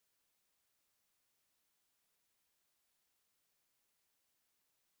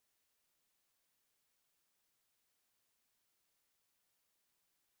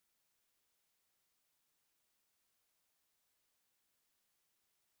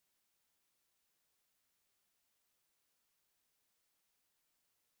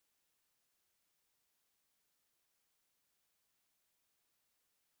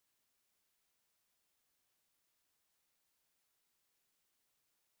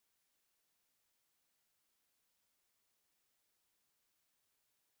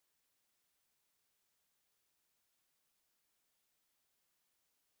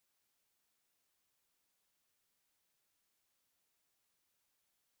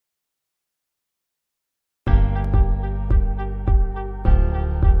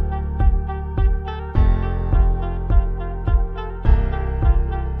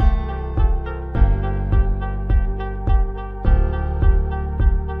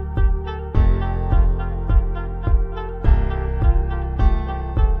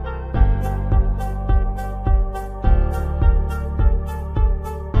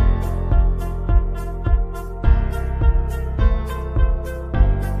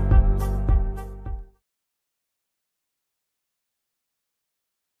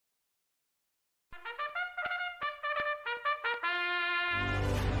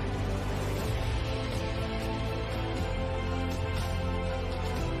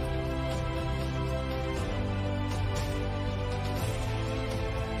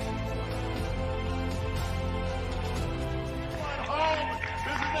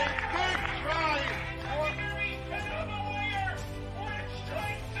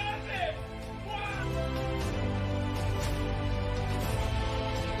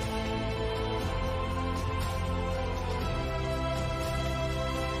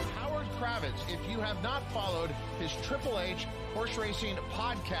Kravitz. If you have not followed his Triple H Horse Racing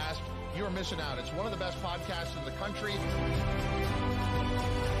podcast, you're missing out. It's one of the best podcasts in the country.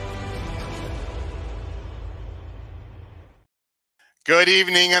 Good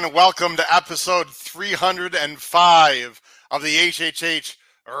evening and welcome to episode 305 of the HHH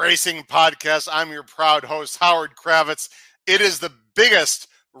Racing Podcast. I'm your proud host, Howard Kravitz. It is the biggest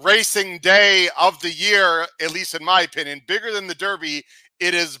racing day of the year, at least in my opinion, bigger than the Derby.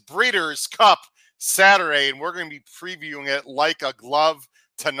 It is Breeders' Cup Saturday, and we're going to be previewing it like a glove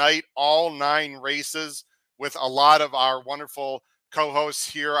tonight, all 9 races with a lot of our wonderful co-hosts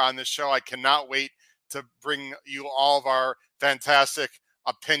here on the show. I cannot wait to bring you all of our fantastic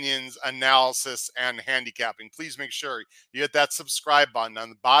opinions, analysis, and handicapping. Please make sure you hit that subscribe button on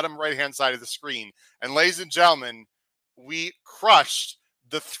the bottom right-hand side of the screen. And ladies and gentlemen, we crushed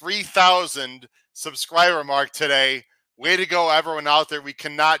the 3,000 subscriber mark today. Way to go, everyone out there. We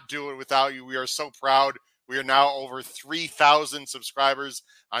cannot do it without you. We are so proud. We are now over 3,000 subscribers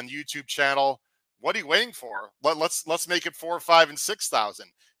on the YouTube channel. What are you waiting for? Let's make it 4, 5, and 6,000.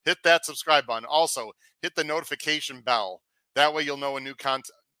 Hit that subscribe button. Also, hit the notification bell. That way you'll know when new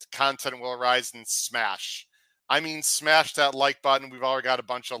content will arise, and smash that like button. We've already got a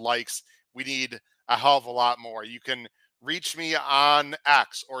bunch of likes. We need a hell of a lot more. You can reach me on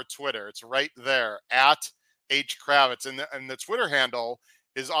X or Twitter. It's right there, at H Kravitz, and the Twitter handle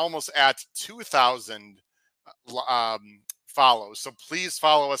is almost at 2,000 follows. So please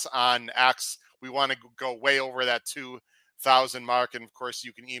follow us on X. We want to go way over that 2,000 mark, and of course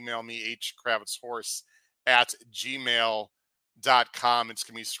you can email me hkravitzhorse@gmail.com. It's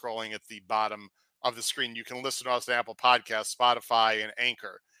going to be scrolling at the bottom of the screen. You can listen to us on Apple Podcasts, Spotify, and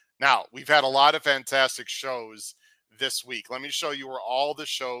Anchor. Now, we've had a lot of fantastic shows this week. Let me show you where all the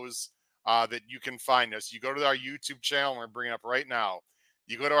shows that you can find us. You go to our YouTube channel, we're bringing it up right now.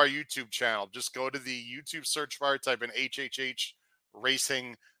 You go to our YouTube channel, just go to the YouTube search bar, type in HHH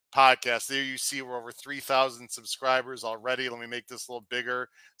Racing Podcast. There you see we're over 3,000 subscribers already. Let me make this a little bigger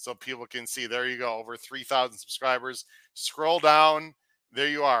so people can see. There you go, over 3,000 subscribers. Scroll down, there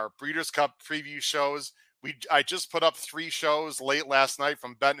you are, Breeders' Cup preview shows. I just put up 3 shows late last night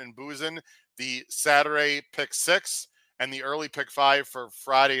from Benton and Boozin, the Saturday Pick 6 and the early Pick 5 for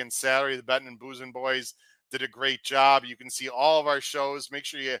Friday and Saturday. The Benton and Boozin boys did a great job. You can see all of our shows. Make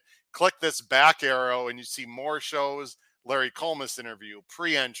sure you click this back arrow and you see more shows. Larry Colmus interview,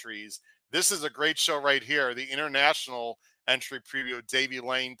 pre-entries. This is a great show right here, the international entry preview, Davey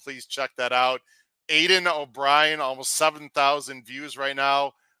Lane. Please check that out. Aidan O'Brien, almost 7,000 views right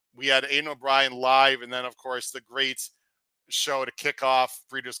now. We had Aidan O'Brien live, and then, of course, the great show to kick off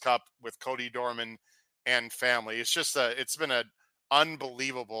Breeders' Cup with Cody Dorman and family. It's been an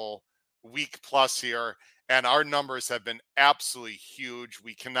unbelievable week plus here, and our numbers have been absolutely huge.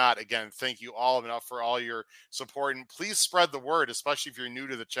 We cannot, again, thank you all enough for all your support, and please spread the word, especially if you're new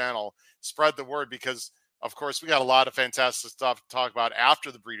to the channel. Spread the word because, of course, we got a lot of fantastic stuff to talk about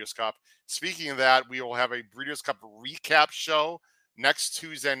after the Breeders' Cup. Speaking of that, we will have a Breeders' Cup recap show next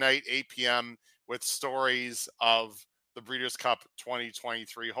Tuesday night, 8 p.m., with stories of the Breeders' Cup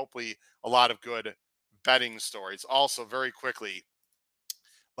 2023. Hopefully a lot of good betting stories. Also, very quickly,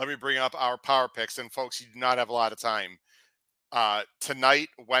 let me bring up our power picks. And folks, you do not have a lot of time. Tonight,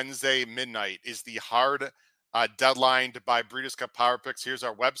 Wednesday, midnight, is the hard deadline to buy Breeders' Cup power picks. Here's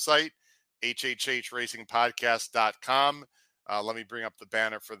our website, hhhracingpodcast.com. Let me bring up the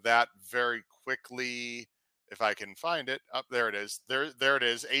banner for that very quickly, if I can find it. There it is. There it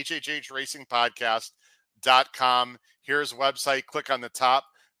is, hhhracingpodcast.com. Here's website. Click on the top,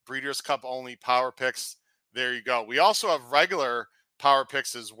 Breeders' Cup only power picks. There you go. We also have regular power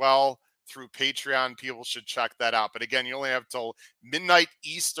picks as well through Patreon. People should check that out. But again, you only have till midnight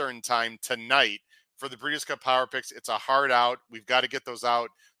Eastern time tonight for the Breeders' Cup power picks. It's a hard out. We've got to get those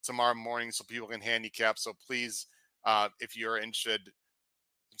out tomorrow morning so people can handicap. So please, if you're interested,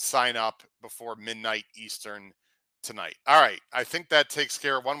 sign up before midnight Eastern tonight. All right. I think that takes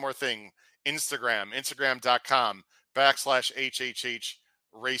care of one more thing. Instagram.com/HHH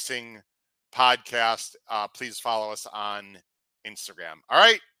Racing Podcast. Please follow us on Instagram. All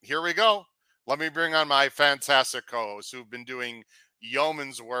right, here we go. Let me bring on my fantastic co-hosts who've been doing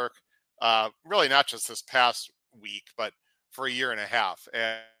yeoman's work, really not just this past week, but for a year and a half.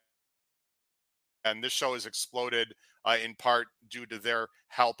 And this show has exploded in part due to their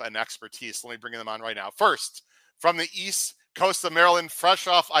help and expertise. Let me bring them on right now. First, from the East Coast of Maryland, fresh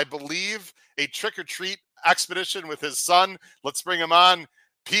off, I believe, a trick-or-treat expedition with his son. Let's bring him on,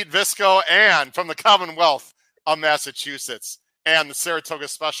 Pete Visco, and from the Commonwealth of Massachusetts and the Saratoga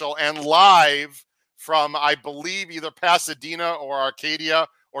Special, and live from, I believe, either Pasadena or Arcadia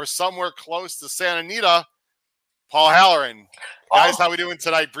or somewhere close to Santa Anita. Paul Halloran. Guys, how we doing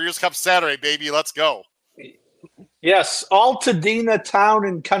tonight? Breeders' Cup Saturday, baby. Let's go. Yes, Altadena Town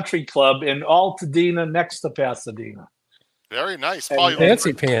and Country Club in Altadena next to Pasadena. Very nice. Paul,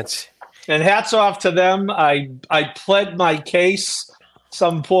 Fancy pants. And hats off to them. I pled my case.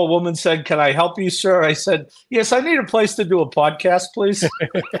 Some poor woman said, "Can I help you, sir?" I said, "Yes, I need a place to do a podcast, please."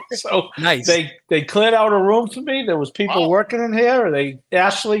 So Nice. They cleared out a room for me. There was people working in here.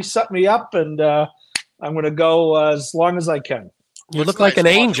 Ashley set me up, and I'm going to go as long as I can. You look like an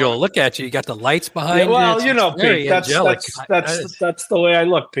angel. Look at you. You got the lights behind you. Well, It's you know, very Pete, that's the way I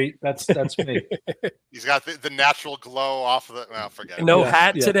look, Pete. That's me. He's got the natural glow off of the. Well, forget it. No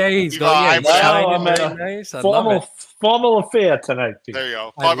hat today. He's going. I'm Nice. I love it. Formal affair tonight, Pete. There you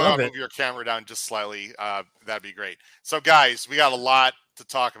go. I Paul, love move your camera down just slightly. That'd be great. So, guys, we got a lot to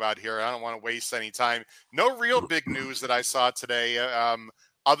talk about here. I don't want to waste any time. No real big news that I saw today.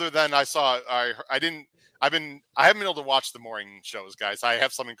 Other than I haven't been able to watch the morning shows, guys. I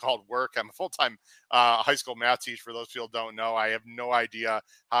have something called work. I'm a full-time high school math teacher. For those people who don't know, I have no idea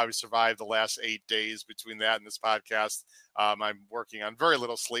how I survived the last 8 days between that and this podcast. I'm working on very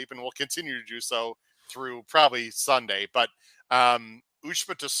little sleep, and will continue to do so through probably Sunday. But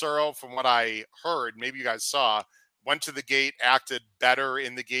Ushma Tesoro, from what I heard, maybe you guys saw, went to the gate, acted better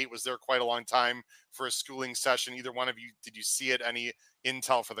in the gate, was there quite a long time for a schooling session. Either one of you, did you see it? Any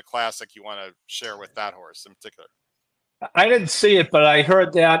intel for the Classic you want to share with that horse in particular? I didn't see it, but I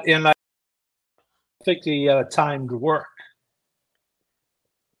heard that, and I think he timed work.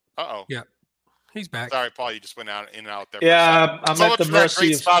 Uh-oh. Yeah. He's back. Sorry, Paul, you just went out in and out there. Yeah, I'm at the mercy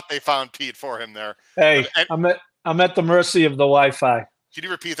great of spot they found Pete for him there. Hey, I'm at the mercy of the Wi-Fi. Can you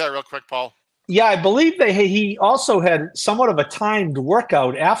repeat that real quick, Paul? Yeah, I believe he also had somewhat of a timed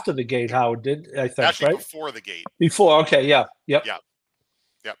workout after the gate. Howard did, I think, actually, right? before the gate. Before, okay, yeah, yep.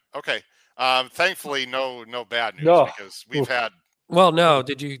 Okay. Thankfully, no bad news because we've had. Well, no.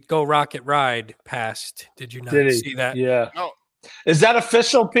 Did you go Rocket Ride past? Did you not see that? Yeah. No. Is that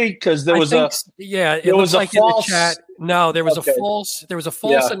official, Pete? Because there was it was like false, in the chat. No, there was a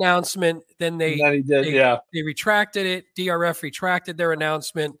false announcement. Then they retracted it. DRF retracted their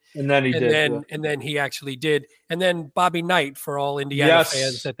announcement, and then and then he actually did. And then Bobby Knight for all Indiana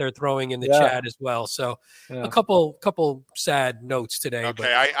fans that they're throwing in the chat as well. So a couple sad notes today. Okay,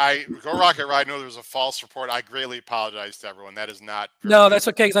 but. I go Rocket Ride. No, there was a false report. I greatly apologize to everyone. That is not. No, that's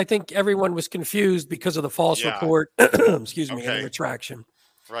okay because I think everyone was confused because of the false report. Excuse me, and the retraction.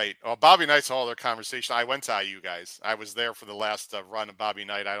 Right. Well, Bobby Knight's whole other conversation. I went to IU, guys. I was there for the last run of Bobby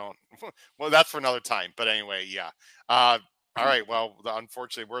Knight. Well, that's for another time. But anyway, yeah. All right. Well,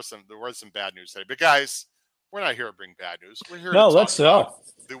 unfortunately, there was some bad news today. But guys, we're not here to bring bad news. We're here to talk about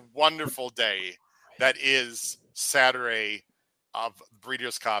the wonderful day that is Saturday of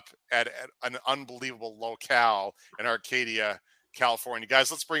Breeders' Cup at an unbelievable locale in Arcadia, California.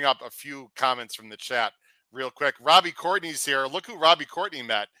 Guys, let's bring up a few comments from the chat real quick. Robbie Courtney's here. Look who Robbie Courtney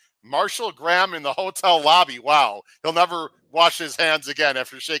met. Marshall Graham in the hotel lobby. Wow. He'll never wash his hands again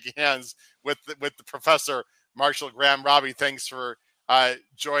after shaking hands with the Professor Marshall Graham. Robbie, thanks for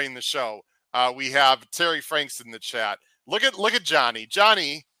joining the show. We have Terry Franks in the chat. Look at Johnny.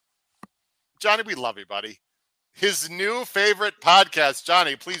 Johnny, we love you, buddy. His new favorite podcast.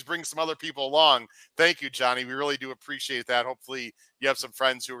 Johnny, please bring some other people along. Thank you, Johnny. We really do appreciate that. Hopefully you have some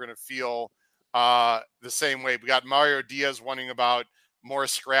friends who are going to feel the same way. We got Mario Diaz wondering about more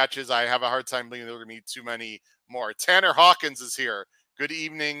scratches. I have a hard time believing there are going to be too many more. Tanner Hawkins is here. Good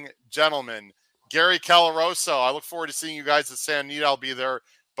evening, gentlemen. Gary Calaroso, I look forward to seeing you guys at San Anita. I'll be there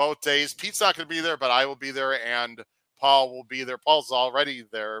both days. Pete's not going to be there, but I will be there, and Paul will be there. Paul's already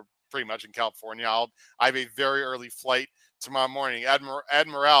there pretty much in California. I have a very early flight tomorrow morning. Ed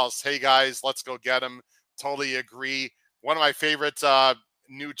Morales, hey guys, let's go get him. Totally agree. One of my favorite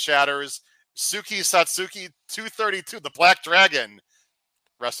new chatters, Suki Satsuki 232, the Black Dragon.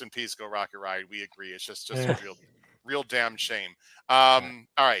 Rest in peace, go Rocket Ride. We agree. It's just a real damn shame. All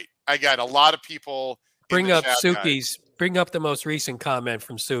right. I got a lot of people. Bring up Suki's. Bring up the most recent comment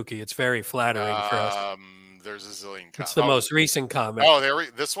from Suki. It's very flattering for us. There's a zillion comments. It's the most recent comment. Oh,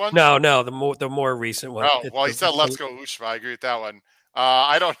 this one? No, the more recent one. Oh, well, he said, "Let's go Ushma." I agree with that one.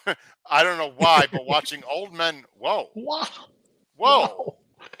 I don't know why, but watching old men. Whoa.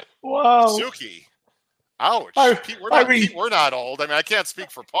 Suki. Ouch. Pete, we're not old. I mean, I can't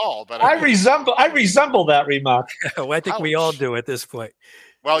speak for Paul, but I resemble that remark. Well, I think we all do at this point.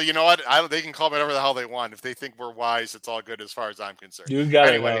 Well, you know what? They can call me whatever the hell they want. If they think we're wise, it's all good as far as I'm concerned. You got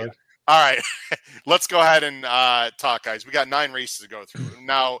anyway, it. All right. Let's go ahead and talk, guys. We got 9 races to go through.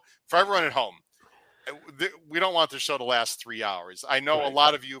 Now, for everyone at home, we don't want the show to last 3 hours. I know a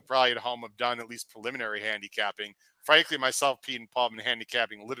lot of you probably at home have done at least preliminary handicapping. Frankly, myself, Pete, and Paul have been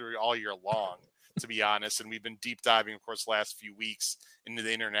handicapping literally all year long, to be honest. And we've been deep diving, of course, the last few weeks into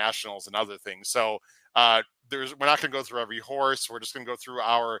the internationals and other things. So we're not going to go through every horse. We're just going to go through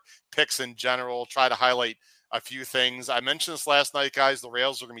our picks in general, try to highlight a few things. I mentioned this last night, guys. The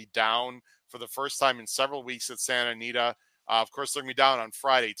rails are going to be down for the first time in several weeks at Santa Anita. Of course, they're going to be down on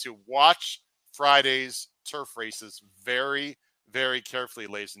Friday, too. Watch Friday's turf races very, very carefully,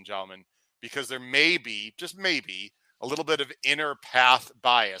 ladies and gentlemen, because there may be, just maybe, a little bit of inner path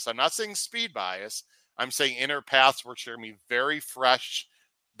bias. I'm not saying speed bias. I'm saying inner paths, which are going to be very fresh.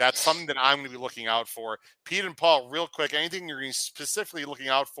 That's something that I'm going to be looking out for. Pete and Paul, real quick, anything you're going to be specifically looking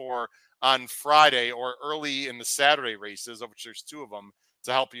out for on Friday or early in the Saturday races, of which there's 2 of them,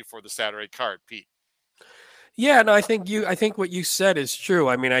 to help you for the Saturday card, Pete? Yeah, no, I think what you said is true.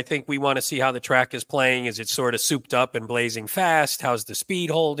 I mean, I think we want to see how the track is playing. Is it sort of souped up and blazing fast? How's the speed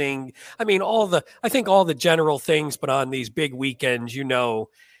holding? I mean, all the general things, but on these big weekends,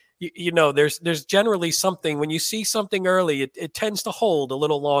 there's generally something when you see something early, it tends to hold a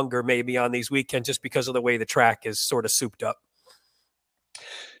little longer maybe on these weekends just because of the way the track is sort of souped up.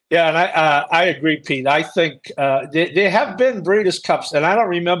 Yeah, and I agree, Pete. I think there have been Breeders' Cups, and I don't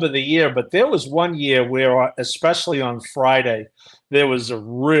remember the year, but there was one year where, especially on Friday, there was a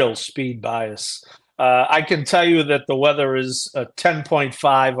real speed bias. I can tell you that the weather is a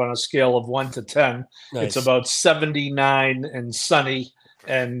 10.5 on a scale of 1 to 10. Nice. It's about 79 and sunny,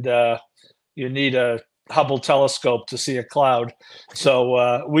 and you need a Hubble telescope to see a cloud.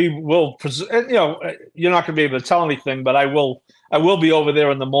 So we will, you're not going to be able to tell anything, but I will be over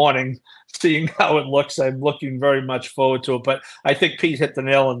there in the morning seeing how it looks. I'm looking very much forward to it. But I think Pete hit the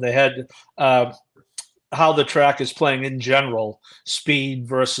nail on the head. How the track is playing in general, speed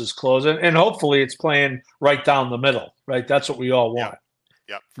versus close. And hopefully it's playing right down the middle, right? That's what we all want.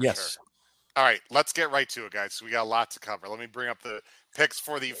 Yep, yes. Sure. All right, let's get right to it, guys. So we got a lot to cover. Let me bring up the picks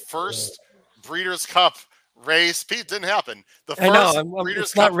for the first Breeders' Cup race. Pete, didn't happen. The first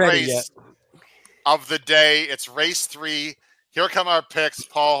Breeders' Cup race of the day. It's race 3. Here come our picks.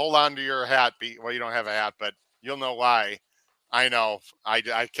 Paul, hold on to your hat. Well, you don't have a hat, but you'll know why. I know. I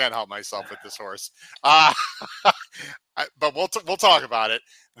can't help myself with this horse. But we'll talk about it.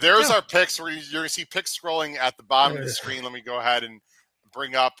 There's our picks. You're going to see picks scrolling at the bottom of the screen. Let me go ahead and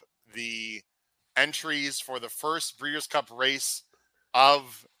bring up the entries for the first Breeders' Cup race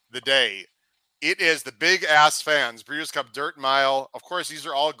of the day. It is the Big Ass Fans Breeders' Cup Dirt Mile. Of course, these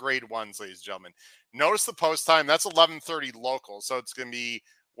are all grade 1s, ladies and gentlemen. Notice the post time. That's 11:30 local. So it's going to be,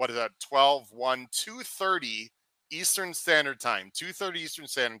 2:30 Eastern Standard Time. 2:30 Eastern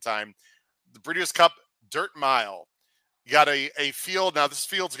Standard Time. The Breeders' Cup Dirt Mile. You got a field. Now, this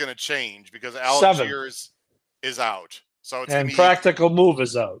field's going to change because Algiers is out. So it's Practical Move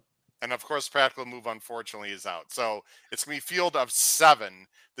is out. And, of course, Practical Move, unfortunately, is out. So it's going to be a field of 7.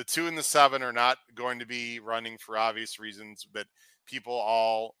 The 2 and the 7 are not going to be running for obvious reasons that people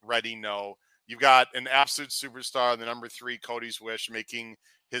already know. You've got an absolute superstar, the number 3, Cody's Wish, making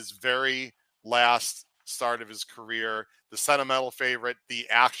his very last start of his career. The sentimental favorite, the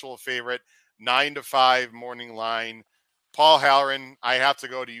actual favorite, 9-5 morning line. Paul Halloran, I have to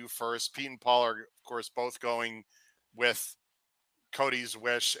go to you first. Pete and Paul are, of course, both going with Cody's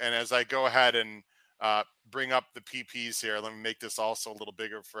Wish. And as I go ahead and bring up the PPs here, let me make this also a little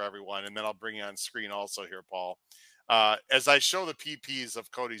bigger for everyone, and then I'll bring you on screen also here, Paul. As I show the PPs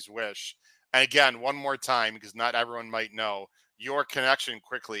of Cody's Wish, and again, one more time, because not everyone might know, your connection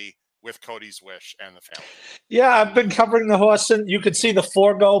quickly with Cody's Wish and the family. Yeah, I've been covering the horse, and you could see the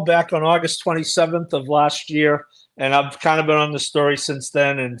forego back on August 27th of last year. And I've kind of been on the story since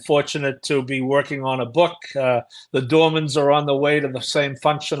then and fortunate to be working on a book. The Dormans are on the way to the same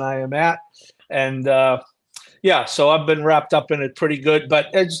function I am at. And so I've been wrapped up in it pretty good.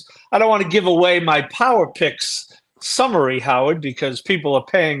 But I don't want to give away my power picks summary, Howard, because people are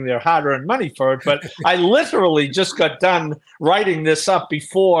paying their hard-earned money for it. But I literally just got done writing this up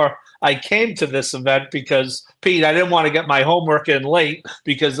before I came to this event because, Pete, I didn't want to get my homework in late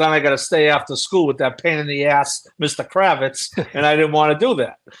because then I got to stay after school with that pain in the ass, Mr. Kravitz, and I didn't want to do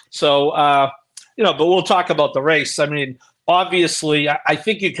that. So, but we'll talk about the race. I mean, obviously, I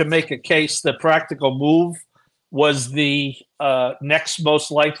think you can make a case that Practical Move was the next most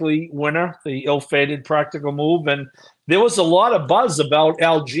likely winner, the ill-fated Practical Move. And there was a lot of buzz about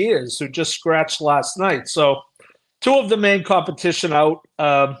Algiers, who just scratched last night. So 2 of the main competition out.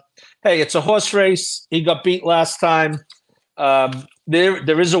 Hey, it's a horse race. He got beat last time.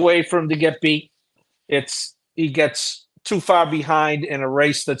 There is a way for him to get beat. He gets too far behind in a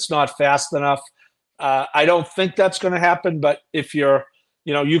race that's not fast enough. I don't think that's going to happen, but if you're,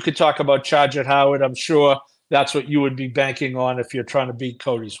 you could talk about Charge It Howard. I'm sure that's what you would be banking on if you're trying to beat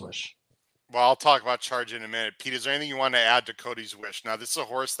Cody's Wish. Well, I'll talk about Charge in a minute. Pete, is there anything you want to add to Cody's Wish? Now, this is a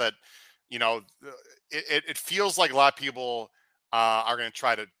horse that, it feels like a lot of people are going to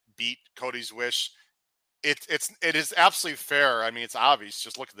try to beat Cody's Wish. It is absolutely fair. I mean, it's obvious.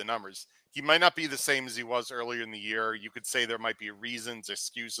 Just look at the numbers. He might not be the same as he was earlier in the year. You could say there might be reasons,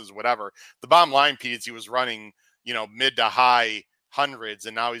 excuses, whatever. The bottom line, Pete, is he was running, mid to high hundreds,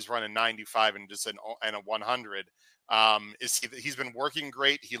 and now he's running 95 and just a 100. He's been working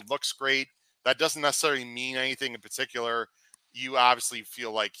great. He looks great. That doesn't necessarily mean anything in particular. You obviously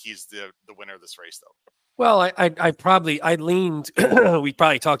feel like he's the winner of this race, though. Well, I leaned, we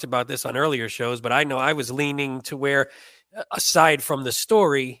probably talked about this on earlier shows, but I know I was leaning to where, aside from the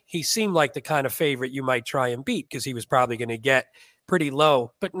story, he seemed like the kind of favorite you might try and beat because he was probably going to get pretty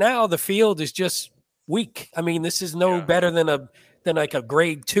low. But now the field is just weak. I mean, this is no better than like a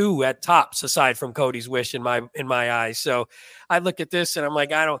grade 2 at tops, aside from Cody's Wish in my eyes. So I look at this and I'm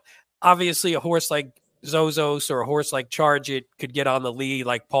like, obviously a horse like Zozos or a horse like Charge It could get on the lead,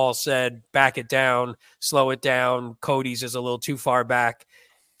 like Paul said, back it down, slow it down. Cody's is a little too far back.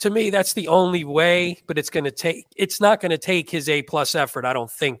 To me, that's the only way, but it's not going to take his A+ effort, I don't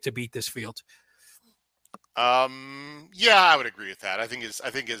think, to beat this field. Yeah, I would agree with that. I think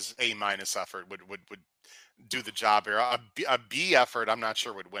his A- effort would do the job here. A B effort, I'm not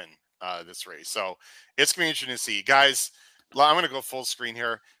sure would win this race. So it's going to be interesting to see. Guys, I'm going to go full screen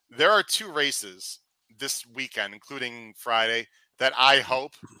here. There are 2 races this weekend, including Friday, that I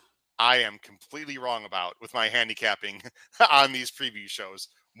hope I am completely wrong about with my handicapping on these preview shows.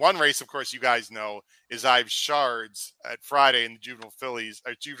 One race, of course, you guys know, is I've Shards at Friday in the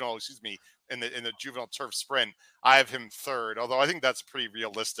in the juvenile turf sprint. I have him third, although I think that's a pretty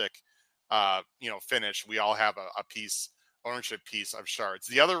realistic, finish. We all have a ownership piece of Shards.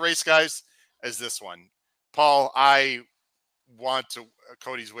 The other race, guys, is this one. Paul, I want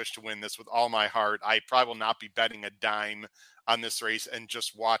Cody's Wish to win this with all my heart. I probably will not be betting a dime on this race and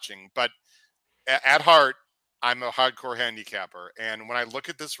just watching, but at heart, I'm a hardcore handicapper. And when I look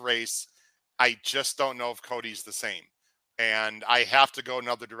at this race, I just don't know if Cody's the same. And I have to go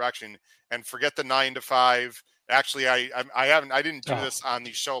another direction and forget the 9 to 5. Actually, I didn't do this on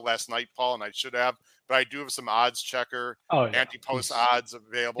the show last night, Paul, and I should have, but I do have some odds checker, anti-post odds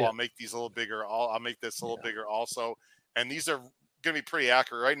available. Yeah. I'll make these a little bigger. I'll make this a little bigger also. And these are going to be pretty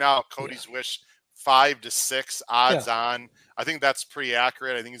accurate. Right now, Cody's Wish, 5 to 6 odds on. I think that's pretty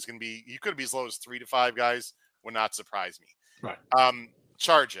accurate. I think it's going to be, you could be as low as 3 to 5, guys. Would not surprise me. Right.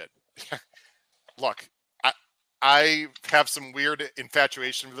 Charge It. Look, I have some weird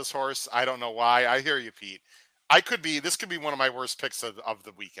infatuation with this horse. I don't know why. I hear you, Pete. This could be one of my worst picks of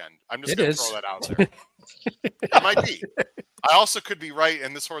the weekend. I'm just going to throw that out there. It might be. I also could be right,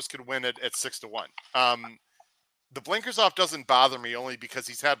 and this horse could win it at 6 to 1. The blinkers off doesn't bother me only because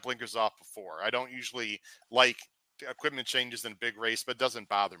he's had blinkers off before. I don't usually like equipment changes in a big race, but it doesn't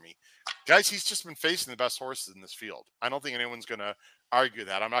bother me. Guys, he's just been facing the best horses in this field. I don't think anyone's going to argue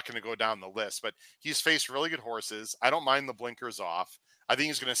that. I'm not going to go down the list, but he's faced really good horses. I don't mind the blinkers off. I think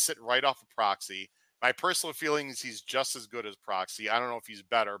he's going to sit right off of Proxy. My personal feeling is he's just as good as Proxy. I don't know if he's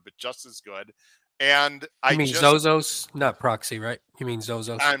better, but just as good. And you mean Zozos, not Proxy, right? You mean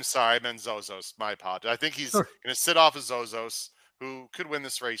Zozos? I'm sorry, I meant Zozos. My apologies. I think he's going to sit off of Zozos, who could win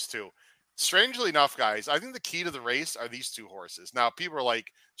this race too. Strangely enough, guys, I think the key to the race are these 2 horses. Now, people are like,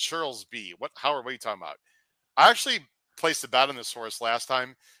 Charles B. What are you talking about? I actually placed a bet on this horse last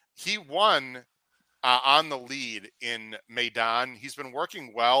time. He won on the lead in Maidan. He's been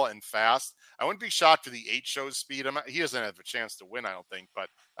working well and fast. I wouldn't be shocked if the 8 shows speed. He doesn't have a chance to win, I don't think, but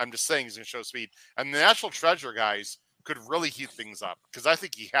I'm just saying he's going to show speed. And the National Treasure, guys, could really heat things up because I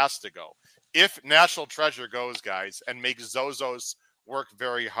think he has to go. If National Treasure goes, guys, and makes Zozos work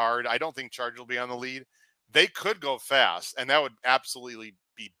very hard, I don't think Charge will be on the lead. They could go fast, and that would absolutely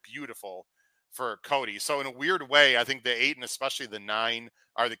be beautiful for Cody. So in a weird way, I think the 8 and especially the 9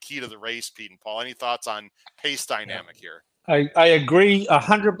 are the key to the race, Pete and Paul. Any thoughts on pace dynamic here? I agree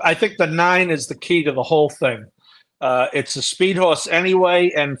 100. I think the 9 is the key to the whole thing. It's a speed horse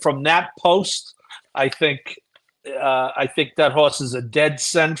anyway, and from that post, I think that horse is a dead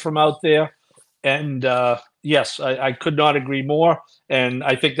scent from out there. And yes, I could not agree more. And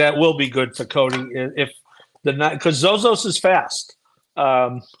I think that will be good for Cody if because Zozos is fast.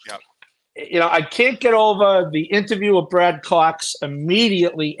 I can't get over the interview with Brad Cox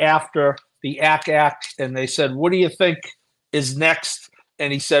immediately after the ACAC, and they said, "What do you think is next?"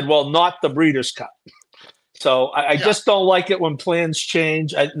 And he said, "Well, not the Breeders' Cup." So I just don't like it when plans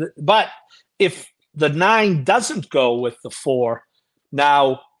change. But if the 9 doesn't go with the 4,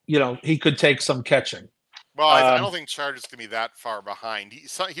 now, he could take some catching. Well, I don't think Chargers can be that far behind.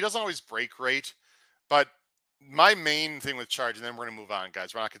 He doesn't always break great, but my main thing with Charge, and then we're going to move on,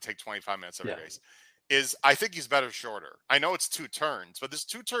 guys. We're not going to take 25 minutes every race. Is I think he's better shorter. I know it's 2 turns, but this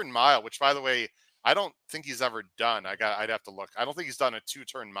 2-turn mile, which by the way, I don't think he's ever done. I'd have to look. I don't think he's done a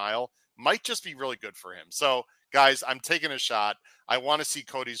 2-turn mile. Might just be really good for him. So, guys, I'm taking a shot. I want to see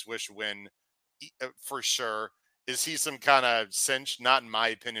Cody's Wish win for sure. Is he some kind of cinch? Not in my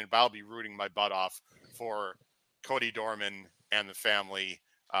opinion, but I'll be rooting my butt off for Cody Dorman and the family.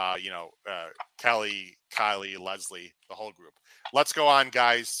 Kelly, Kylie, Leslie, the whole group. Let's go on,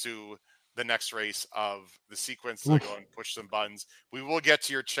 guys, to the next race of the sequence. So go and push some buttons. We will get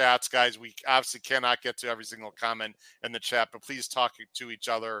to your chats, guys. We obviously cannot get to every single comment in the chat, but please talk to each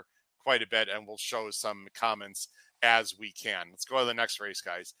other quite a bit, and we'll show some comments as we can. Let's go to the next race,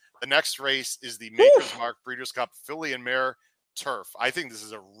 guys. The next race is the Maker's Mark Breeders' Cup Filly and Mare Turf. I think this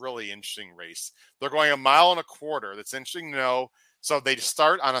is a really interesting race. They're going 1.25 miles. That's interesting to know. So they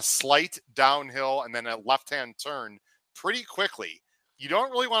start on a slight downhill and then a left-hand turn pretty quickly. You don't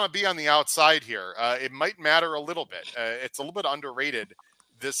really want to be on the outside here. It might matter a little bit. It's a little bit underrated.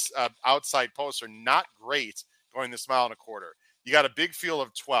 This outside posts are not great going this 1.25 miles. You got a big field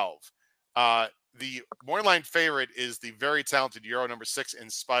of 12. The morning line favorite is the very talented Euro number 6 in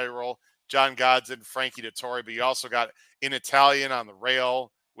Spiral, John Godson, Frankie Dettori, but you also got In Italian on the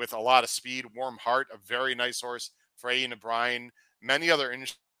rail with a lot of speed. Warm Heart, a very nice horse for Ian O'Brien. Many other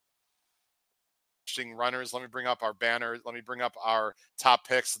interesting runners. Let me bring up our banner. Let me bring up our top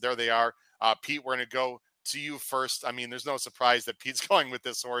picks. There they are. Pete, we're going to go to you first. I mean, there's no surprise that Pete's going with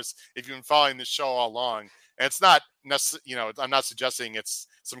this horse if you've been following the show all along. And it's not necessarily, I'm not suggesting it's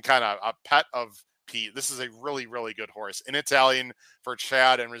some kind of a pet of Pete. This is a really, really good horse. In Italian for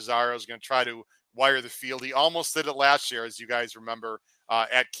Chad, and Rosario is going to try to wire the field. He almost did it last year, as you guys remember,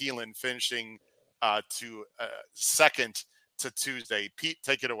 at Keeneland, finishing to second to Tuesday. Pete,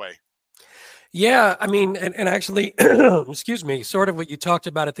 take it away. Yeah, I mean, and actually, excuse me, sort of what you talked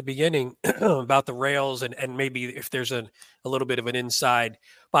about at the beginning about the rails and maybe if there's a little bit of an inside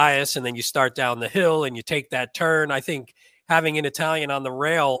bias and then you start down the hill and you take that turn. I think having an Italian on the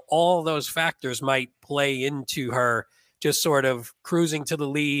rail, all those factors might play into her just sort of cruising to the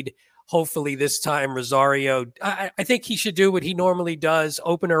lead. Hopefully this time Rosario, I think he should do what he normally does,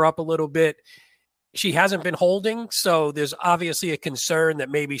 open her up a little bit. She hasn't been holding, so there's obviously a concern that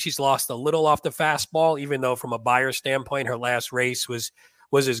maybe she's lost a little off the fastball, even though from a buyer standpoint, her last race was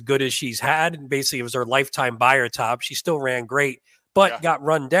as good as she's had. And basically, it was her lifetime buyer top. She still ran great, but got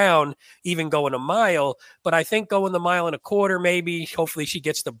run down even going 1 mile. But I think going 1.25 miles, maybe, hopefully she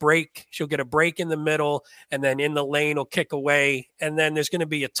gets the break. She'll get a break in the middle, and then in the lane will kick away. And then there's going to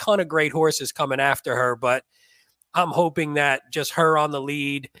be a ton of great horses coming after her. But I'm hoping that just her on the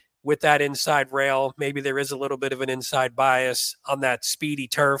lead with that inside rail, maybe there is a little bit of an inside bias on that speedy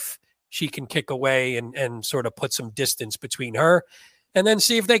turf. She can kick away and sort of put some distance between her, and then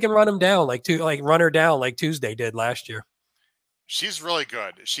see if they can run him down run her down like Tuesday did last year. She's really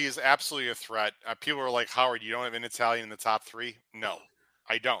good. She is absolutely a threat. People are like, Howard, you don't have an Italian in the top 3? No,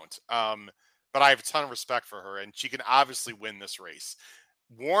 I don't. But I have a ton of respect for her, and she can obviously win this race.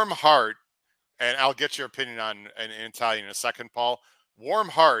 Warm Heart, and I'll get your opinion on an Italian in a second, Paul. Warm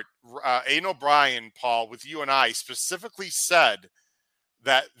Heart, Aidan O'Brien, Paul, with you and I specifically said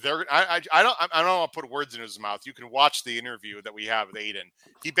that I don't want to put words in his mouth. You can watch the interview that we have with Aidan.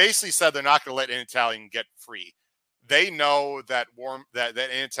 He basically said they're not going to let In Italian get free. They know that that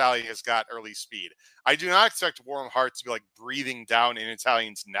In Italian has got early speed. I do not expect Warm Heart to be like breathing down In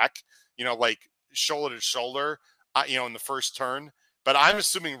Italian's neck, like shoulder to shoulder, in the first turn. But I'm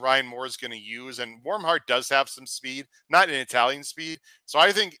assuming Ryan Moore is going to use, and Warm Heart does have some speed, not in Italian speed. So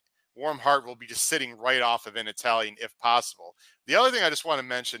I think Warm Heart will be just sitting right off of an Italian if possible. The other thing I just want to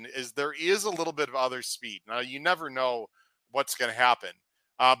mention is there is a little bit of other speed. Now, you never know what's going to happen.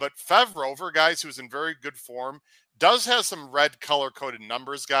 But Fev Rover, guys, who's in very good form, does have some red color-coded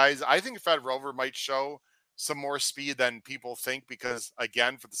numbers, guys. I think Fev Rover might show some more speed than people think because,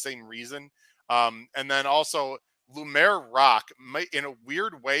 again, for the same reason. And then also Lumiere Rock, in a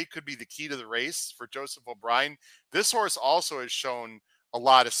weird way, could be the key to the race for Joseph O'Brien. This horse also has shown a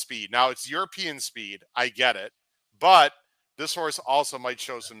lot of speed. Now, it's European speed. I get it. But this horse also might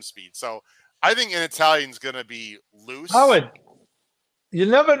show some speed. So I think In Italian's going to be loose. Howard, you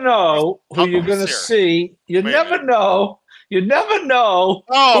never know who you're going to see. You never know. You never know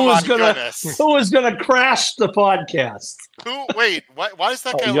who is going to crash the podcast. Wait, why is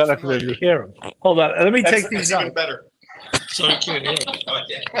that guy? You got to hear him. Hold on. Let me take these out. Even better. So you can't hear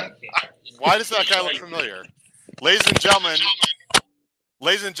him. Why does that guy look familiar? Ladies and gentlemen,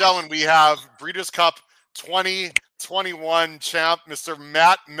 we have Breeders' Cup 2021 champ, Mr.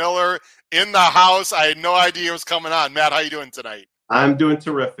 Matt Miller, in the house. I had no idea he was coming on. Matt, how you doing tonight? I'm doing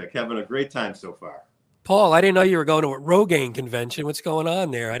terrific. Having a great time so far. Paul, I didn't know you were going to a Rogaine convention. What's going on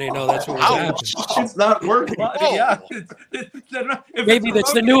there? I didn't know that's what was happening. It's not working. Yeah. Maybe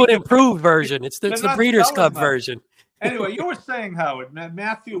that's the new and improved version. It's the Breeders' Cup version. Anyway, you were saying, Howard,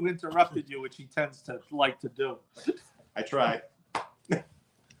 Matthew interrupted you, which he tends to like to do. I try.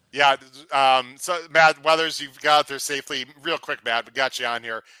 Yeah. So, Matt Weathers, you've got there safely. Real quick, Matt, we got you on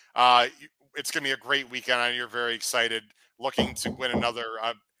here. It's going to be a great weekend. I know you're very excited, looking to win another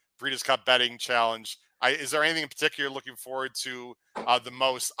Breeders' Cup betting challenge. Is there anything in particular you're looking forward to the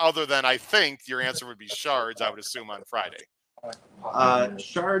most, other than I think your answer would be Shards, I would assume, on Friday?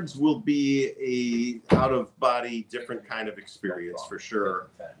 Shards will be a out-of-body, different kind of experience for sure.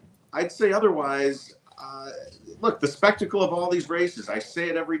 I'd say otherwise, look, the spectacle of all these races, I say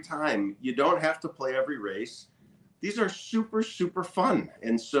it every time, you don't have to play every race. These are super, super fun.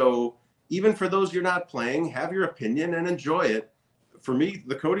 And so even for those you're not playing, have your opinion and enjoy it. For me,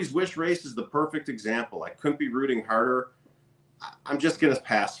 the Cody's Wish race is the perfect example. I couldn't be rooting harder. I'm just going to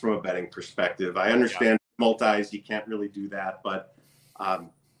pass from a betting perspective. I understand multis, you can't really do that, but I'm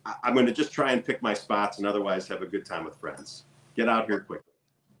going to just try and pick my spots and otherwise have a good time with friends. Get out here quickly.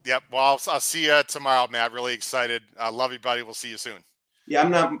 Yep. Well, I'll see you tomorrow, Matt. Really excited. Love you, buddy. We'll see you soon. Yeah,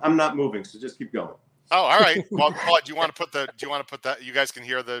 I'm not moving, so just keep going. Oh, all right. Well, Paul, do you want to put that? You guys can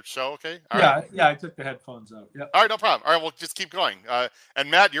hear the show, okay? All right. Yeah. I took the headphones out. Yep. All right, no problem. All right, well, just keep going.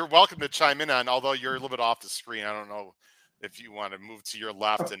 And Matt, you're welcome to chime in on, although you're a little bit off the screen. I don't know if you want to move to your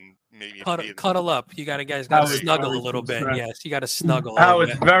left and maybe cuddle up. You guys got to snuggle a little bit. Yes, you got to snuggle. I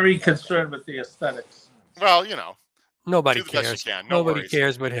was very concerned with the aesthetics. Well, nobody cares. Nobody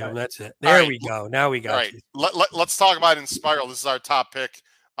cares but him. That's it. There right. we go. Now we got you. Let's talk about Inspiral. This is our top pick.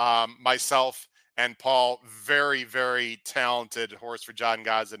 Myself and Paul, very, very talented horse for John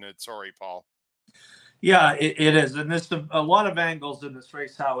Gosden and Tori, Paul. Yeah, it is. And there's a lot of angles in this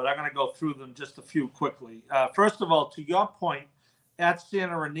race, Howard. I'm going to go through them just a few quickly. First of all, to your point, at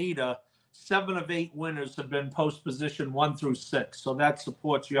Santa Anita, 7 of 8 winners have been post position 1 through 6. So that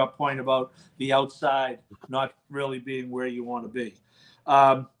supports your point about the outside not really being where you want to be.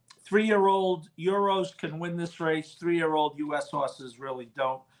 3-year-old Euros can win this race. 3-year-old U.S. horses really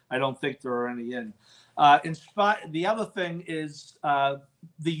don't. I don't think there are any in. The other thing is the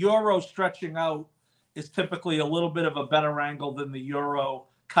Euro stretching out is typically a little bit of a better angle than the Euro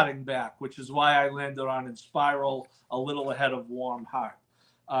cutting back, which is why I landed on Inspiral a little ahead of Warm Heart.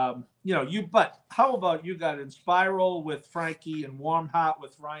 But how about you got Inspiral with Frankie and Warm Heart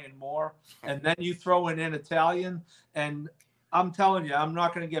with Ryan Moore, and then you throw in Italian, and I'm telling you, I'm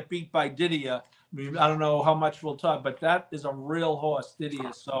not going to get beat by Didier. I mean, I don't know how much we'll talk, but that is a real horse,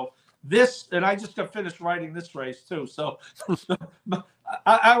 Didier. So this, and I just got finished writing this race too. So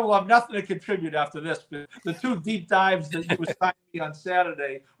I will have nothing to contribute after this. But the 2 deep dives that you assigned me on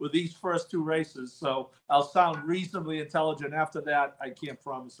Saturday were these first 2 races. So I'll sound reasonably intelligent. After that, I can't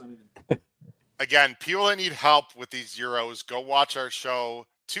promise anything. Again, people that need help with these Euros, go watch our show.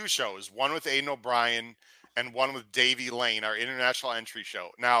 2 shows, one with Aidan O'Brien and one with Davey Lane, our international entry show.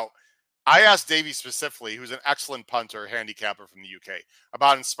 Now, I asked Davey specifically, who's an excellent punter, handicapper from the UK,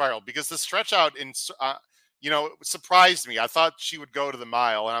 about Inspiral, because the stretch out surprised me. I thought she would go to the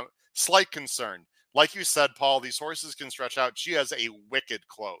mile, and I'm slight concern. Like you said, Paul, these horses can stretch out. She has a wicked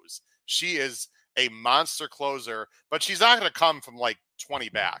close. She is a monster closer, but she's not going to come from like 20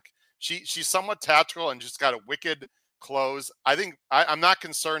 back. She's somewhat tactical and just got a wicked close. I think I'm not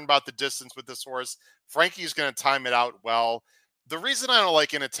concerned about the distance with this horse. Frankie's going to time it out well. The reason I don't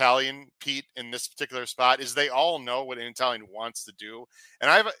like an Italian, Pete, in this particular spot is they all know what an Italian wants to do.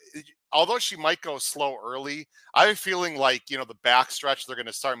 And although she might go slow early, I have a feeling like, the back stretch, they're going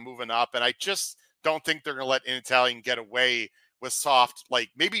to start moving up. And I just don't think they're going to let an Italian get away with soft, like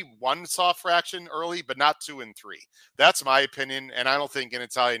maybe 1 soft fraction early, but not 2 and 3. That's my opinion. And I don't think an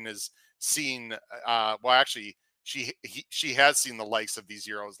Italian has seen, she has seen the likes of these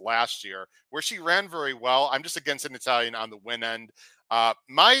Euros last year, where she ran very well. I'm just against an Italian on the win end.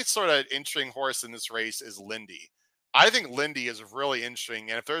 My sort of interesting horse in this race is Lindy. I think Lindy is really interesting,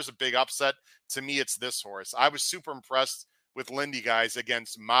 and if there's a big upset, to me, it's this horse. I was super impressed with Lindy, guys,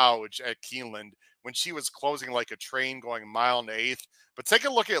 against Mauj at Keeneland when she was closing like a train going 1 1/8. But take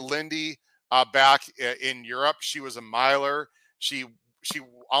a look at Lindy back in Europe. She was a miler. She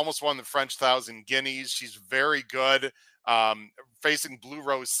almost won the French 1,000 Guineas. She's very good, facing Blue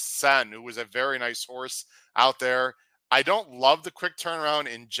Rose Sen, who was a very nice horse out there. I don't love the quick turnaround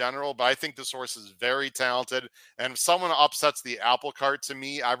in general, but I think this horse is very talented. And if someone upsets the apple cart to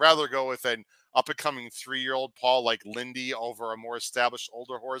me, I'd rather go with an up-and-coming 3-year-old Paul like Lindy over a more established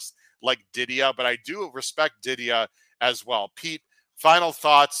older horse like Didia. But I do respect Didia as well. Pete, final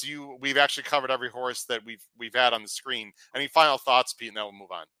thoughts. We've actually covered every horse that we've had on the screen. Any final thoughts, Pete, and then we'll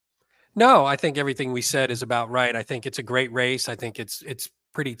move on. No, I think everything we said is about right. I think it's a great race. I think it's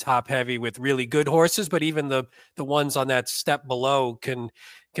pretty top heavy with really good horses, but even the ones on that step below can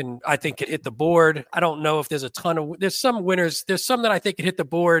I think could hit the board. I don't know if there's there's some winners. There's some that I think could hit the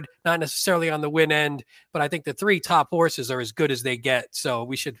board, not necessarily on the win end, but I think the 3 top horses are as good as they get. So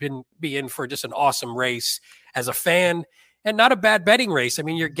we should be in for just an awesome race as a fan. And not a bad betting race. I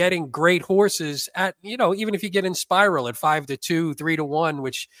mean, you're getting great horses at, even if you get in Spiral at 5-2, 3-1,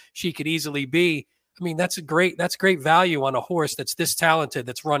 which she could easily be. I mean, that's great value on a horse that's this talented,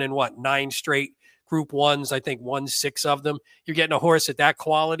 that's running 9 straight Group 1s. I think won 6 of them. You're getting a horse at that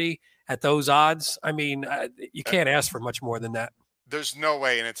quality at those odds. I mean, you can't ask for much more than that. There's no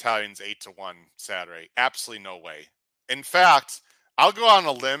way an Italian's 8-1 Saturday. Absolutely no way. In fact, I'll go on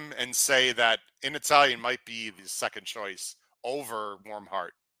a limb and say that In Italian might be the second choice over Warm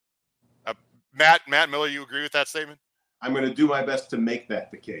Heart. Matt Miller, you agree with that statement? I'm going to do my best to make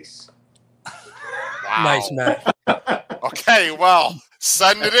that the case. Wow. Nice, Matt. Okay, well,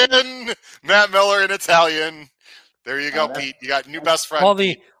 send it in. Matt Miller in Italian. There you go, Pete. You got new best friend.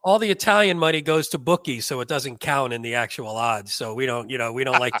 All the Italian money goes to bookies, so it doesn't count in the actual odds. So we don't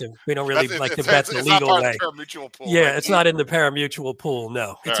really like to bet the legal way. Parimutuel pool, yeah, right? It's not in the parimutuel pool.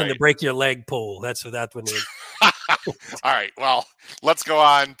 No, it's in the break your leg pool. That's what that one is. All right. Well, let's go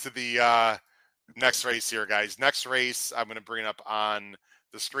on to the next race here, guys. Next race, I'm going to bring it up on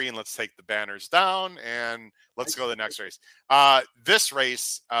the screen. Let's take the banners down and let's go to the next race. This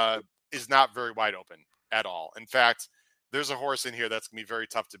race is not very wide open at all. In fact, there's a horse in here that's going to be very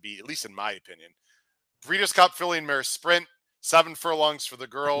tough to beat, at least in my opinion. Breeders' Cup Filly and Mare Sprint, 7 furlongs for the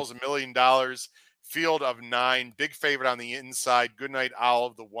girls, $1 million. Field of 9, big favorite on the inside. Goodnight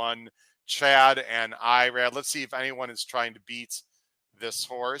Olive, the 1. Chad and Irad. Let's see if anyone is trying to beat this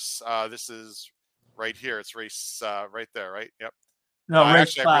horse. This is right here. It's race right there, right? Yep. No,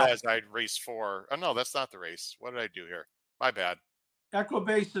 race actually, 5. I realized I'd race 4. Oh, no, that's not the race. What did I do here? My bad.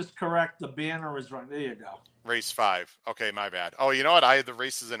 Equibase is correct. The banner is right. There you go. Race 5. Okay, my bad. Oh, you know what? I had the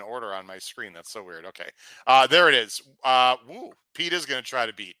races in order on my screen. That's so weird. Okay. There it is. Pete is going to try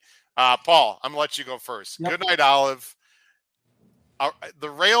to beat. Paul, I'm going to let you go first. Yep. Goodnight Olive. The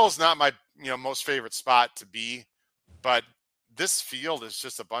rail is not my most favorite spot to be, but this field is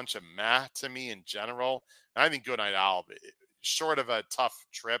just a bunch of meh to me in general. And I think Goodnight Olive, short of a tough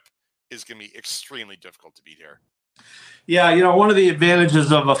trip, is going to be extremely difficult to beat here. Yeah, one of the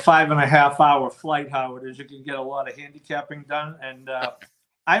advantages of a 5.5-hour flight, Howard, is you can get a lot of handicapping done. And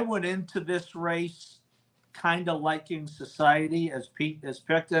I went into this race kind of liking Society as Pete has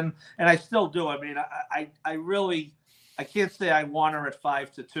picked, and I still do. I mean, I really, I can't say I want her at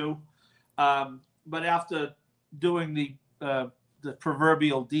 5-2, but after doing the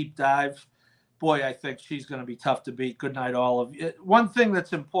proverbial deep dive, boy, I think she's going to be tough to beat. Goodnight Olive. One thing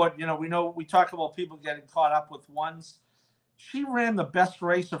that's important, we talk about people getting caught up with ones. She ran the best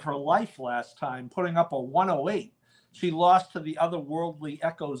race of her life last time, putting up a 108. She lost to the otherworldly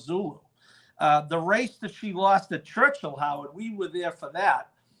Echo Zulu. The race that she lost at Churchill, Howard, we were there for that.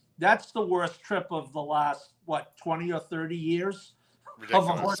 That's the worst trip of the last, 20 or 30 years of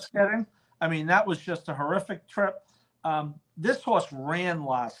a horse getting. I mean, that was just a horrific trip. This horse ran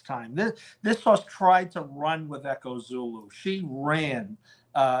last time. This horse tried to run with Echo Zulu. She ran,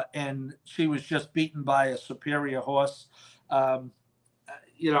 and she was just beaten by a superior horse. As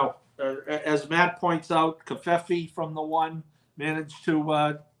Matt points out, Kafefi from the 1 managed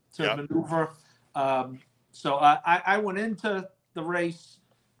to maneuver. So I went into the race,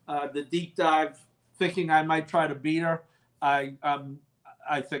 the deep dive, thinking I might try to beat her. I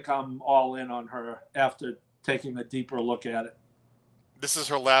think I'm all in on her after taking a deeper look at it. This is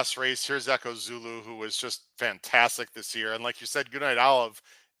her last race. Here's Echo Zulu, who was just fantastic this year. And like you said, Goodnight Olive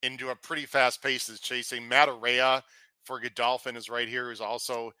into a pretty fast pace is chasing. Matarea for Godolphin is right here, who's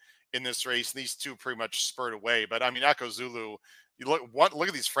also in this race. These two pretty much spurred away. But I mean, Echo Zulu, you look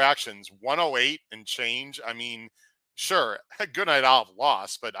at these fractions, 108 and change. I mean, sure, Goodnight Olive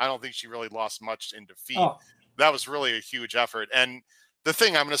lost, but I don't think she really lost much in defeat. Oh. That was really a huge effort. And the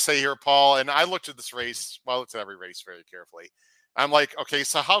thing I'm going to say here, Paul, and I looked at this race, I looked at every race very carefully. I'm like, okay,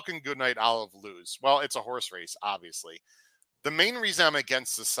 so how can Goodnight Olive lose? Well, it's a horse race, obviously. The main reason I'm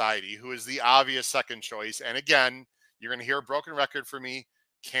against Society, who is the obvious second choice, and again, you're going to hear a broken record for me,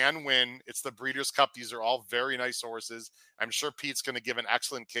 can win. It's the Breeders' Cup. These are all very nice horses. I'm sure Pete's going to give an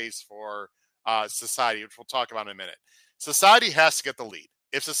excellent case for Society, which we'll talk about in a minute. Society has to get the lead.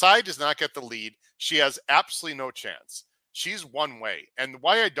 If Society does not get the lead, she has absolutely no chance. She's one way. And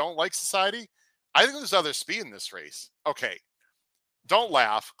why I don't like Society, I think there's other speed in this race. Okay, don't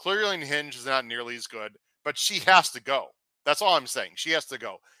laugh. Clearly Hinge is not nearly as good, but she has to go. That's all I'm saying. She has to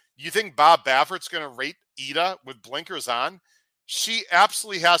go. You think Bob Baffert's going to rate Ida with blinkers on? She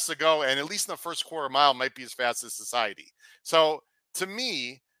absolutely has to go, and at least in the first quarter mile might be as fast as Society. So to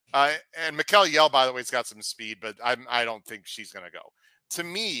me, and Mikel Yell, by the way, has got some speed, but I don't think she's going to go. To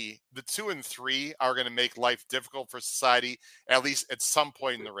me, the 2 and 3 are going to make life difficult for Society, at least at some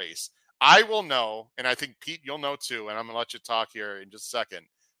point in the race. I will know, and I think, Pete, you'll know too, and I'm going to let you talk here in just a second,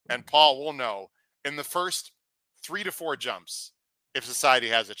 and Paul will know, in the first 3 to 4 jumps, if Society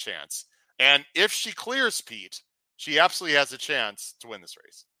has a chance. And if she clears Pete, she absolutely has a chance to win this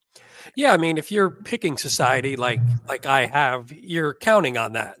race. Yeah, I mean, if you're picking Society like I have, you're counting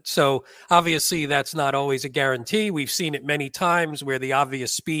on that. So obviously that's not always a guarantee. We've seen it many times where the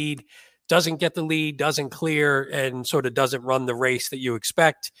obvious speed doesn't get the lead, doesn't clear, and sort of doesn't run the race that you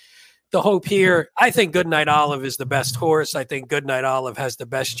expect. The hope here, I think Goodnight Olive is the best horse. I think Goodnight Olive has the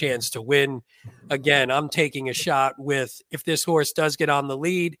best chance to win. Again, I'm taking a shot with, if this horse does get on the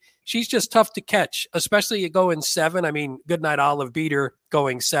lead, she's just tough to catch, especially going 7. I mean, Goodnight Olive beat her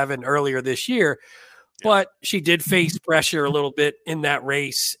going 7 earlier this year, but she did face pressure a little bit in that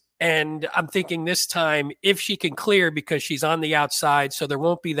race. And I'm thinking this time, if she can clear, because she's on the outside, so there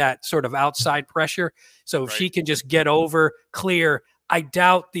won't be that sort of outside pressure. So if she can just get over, clear, I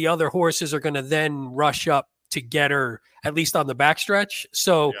doubt the other horses are going to then rush up to get her, at least on the backstretch.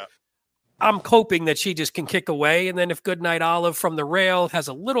 So I'm hoping that she just can kick away. And then if Goodnight Olive from the rail has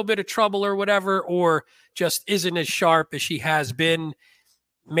a little bit of trouble or whatever, or just isn't as sharp as she has been,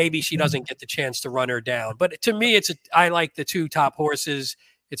 maybe she doesn't get the chance to run her down. But to me, I like the 2 top horses.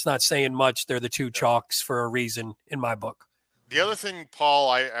 It's not saying much. They're the 2 chalks for a reason in my book. The other thing, Paul,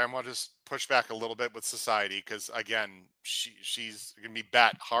 I want to just push back a little bit with Society, because again, she's going to be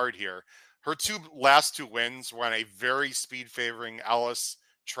bat hard here. Her last two wins were on a very speed favoring Ellis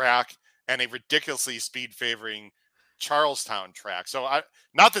track and a ridiculously speed favoring Charlestown track. So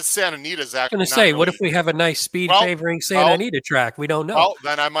not that Santa Anita is actually. I'm going to say, what if we have a nice speed favoring Santa Anita track? We don't know. Well,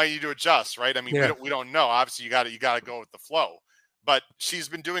 then I might need to adjust, right? I mean, we don't know. Obviously, you got to go with the flow. But she's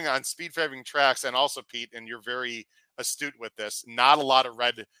been doing on speed favoring tracks, and also, Pete, and you're very astute with this, not a lot of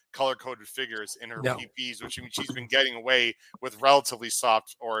red color-coded figures in her PPs, which means she's been getting away with relatively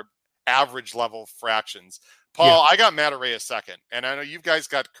soft or average level fractions. Paul, I got Matarea second, and I know you guys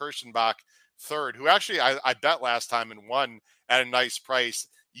got Kirschenbach third, who actually I bet last time and won at a nice price.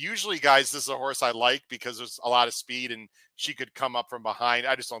 Usually, guys, this is a horse I like because there's a lot of speed and she could come up from behind.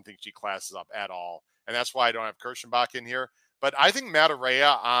 I just don't think she classes up at all, and that's why I don't have Kirschenbach in here. But I think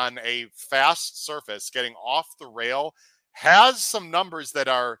Matarea on a fast surface, getting off the rail, has some numbers that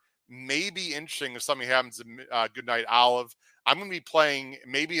are maybe interesting if something happens to Goodnight Olive. I'm going to be playing,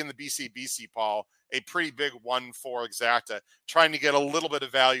 maybe in the BC, Paul, a pretty big 1-4 exacta, trying to get a little bit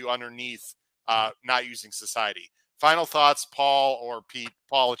of value underneath not using Society. Final thoughts, Paul or Pete?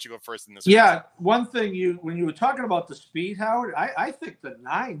 Paul, I'll let you go first in this. Yeah, one thing when you were talking about the speed, Howard, I think the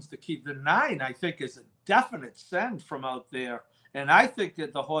 9's the key. The 9, I think, is a definite send from out there, and I think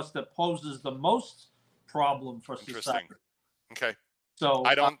that the horse that poses the most problem for Society. Okay. So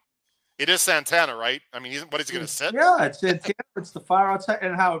I don't. It is Santana, right? I mean, what is he going to sit? Yeah, it's Santana. It's the far outside.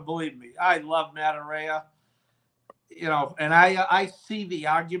 And Howard, believe me, I love Matarea. You know, and I see the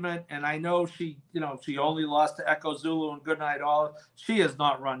argument, and I know she only lost to Echo Zulu and Goodnight Olive. She has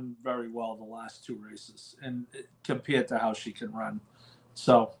not run very well the last 2 races, and compared to how she can run.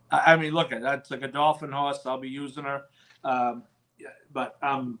 So I mean, look at that's a Godolphin horse. I'll be using her, but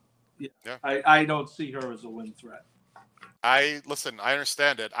I don't see her as a win threat. I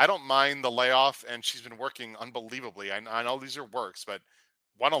understand it. I don't mind the layoff, and she's been working unbelievably. I know these are works, but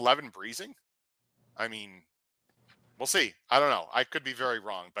 111 breezing. I mean. We'll see. I don't know. I could be very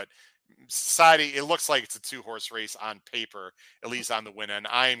wrong, but Society, it looks like it's a 2-horse race on paper, at least on the win end.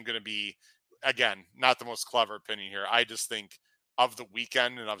 I am going to be, again, not the most clever opinion here. I just think of the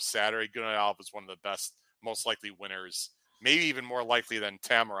weekend and of Saturday, Goodnight Olive is one of the best, most likely winners, maybe even more likely than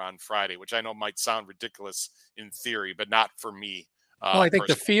Tamara on Friday, which I know might sound ridiculous in theory, but not for me. Well, I think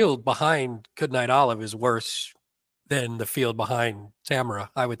the field behind Goodnight Olive is worse than the field behind Tamara.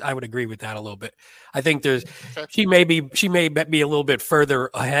 I would agree with that a little bit. I think she may be a little bit further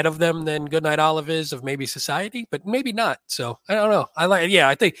ahead of them than Goodnight Olive is of maybe Society, but maybe not. So I don't know.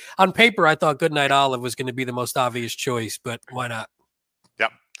 I think on paper I thought Goodnight Olive was going to be the most obvious choice, but why not?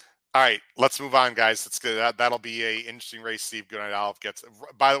 Yep. All right, let's move on, guys. Let's get that'll be a interesting race. Steve Goodnight Olive gets.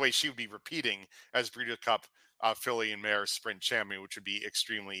 By the way, she would be repeating as Breeders' Cup filly and mare sprint champion, which would be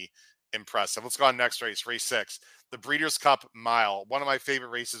extremely impressive. Let's go on next race, race 6, the Breeders' Cup Mile. One of my favorite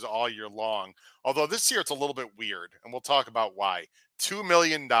races all year long. Although this year it's a little bit weird, and we'll talk about why. $2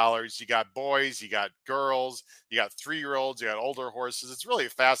 million. You got boys, you got girls, you got 3-year-olds, you got older horses. It's really a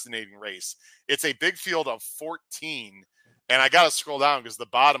fascinating race. It's a big field of 14. And I got to scroll down because the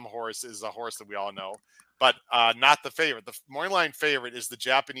bottom horse is a horse that we all know, but not the favorite. The morning line favorite is the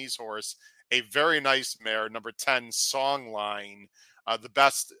Japanese horse, a very nice mare, number 10, Songline, the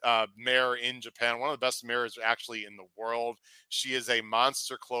best mare in Japan, one of the best mares actually in the world. She is a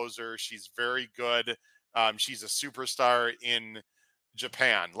monster closer. She's very good. She's a superstar in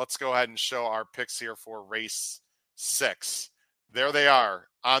Japan. Let's go ahead and show our picks here for race 6. There they are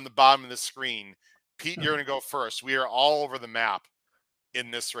on the bottom of the screen. Pete, you're going to go first. We are all over the map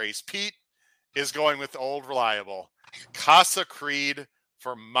in this race. Pete is going with Old Reliable. Casa Creed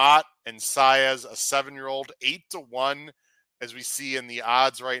for Mott and Saez, a 7-year-old, 8-1, as we see in the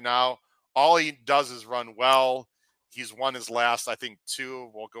odds right now. All he does is run well. He's won his last, I think, 2.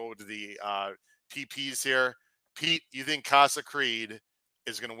 We'll go to the PPs here. Pete, you think Casa Creed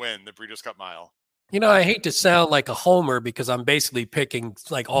is going to win the Breeders' Cup Mile? You know, I hate to sound like a homer because I'm basically picking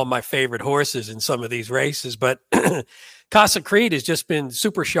like all my favorite horses in some of these races, but Casa Creed has just been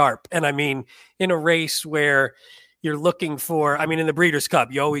super sharp. And I mean, in a race where you're looking for, I mean, in the Breeders'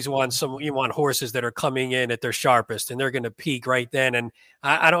 Cup, you always want you want horses that are coming in at their sharpest and they're going to peak right then. And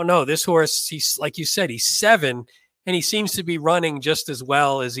I don't know, this horse, he's like you said, he's 7 and he seems to be running just as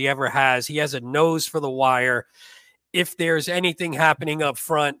well as he ever has. He has a nose for the wire. If there's anything happening up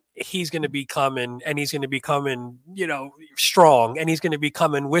front, he's going to be coming, and he's going to be coming, you know, strong, and he's going to be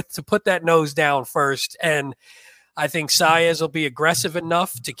coming to put that nose down first. And I think Saez will be aggressive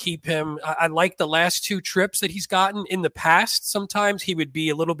enough to keep him. I like the last 2 trips that he's gotten in the past. Sometimes he would be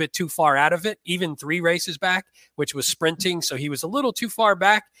a little bit too far out of it, even 3 races back, which was sprinting. So he was a little too far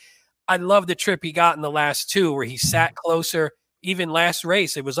back. I love the trip he got in the last 2 where he sat closer. Even last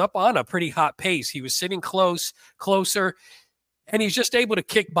race, it was up on a pretty hot pace. He was sitting closer, and he's just able to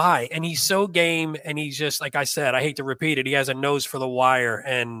kick by. And he's so game, and he's just, like I said, I hate to repeat it, he has a nose for the wire,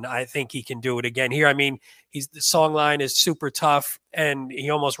 and I think he can do it again here. I mean, the Songline is super tough, and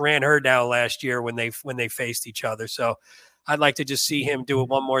he almost ran her down last year when they faced each other. So I'd like to just see him do it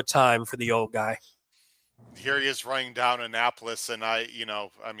one more time for the old guy. Here he is running down Annapolis, and I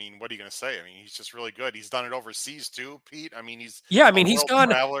mean, what are you going to say? I mean, he's just really good. He's done it overseas too, Pete. I mean, he's gone.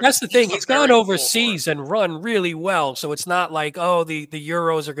 Traveler. That's the thing. He's gone overseas and run really well. So it's not like, oh, the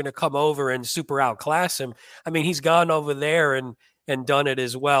Euros are going to come over and super outclass him. I mean, he's gone over there and done it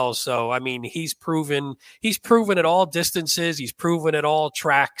as well. So I mean, he's proven at all distances. He's proven at all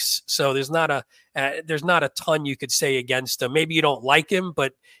tracks. So there's not a ton you could say against him. Maybe you don't like him,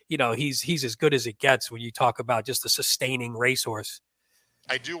 but you know, he's as good as it gets when you talk about just a sustaining racehorse.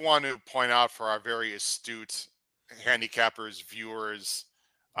 I do want to point out for our very astute handicappers, viewers,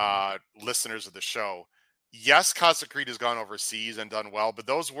 listeners of the show. Yes, Casa Creed has gone overseas and done well, but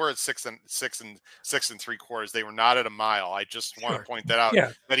those were at 6 3/4. They were not at a mile. I just want to point that out.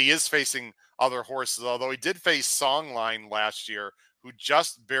 Yeah. That he is facing other horses, although he did face Songline last year, who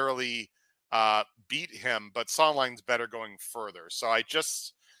just barely beat him, but Songline's better going further. So I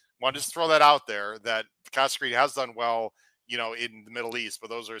just want to throw that out there that Casa Creed has done well, you know, in the Middle East, but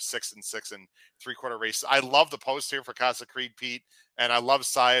those are 6 3/4 races. I love the post here for Casa Creed, Pete, and I love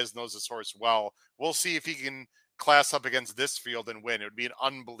Saez, knows this horse well. We'll see if he can class up against this field and win. It would be an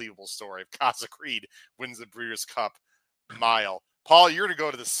unbelievable story if Casa Creed wins the Breeders' Cup Mile. Paul, you're to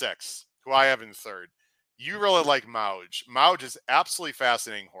go to the 6, who I have in 3rd. You really like Mauj. Mauj is absolutely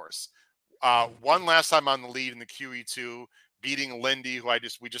fascinating horse. Won last time on the lead in the QE2, beating Lindy, who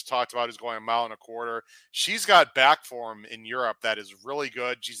we just talked about, is going 1.25 miles. She's got back form in Europe that is really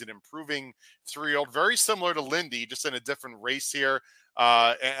good. She's an improving 3-year-old, very similar to Lindy, just in a different race here.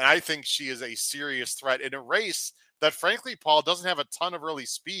 And I think she is a serious threat in a race that, frankly, Paul, doesn't have a ton of early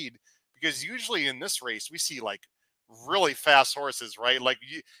speed, because usually in this race we see like really fast horses, right? Like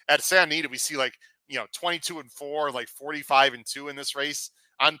at Santa Anita, we see like, you know, 22-4, like 45-2 in this race.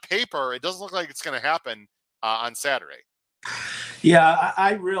 On paper, it doesn't look like it's going to happen on Saturday. Yeah,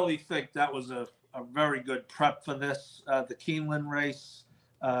 I really think that was a very good prep for this. The Keeneland race,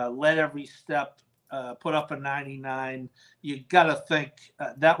 led every step, put up a 99. You got to think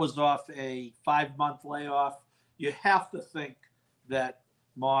that was off a 5-month layoff. You have to think that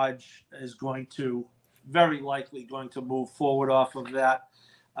Mauj is very likely going to move forward off of that.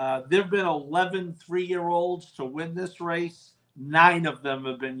 There have been 11 3-year-olds to win this race. 9 of them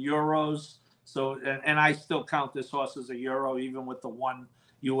have been Euros. So, and I still count this horse as a Euro, even with the 1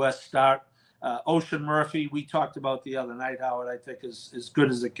 U.S. start. Ocean Murphy, we talked about the other night, Howard, I think is as good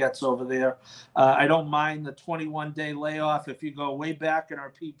as it gets over there. I don't mind the 21-day layoff. If you go way back in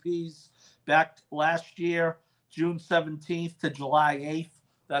our PPs, back last year, June 17th to July 8th,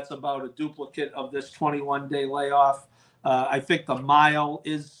 that's about a duplicate of this 21-day layoff. I think the mile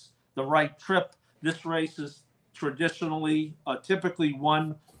is the right trip. This race is traditionally, typically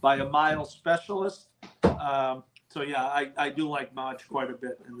won by a mile specialist. So, yeah, I do like March quite a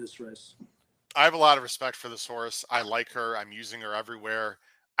bit in this race. I have a lot of respect for this horse. I like her. I'm using her everywhere.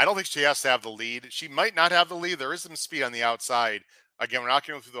 I don't think she has to have the lead. She might not have the lead. There is some speed on the outside. Again, we're not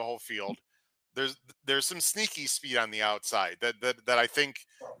going through the whole field. There's some sneaky speed on the outside that I think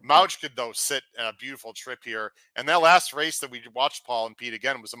Mouch could, though, sit in a beautiful trip here. And that last race that we watched Paul and Pete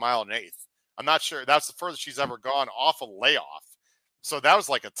again was 1 1/8 miles. I'm not sure. That's the furthest she's ever gone off a layoff. So that was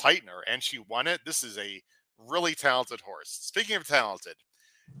like a tightener, and she won it. This is a really talented horse. Speaking of talented,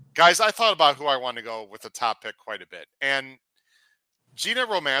 guys, I thought about who I want to go with the top pick quite a bit. And Gina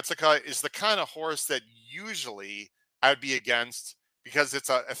Romantica is the kind of horse that usually I would be against because it's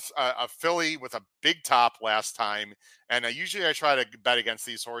a filly with a big top last time. And usually I try to bet against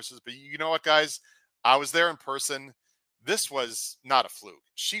these horses. But you know what, guys? I was there in person. This was not a fluke.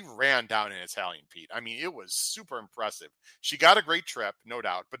 She ran down an Italian, Pete. I mean, it was super impressive. She got a great trip, no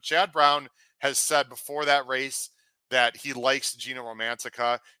doubt. But Chad Brown has said before that race that he likes Gina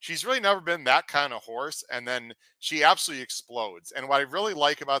Romantica. She's really never been that kind of horse, and then she absolutely explodes. And what I really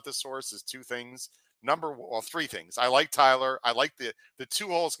like about this horse is 2 things. 3 things. I like Tyler. I like the 2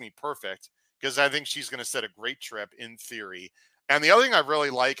 holes can be perfect because I think she's going to set a great trip in theory. And the other thing I really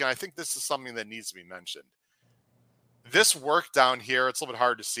like, and I think this is something that needs to be mentioned, this work down here, it's a little bit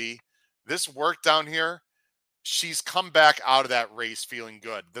hard to see. This work down here, she's come back out of that race feeling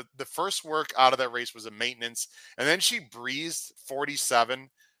good. The first work out of that race was a maintenance, and then she breezed 47.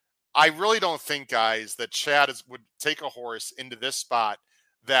 I really don't think, guys, that Chad would take a horse into this spot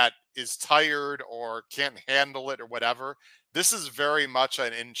that is tired or can't handle it or whatever. This is very much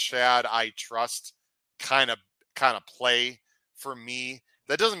an in Chad I trust kind of play for me.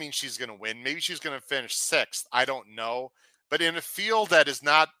 That doesn't mean she's going to win. Maybe she's going to finish 6th. I don't know. But in a field that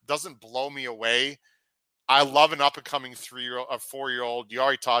doesn't blow me away, I love an up-and-coming 4-year-old. You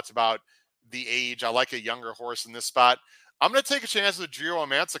already talked about the age. I like a younger horse in this spot. I'm going to take a chance with Gina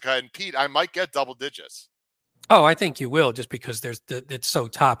Romantica, and Pete, I might get double digits. Oh, I think you will, just because it's so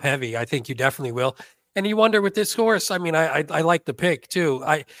top heavy. I think you definitely will. And you wonder with this horse, I mean, I like the pick too.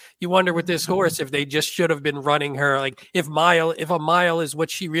 You wonder with this horse if they just should have been running her, like if a mile is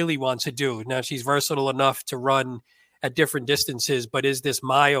what she really wants to do. Now she's versatile enough to run at different distances, but is this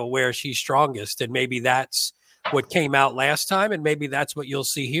mile where she's strongest? And maybe that's what came out last time, and maybe that's what you'll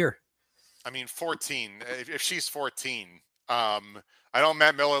see here. I mean, 14. If she's 14, I know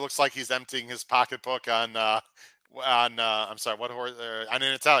Matt Miller looks like he's emptying his pocketbook on I'm sorry, what horse? On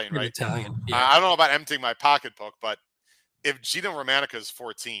an Italian, right? Italian. Yeah. I don't know about emptying my pocketbook, but if Gina Romantica is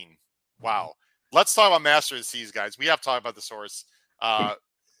 14, wow. Let's talk about Master of the Seas, guys. We have to talk about this horse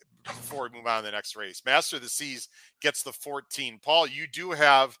before we move on to the next race. Master of the Seas gets the 14. Paul, you do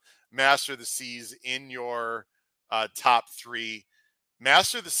have Master of the Seas in your top 3.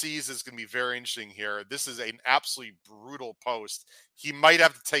 Master of the Seas is going to be very interesting here. This is an absolutely brutal post. He might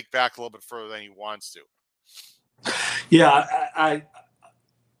have to take back a little bit further than he wants to. Yeah,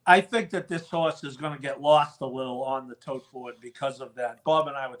 I think that this horse is going to get lost a little on the tote board because of that. Bob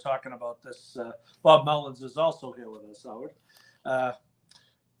and I were talking about this. Bob Mullins is also here with us, Howard.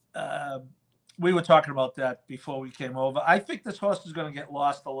 We were talking about that before we came over. I think this horse is going to get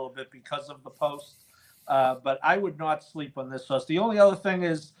lost a little bit because of the post, but I would not sleep on this horse. The only other thing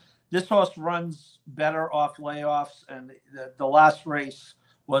is this horse runs better off layoffs, and the last race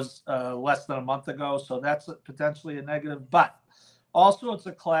was less than a month ago, so that's potentially a negative. But also, it's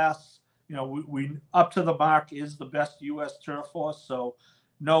a class. You know, we Up to the Mark is the best U.S. turf horse, so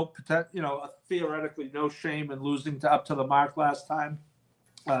theoretically no shame in losing to Up to the Mark last time.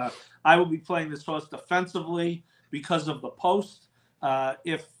 I will be playing this horse defensively because of the post.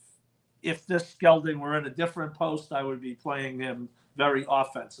 If this gelding were in a different post, I would be playing him very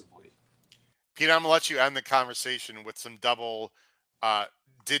offensively. Pete, I'm going to let you end the conversation with some double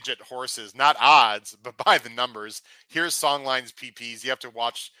digit horses, not odds, but by the numbers. Here's Songline's PPs. You have to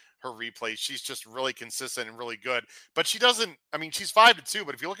watch her replay. She's just really consistent and really good. But she's 5-2,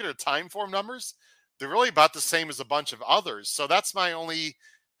 but if you look at her time form numbers, they're really about the same as a bunch of others. So that's my only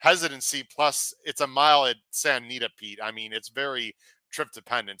hesitancy. Plus, it's a mile at San Anita, Pete. I mean, it's very trip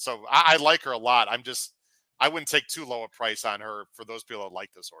dependent. So I like her a lot. I wouldn't take too low a price on her for those people that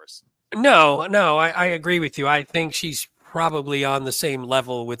like this horse. No, I agree with you. I think she's probably on the same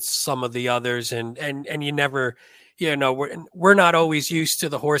level with some of the others, and you never, we're not always used to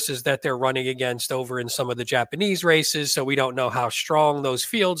the horses that they're running against over in some of the Japanese races, so we don't know how strong those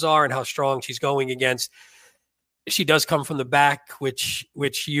fields are and how strong she's going against. She does come from the back, which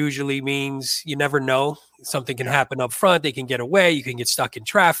usually means you never know. Something can happen up front. They can get away. You can get stuck in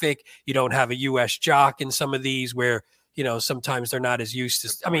traffic. You don't have a U.S. jock in some of these where, sometimes they're not as used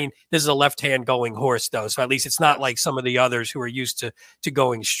to. I mean, this is a left-hand going horse, though, so at least it's not like some of the others who are used to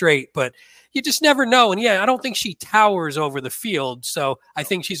going straight. But you just never know. And, I don't think she towers over the field. So I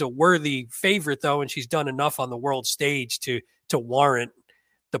think she's a worthy favorite, though, and she's done enough on the world stage to warrant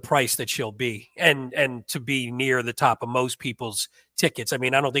the price that she'll be and to be near the top of most people's tickets. I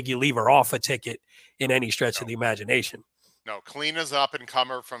mean, I don't think you leave her off a ticket in any stretch of the imagination. No, Kalina's up and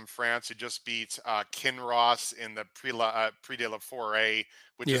comer from France. He just beat Kinross in the Prix de la Forêt,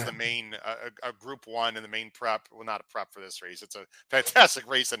 which is the main a Group 1 in the main prep. Well, not a prep for this race. It's a fantastic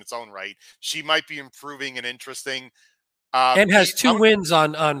race in its own right. She might be improving and interesting. And has 2 wins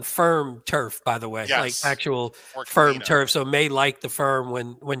on firm turf, by the way, like actual firm turf. So may like the firm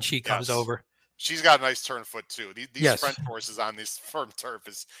when she comes over. She's got a nice turn foot too. These French horses on this firm turf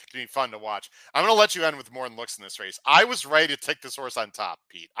is going to be fun to watch. I'm going to let you end with more than looks in this race. I was ready to take this horse on top,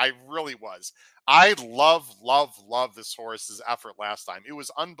 Pete. I really was. I love this horse's effort last time. It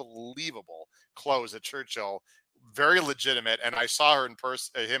was unbelievable close at Churchill. Very legitimate, and I saw her in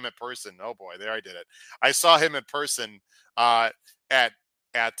person. Him in person. Oh boy, there I did it. I saw him in person at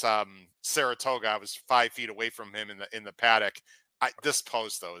Saratoga. I was 5 feet away from him in the paddock. This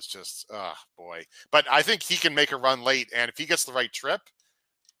post though is just boy. But I think he can make a run late, and if he gets the right trip,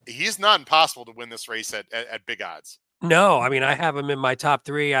 he's not impossible to win this race at big odds. No, I mean, I have him in my top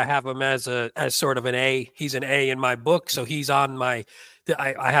 3. I have him as sort of an A. He's an A in my book, so he's on my.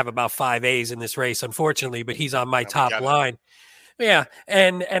 I have about 5 A's in this race, unfortunately, but he's on my top line. Yeah,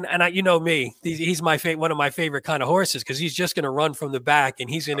 and I, me, he's one of my favorite kind of horses because he's just going to run from the back and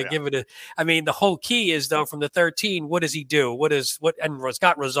he's going to give it a. I mean, the whole key is though from the 13, what does he do? And it's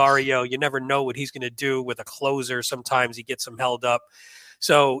got Rosario. You never know what he's going to do with a closer. Sometimes he gets him held up.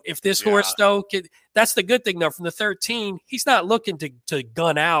 So if this horse though, that's the good thing though. From the 13, he's not looking to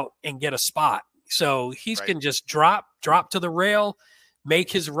gun out and get a spot. So he's can just drop to the rail,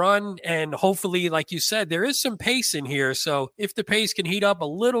 make his run, and hopefully, like you said, there is some pace in here. So if the pace can heat up a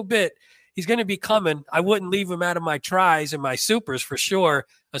little bit, he's going to be coming. I wouldn't leave him out of my tries and my supers for sure,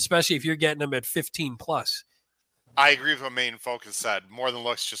 especially if you're getting him at 15 plus. I agree with what Maiden Focus said. More than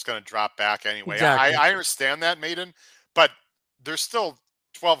looks just going to drop back anyway. Exactly. I understand that, Maiden, but there's still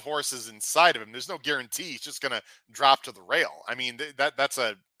 12 horses inside of him. There's no guarantee he's just going to drop to the rail. I mean, that's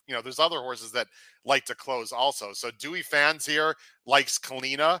a, there's other horses that like to close also. So Dewey fans here likes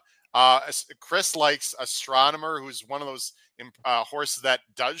Kalina. Chris likes Astronomer, who's one of those horses that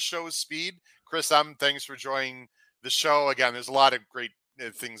does show speed. Chris M., thanks for joining the show. Again, there's a lot of great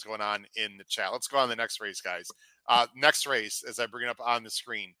things going on in the chat. Let's go on to the next race, guys. Next race, as I bring it up on the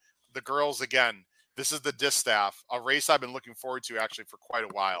screen, the girls again. This is the Distaff, a race I've been looking forward to actually for quite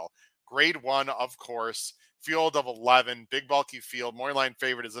a while. Grade 1, of course, field of 11, big bulky field. Morning line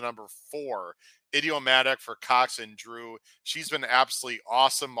favorite is the number 4, Idiomatic for Cox and Drew. She's been absolutely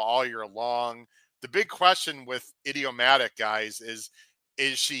awesome all year long. The big question with Idiomatic, guys, is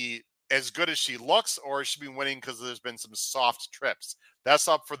she as good as she looks, or is she been winning because there's been some soft trips? That's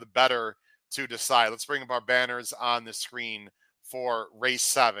up for the better to decide. Let's bring up our banners on the screen for race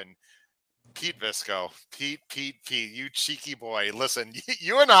 7. Pete Visco, Pete, you cheeky boy. Listen,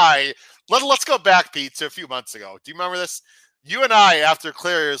 you and I, let's go back, Pete, to a few months ago. Do you remember this? You and I, after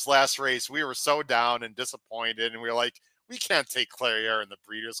Clarier's last race, we were so down and disappointed, and we were like, we can't take Clarier in the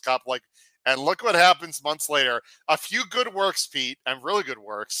Breeders' Cup. And look what happens months later. A few good works, Pete, and really good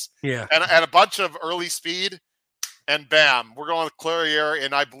works. Yeah. And a bunch of early speed, and bam, we're going with Clarier,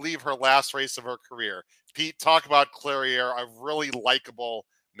 and I believe her last race of her career. Pete, talk about Clarier, a really likable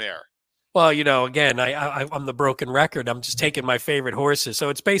mare. Well, again, I'm the broken record. I'm just taking my favorite horses. So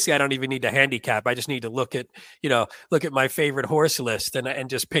it's basically, I don't even need to handicap. I just need to look at my favorite horse list and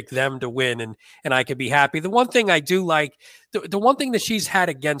just pick them to win. And I could be happy. The one thing I do like, the one thing that she's had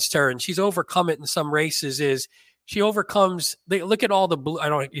against her, and she's overcome it in some races, is she overcomes. Look at all the blue.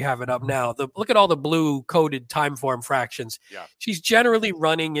 You have it up now. Look at all the blue coded time form fractions. Yeah. She's generally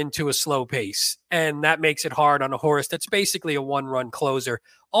running into a slow pace, and that makes it hard on a horse that's basically a one-run closer.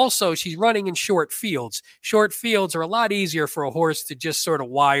 Also, she's running in short fields. Short fields are a lot easier for a horse to just sort of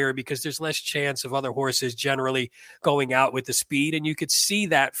wire because there's less chance of other horses generally going out with the speed, and you could see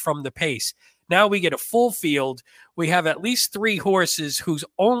that from the pace. Now we get a full field. We have at least 3 horses whose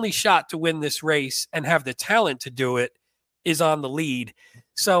only shot to win this race and have the talent to do it is on the lead.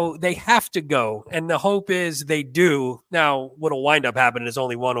 So they have to go. And the hope is they do. Now, what'll wind up happening is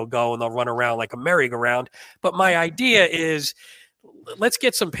only one will go and they'll run around like a merry-go-round. But my idea is let's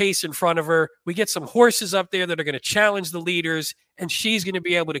get some pace in front of her. We get some horses up there that are going to challenge the leaders, and she's going to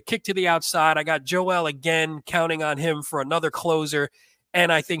be able to kick to the outside. I got Joel again, counting on him for another closer,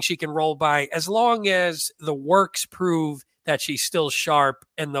 and I think she can roll by as long as the works prove that she's still sharp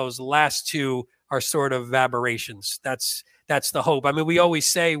and those last 2 are sort of aberrations. That's the hope. I mean, we always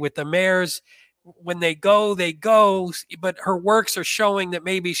say with the mares, when they go, but her works are showing that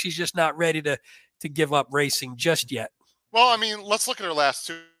maybe she's just not ready to give up racing just yet. Well, I mean, let's look at her last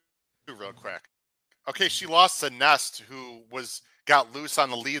 2 real quick. Okay, she lost to Nest, who got loose on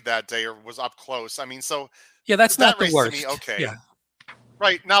the lead that day or was up close. I mean, so yeah, that's that not the race worst. To me, okay. Yeah.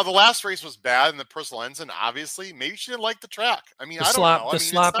 Right. Now, the last race was bad in the personal ensign, obviously. Maybe she didn't like the track. I mean, I don't know. The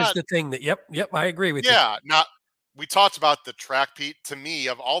slop is the thing that, yep, I agree with you. Yeah. Now, we talked about the track, Pete. To me,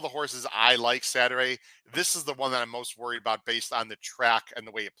 of all the horses I like Saturday, this is the one that I'm most worried about based on the track and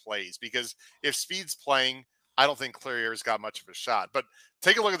the way it plays. Because if speed's playing, I don't think Clairier's got much of a shot. But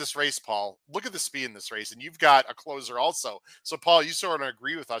take a look at this race, Paul. Look at the speed in this race. And you've got a closer also. So, Paul, you sort of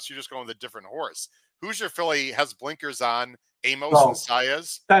agree with us. You're just going with a different horse. Who's your filly? Has blinkers on. Amos and Saez.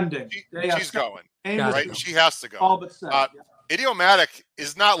 Spending. She's going. Amos right? She has to go. All but set. Idiomatic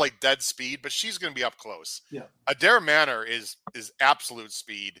is not like dead speed, but she's going to be up close. Yeah. Adair Manor is absolute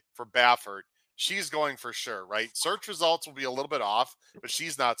speed for Baffert. She's going for sure, right? Search results will be a little bit off, but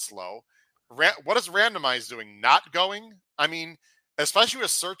she's not slow. What is Randomize doing? Not going? I mean, especially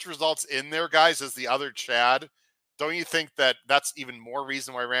with search results in there, guys, as the other Chad. Don't you think that that's even more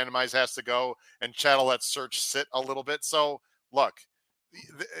reason why Randomize has to go and Chad will let search sit a little bit? So look,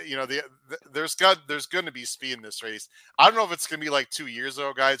 there's going to be speed in this race. I don't know if it's going to be like 2 years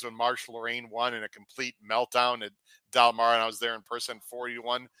ago, guys, when Marshall Lorraine won in a complete meltdown at Del Mar, and I was there in person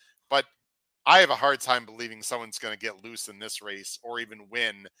 41. But I have a hard time believing someone's going to get loose in this race or even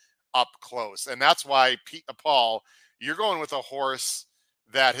win up close. And that's why, Paul, you're going with a horse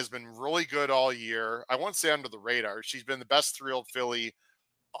that has been really good all year. I won't say under the radar. She's been the best 3-year-old filly,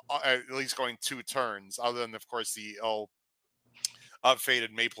 at least going 2 turns, other than, of course, the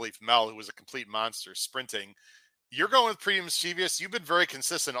faded Maple Leaf Mel, who was a complete monster sprinting. You're going with Pretty Mischievous. You've been very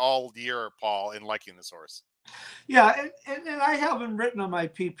consistent all year, Paul, in liking this horse. Yeah, and I haven't written on my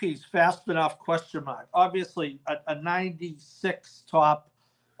PPs fast enough ? Obviously, a 96 top.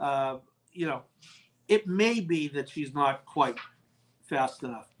 It may be that she's not quite fast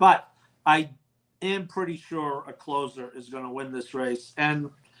enough, but I am pretty sure a closer is going to win this race. And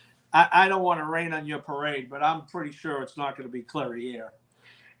I don't want to rain on your parade, but I'm pretty sure it's not going to be Clairiere.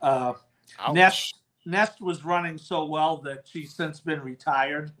 Nest was running so well that she's since been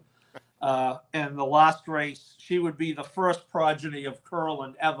retired. And the last race, she would be the first progeny of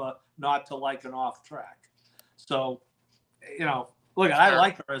Curlin ever not to like an off track. So, look, I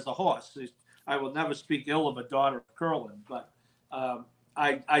like her as a horse. I will never speak ill of a daughter of Curlin, but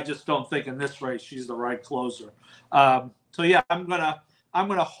I just don't think in this race she's the right closer. So yeah, I'm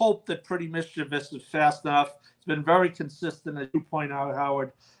gonna hope that Pretty Mischievous is fast enough. It's been very consistent, as you point out,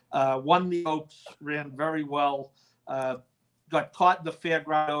 Howard. Won the Oaks, ran very well. Got caught in the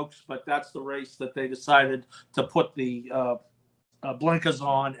Fairground Oaks, but that's the race that they decided to put the blinkers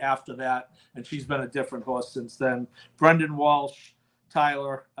on after that, and she's been a different horse since then. Brendan Walsh,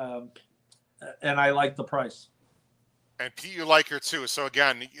 Tyler, and I like the price. And Pete, you like her too. So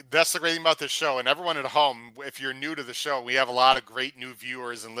again, that's the great thing about this show. And everyone at home, if you're new to the show, we have a lot of great new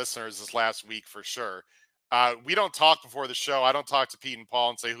viewers and listeners this last week for sure. We don't talk before the show. I don't talk to Pete and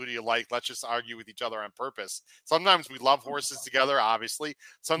Paul and say, who do you like? Let's just argue with each other on purpose. Sometimes we love horses together, obviously.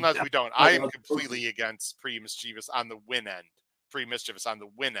 Sometimes we don't. I am completely against Pretty Mischievous on the win end. Pretty Mischievous on the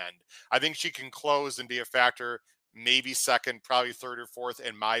win end. I think she can close and be a factor, maybe second, probably third or fourth,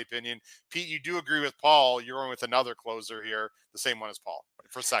 in my opinion. Pete, you do agree with Paul. You're going with another closer here, the same one as Paul,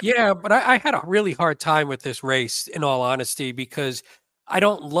 for second. Yeah, but I had a really hard time with this race, in all honesty, because I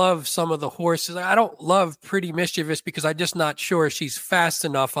don't love some of the horses. I don't love Pretty Mischievous because I'm just not sure she's fast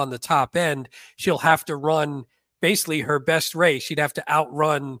enough on the top end. She'll have to run basically her best race. She'd have to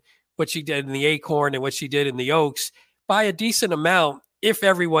outrun what she did in the Acorn and what she did in the Oaks by a decent amount if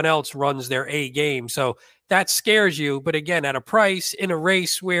everyone else runs their A game. So that scares you. But again, at a price in a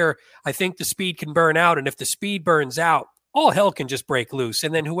race where I think the speed can burn out, and if the speed burns out, all hell can just break loose.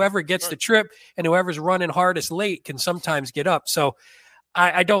 And then whoever gets the trip and whoever's running hardest late can sometimes get up. So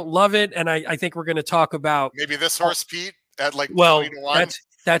I don't love it. And I think we're going to talk about maybe this horse, Pete, at like 20 to 1.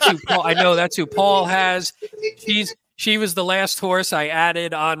 That's who Paul. I know that's who Paul has. She was the last horse I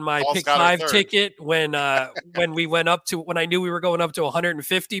added on my Paul's pick got her 5 third. ticket when I knew we were going up to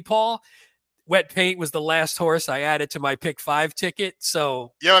 150. Paul, Wet Paint was the last horse I added to my pick 5 ticket.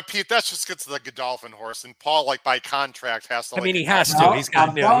 So Yeah, but Pete, that's just gets to the Godolphin horse, and Paul, like by contract, has to. I mean, like, he has No, to. He's got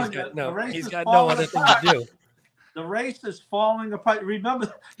I'm telling no. you, the race He's is got no falling other thing apart. to do. The race is falling apart.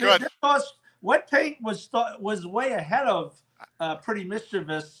 Remember, Good. this horse, Wet Paint was way ahead of Pretty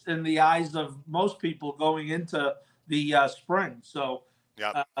Mischievous in the eyes of most people going into the spring. So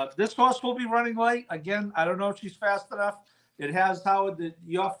Yeah. this horse will be running late. Again, I don't know if she's fast enough. It has, Howard,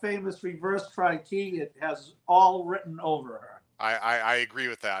 your famous reverse tri-key. It has all written over her. I agree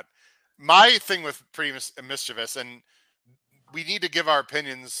with that. My thing with Pretty Mischievous, and we need to give our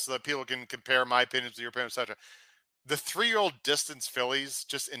opinions so that people can compare my opinions to your opinions, etc. The 3-year-old distance fillies,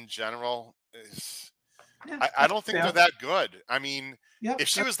 just in general, I don't think they're that good. I mean, if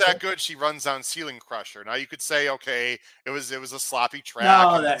she was that good, she runs on Ceiling Crusher. Now you could say, okay, it was a sloppy track.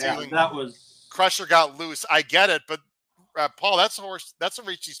 No, that was Crusher got loose. I get it, but Paul, that's a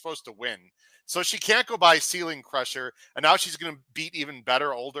race she's supposed to win. So she can't go by Ceiling Crusher, and now she's going to beat even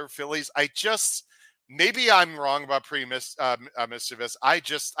better older fillies. Maybe I'm wrong about Pretty Mischievous. I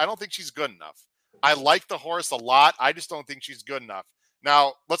don't think she's good enough. I like the horse a lot. I just don't think she's good enough.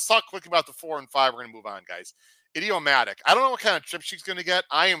 Now, let's talk quickly about the 4 and 5. We're going to move on, guys. Idiomatic. I don't know what kind of trip she's going to get.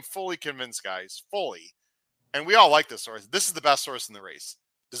 I am fully convinced, guys. Fully. And we all like this horse. This is the best horse in the race.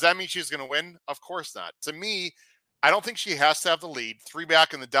 Does that mean she's going to win? Of course not. To me, I don't think she has to have the lead. 3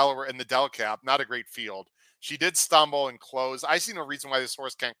 back in the Del Cap. Not a great field. She did stumble and close. I see no reason why this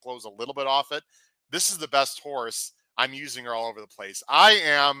horse can't close a little bit off it. This is the best horse. I'm using her all over the place.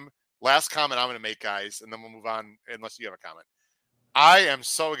 Last comment I'm going to make, guys, and then we'll move on unless you have a comment. I am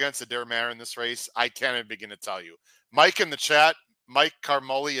so against Adair Manor in this race. I can't even begin to tell you. Mike in the chat, Mike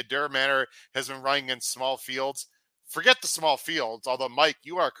Carmoli, Adair Manor has been running in small fields. Forget the small fields, although, Mike,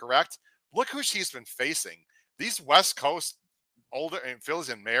 you are correct. Look who she's been facing. These West Coast older and fillies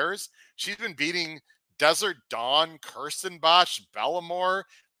and mares, she's been beating Desert Dawn, Kirstenbosch, Bellamore,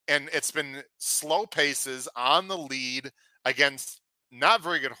 and it's been slow paces on the lead against not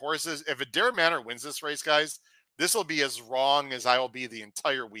very good horses. If Adair Manor wins this race, guys, this will be as wrong as I will be the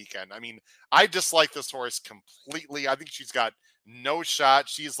entire weekend. I mean, I dislike this horse completely. I think she's got no shot.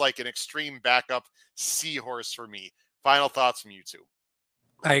 She's like an extreme backup seahorse for me. Final thoughts from you two.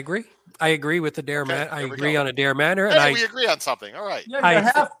 I agree. I agree with Adair Manor. I agree on Adair Manor. Hey, we agree on something. All right.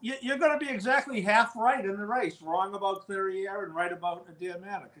 Yeah, you're going to be exactly half right in the race. Wrong about Clairiere and right about Adair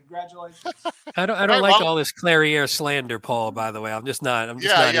Manor. Congratulations. I don't like all this Clairiere slander, Paul. By the way, I'm just not. Into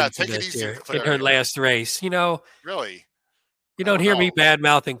take it this easy here. In her last race, really. You don't hear me bad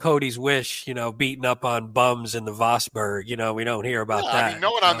mouthing Cody's Wish, beating up on bums in the Vosburg. We don't hear about that. I mean,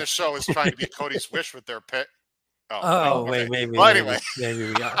 no one on this show is trying to be Cody's Wish with their pit. Wait, maybe. Well, anyway, maybe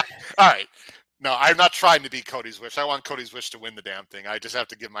we got. All right. No, I'm not trying to be Cody's Wish. I want Cody's Wish to win the damn thing. I just have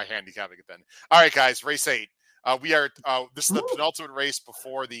to give my handicapping it then. All right, guys, race 8. This is the penultimate race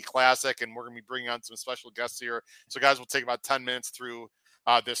before the Classic, and we're going to be bringing on some special guests here. So, guys, we'll take about 10 minutes through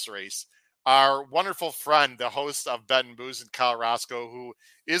this race. Our wonderful friend, the host of Bet and Booze, Kyle Roscoe, who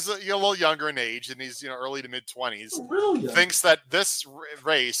is a little younger in age, and he's early to mid 20s, thinks that this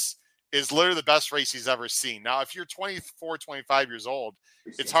race is literally the best race he's ever seen. Now, if you're 24, 25 years old,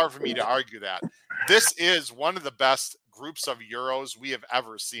 it's hard for me to argue that. This is one of the best groups of Euros we have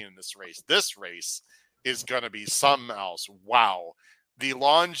ever seen in this race. This race is going to be something else. Wow. The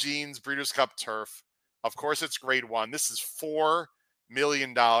Longines Breeders' Cup Turf. Of course, it's grade 1. This is $4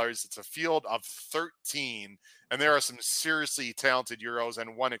 million. It's a field of 13. And there are some seriously talented Euros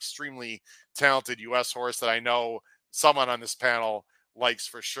and one extremely talented U.S. horse that I know someone on this panel likes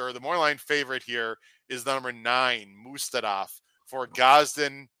for sure. The Moorline favorite here is the number 9, Mustadaf, for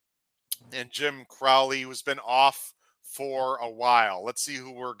Gosden and Jim Crowley, who's been off for a while. Let's see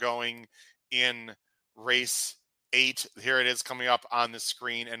who we're going in race 8. Here it is coming up on the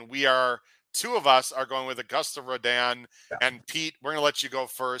screen. And two of us are going with Augusta Rodin. And Pete, we're going to let you go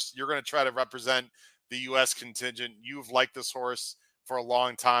first. You're going to try to represent the U.S. contingent. You've liked this horse for a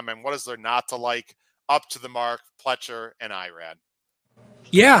long time. And what is there not to like? Up to the Mark, Pletcher, and Irad.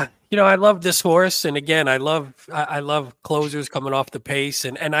 Yeah, I love this horse, and again, I love closers coming off the pace,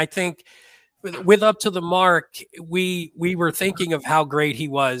 and I think with Up to the Mark, we were thinking of how great he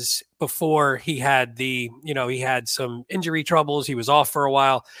was before he had he had some injury troubles. He was off for a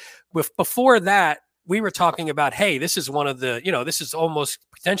while. Before that, we were talking about, hey, this is one of the, this is almost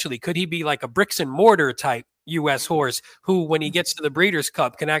potentially, could he be like a bricks and mortar type U.S. horse who, when he gets to the Breeders'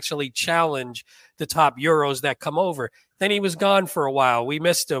 Cup, can actually challenge the top Euros that come over? Then he was gone for a while. We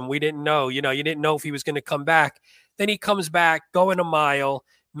missed him. We didn't know, you didn't know if he was going to come back. Then he comes back, going a mile,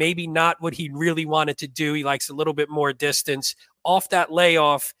 maybe not what he really wanted to do. He likes a little bit more distance off that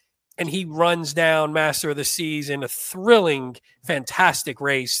layoff, and he runs down Master of the Seas in a thrilling, fantastic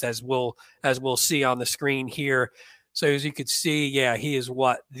race, as we'll see on the screen here. So as you could see, yeah, he is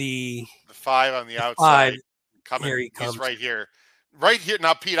the 5 on the outside. Coming. Here he comes. He's right here.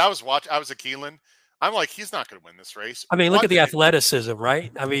 Now, Pete, I was at Keeneland. I'm like, he's not going to win this race. I mean, look at the athleticism,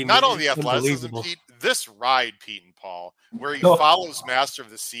 right? I mean, not only the athleticism, Pete, this ride, Pete and Paul, where he follows Master of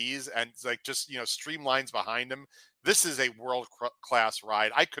the Seas and like just, streamlines behind him. This is a world-class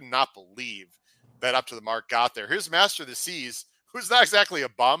ride. I could not believe that Up to the Mark got there. Here's Master of the Seas, who's not exactly a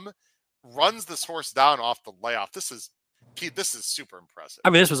bum, runs this horse down off the layoff. Pete, this is super impressive.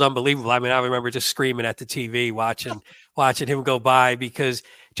 I mean, this was unbelievable. I mean, I remember just screaming at the TV watching him go by, because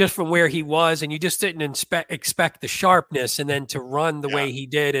just from where he was, and you just didn't expect the sharpness, and then to run the way he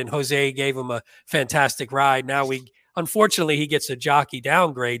did, and Jose gave him a fantastic ride. Now unfortunately, he gets a jockey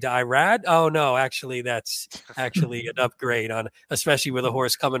downgrade to Irad. Oh no, actually, that's actually an upgrade especially with a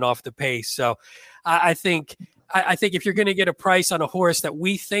horse coming off the pace. So I think if you're going to get a price on a horse that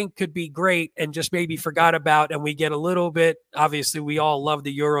we think could be great and just maybe forgot about, and we get a little bit, obviously we all love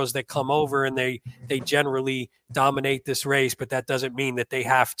the Euros that come over and they generally dominate this race, but that doesn't mean that they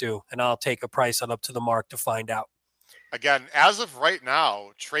have to. And I'll take a price on Up to the Mark to find out. Again, as of right now,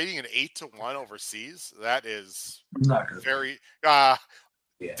 trading an 8-1 overseas, that is not good. Very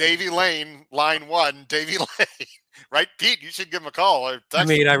Davy Lane, line 1, Davy Lane. Right, Pete? You should give him a call. Or I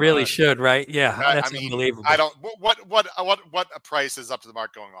mean, I really should, right? Yeah, that's unbelievable. I don't. What a price is Up to the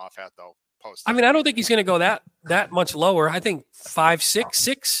Mark going off at though? Post. I mean, I don't think he's going to go that much lower. I think 5,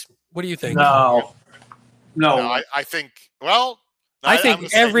 6. What do you think? No. I think. Well, I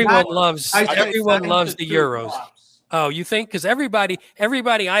think everyone loves the Euros. Oh, you think? Because everybody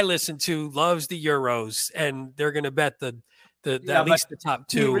I listen to loves the Euros, and they're going to bet at least the top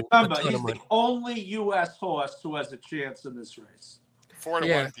 2. Remember, he's the only U.S. horse who has a chance in this race.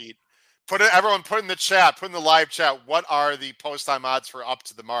 4-1, Pete. Everyone put in the chat, put in the live chat, what are the post-time odds for Up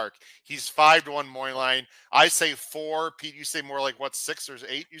to the Mark? He's 5-1 morning line. I say 4. Pete, you say more like 6 or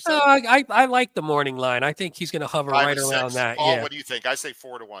 8? You say? I like the morning line. I think he's going to hover right around that. Paul, what do you think? I say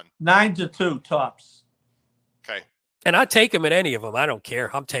 4-1. 9-2 tops. Okay. And I take him at any of them. I don't care.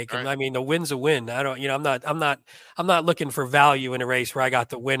 I'm taking. Right. I mean, the win's a win. I don't. I'm not looking for value in a race where I got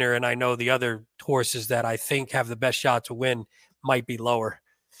the winner and I know the other horses that I think have the best shot to win might be lower.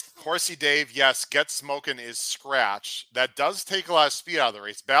 Horsey Dave, yes, Get Smokin' is scratch. That does take a lot of speed out of the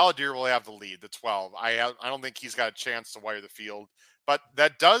race. Balladeer will have the lead, the 12. I don't think he's got a chance to wire the field, but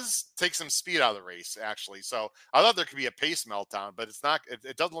that does take some speed out of the race, actually. So I thought there could be a pace meltdown, but it's not.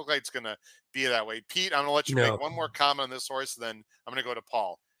 It doesn't look like it's going to be that way. Pete, I'm going to let you make one more comment on this horse, then I'm going to go to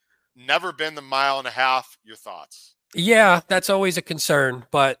Paul. Never been the 1.5 miles. Your thoughts? Yeah, that's always a concern,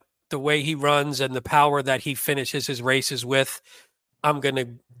 but the way he runs and the power that he finishes his races with, I'm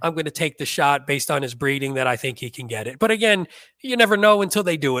gonna take the shot based on his breeding that I think he can get it. But again, you never know until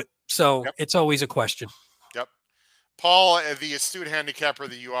they do it. So It's always a question. Yep. Paul, the astute handicapper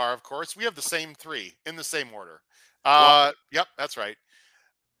that you are, of course, we have the same 3 in the same order. Yep, that's right.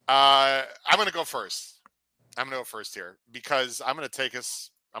 I'm going to go first. Here because I'm going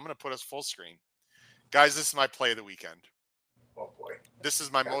to put us full screen. Guys, this is my play of the weekend. Oh boy. This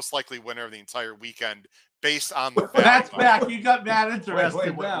is my most likely winner of the entire weekend based on the That's back. You got mad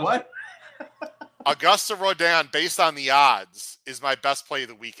interested now. What? Augusta Rodin, based on the odds, is my best play of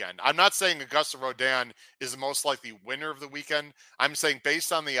the weekend. I'm not saying Augusta Rodin is the most likely winner of the weekend. I'm saying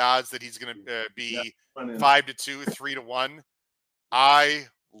based on the odds that he's going to be 5-2, 3-1. I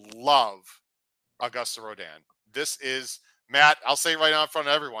love Augusta Rodin. This is, Matt, I'll say right now in front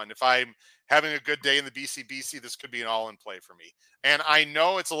of everyone, if I'm having a good day in the BCBC, this could be an all-in play for me. And I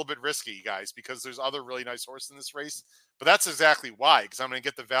know it's a little bit risky, guys, because there's other really nice horses in this race, but that's exactly why, because I'm going to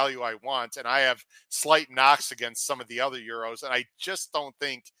get the value I want, and I have slight knocks against some of the other Euros, and I just don't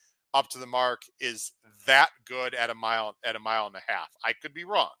think Up to the Mark is that good at a mile and a half. I could be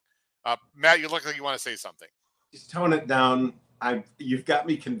wrong. Matt, you look like you want to say something. Just tone it down. You've got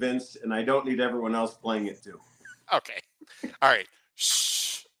me convinced, and I don't need everyone else playing it too. Okay. All right.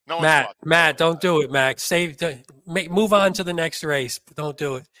 Shh. No, Matt, don't do it, Max. Move on to the next race. But don't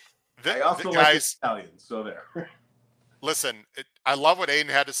do it. I also like Italian, so there. Listen, I love what Aiden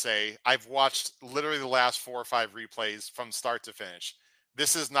had to say. I've watched literally the last 4 or 5 replays from start to finish.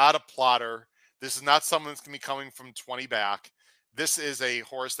 This is not a plotter. This is not someone that's going to be coming from 20 back. This is a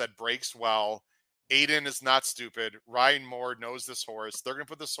horse that breaks well. Aiden is not stupid. Ryan Moore knows this horse. They're going to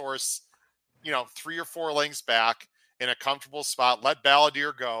put this horse, 3 or 4 lengths back in a comfortable spot. Let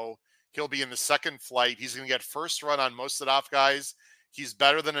Balladeer go. He'll be in the second flight. He's going to get first run on most of the off guys. He's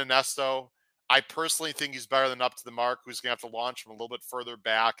better than Ernesto. I personally think he's better than Up to the Mark, who's going to have to launch from a little bit further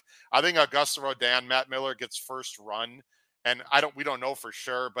back. I think Augusta Rodin, Matt Miller gets first run, and we don't know for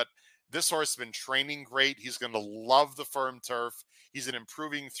sure, but this horse has been training great. He's going to love the firm turf. He's an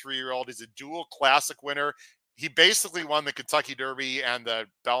improving 3-year-old. He's a dual classic winner. He basically won the Kentucky Derby and the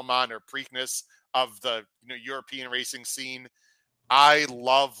Belmont or Preakness of the European racing scene. I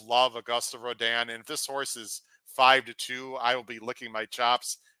love Augusta Rodin, and if this horse is 5-2, I will be licking my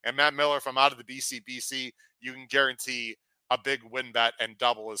chops. And Matt Miller, if I'm out of the BCBC, you can guarantee a big win bet and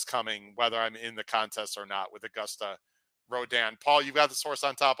double is coming, whether I'm in the contest or not, with Augusta Rodin. Paul, you've got this horse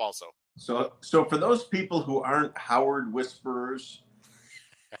on top also. So for those people who aren't Howard whisperers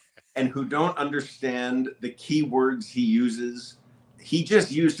and who don't understand the keywords he uses, he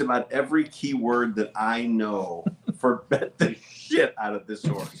just used about every keyword that I know for bet the shit out of this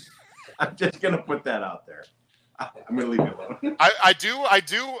horse. I'm just going to put that out there. I'm going to leave it alone. I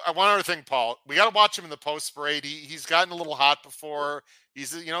do. One other thing, Paul. We got to watch him in the post parade. He's gotten a little hot before.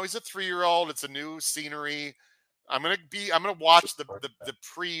 He's a 3-year-old. It's a new scenery. I'm going to watch the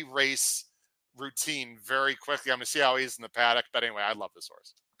pre-race routine very quickly. I'm going to see how he is in the paddock. But anyway, I love this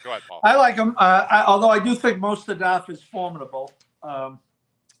horse. Go ahead, Paul. I like him. Although I do think Mostadaf is formidable. And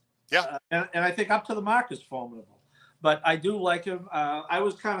I think Up to the Mark is formidable. But I do like him. I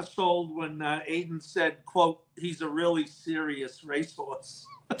was kind of sold when Aiden said, quote, he's a really serious racehorse.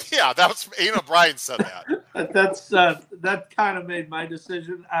 Yeah, Aiden O'Brien said that. That kind of made my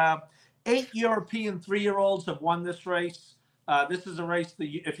decision. 8 European 3-year-olds have won this race. This is a race that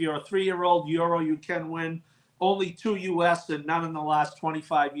if you're a 3-year-old Euro, you can win. Only 2 U.S. and none in the last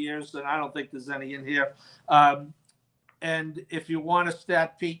 25 years, and I don't think there's any in here. And if you want a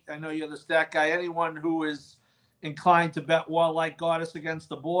stat, Pete, I know you're the stat guy. Anyone who is inclined to bet Warlike Goddess against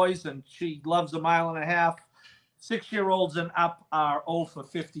the boys, and she loves 1.5 miles. 6-year-olds and up are 0 for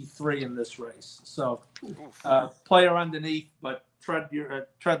 53 in this race. So player underneath, but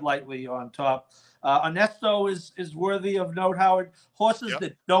tread lightly on top. Ernesto is worthy of note, Howard. Horses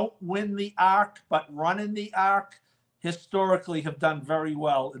that don't win the Arc but run in the Arc historically have done very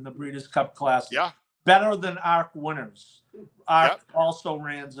well in the Breeders' Cup Classic. Yeah. Better than Arc winners. Arc also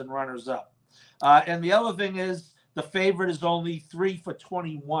rans and runners up. And the other thing is the favorite is only 3 for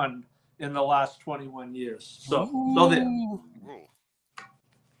 21 in the last 21 years. So there.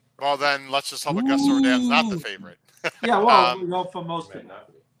 Well, then let's just hope Augusta Rodin's not the favorite. Yeah, well, we go for most of it.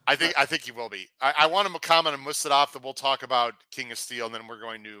 I think he will be. I want to comment on Mustadaf, that we'll talk about King of Steel, and then we're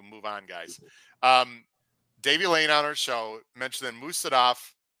going to move on, guys. Davey Lane on our show mentioned that Mustadaf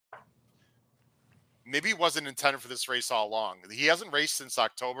maybe he wasn't intended for this race all along. He hasn't raced since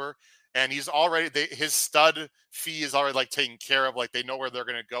October, and he's already his stud fee is already taken care of. They know where they're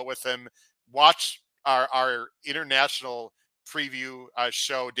going to go with him. Watch our international preview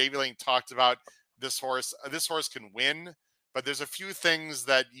show. Davey Lane talked about this horse. This horse can win, but there's a few things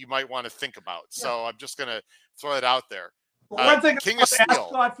that you might want to think about. So I'm just going to throw it out there. One thing King of Steel.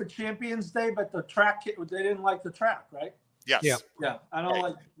 Ascot for Champions Day, but the track, they didn't like the track, right? Yes. Yeah. I don't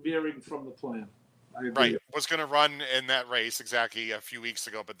like veering from the plan. Right. Was going to run in that race exactly a few weeks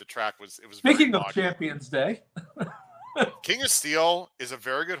ago, but the track was Speaking of Champions Day. King of Steel is a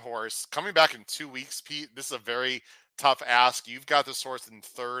very good horse. Coming back in 2 weeks, Pete, this is a very tough ask. You've got this horse in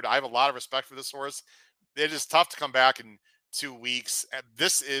third. I have a lot of respect for this horse. It is tough to come back in 2 weeks.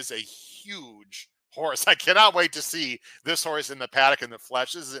 This is a huge horse. I cannot wait to see this horse in the paddock in the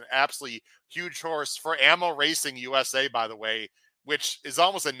flesh. This is an absolutely huge horse for Ammo Racing USA, by the way, which is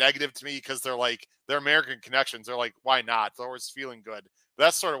almost a negative to me because they're American connections. They're like, why not? The horse is feeling good. But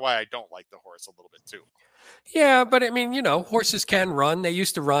that's sort of why I don't like the horse a little bit too. Yeah, but I mean, horses can run. They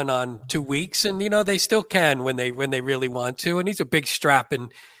used to run on 2 weeks, and they still can when they really want to. And he's a big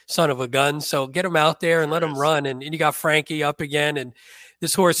strapping son of a gun. So get him out there and let him run. And you got Frankie up again, and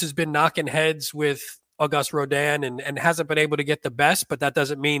this horse has been knocking heads with Auguste Rodin and hasn't been able to get the best, but that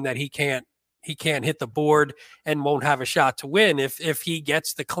doesn't mean that he can't hit the board and won't have a shot to win. If he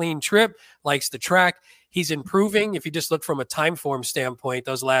gets the clean trip, likes the track, he's improving. If you just look from a time form standpoint,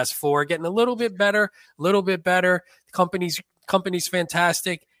 those last 4 getting a little bit better. The company's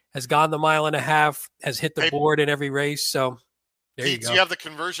fantastic, has gone the 1.5 miles, has hit the board in every race. So there you go. Do you have the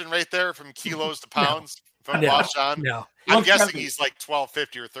conversion rate there from kilos to pounds from Bosch on? No. I'm guessing he's like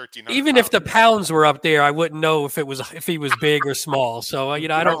 1,250 or 1,300. Even if the pounds were up there, I wouldn't know if he was big or small. So I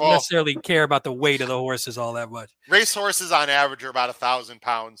don't necessarily care about the weight of the horses all that much. Race horses on average are about 1,000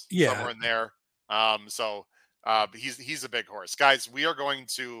 pounds, yeah, somewhere in there. He's a big horse, guys. We are going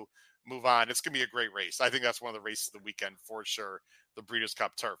to move on. It's going to be a great race. I think that's one of the races of the weekend for sure. The Breeders'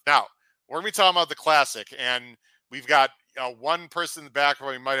 Cup Turf. Now we're going to be talking about the Classic, and we've got one person in the back.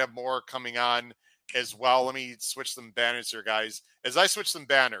 We might have more coming on as well. Let me switch some banners here, guys. As I switch some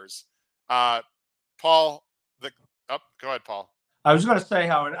banners, Paul, go ahead, Paul. I was going to say,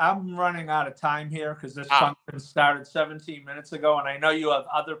 Howard, I'm running out of time here because this function started 17 minutes ago, and I know you have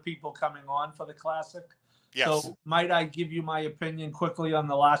other people coming on for the Classic. Yes. So might I give you my opinion quickly on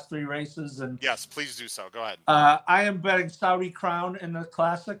the last three races? And yes, please do so. Go ahead. I am betting Saudi Crown in the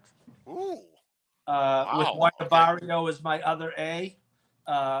Classic. Ooh. With Wonder Barrio as my other A.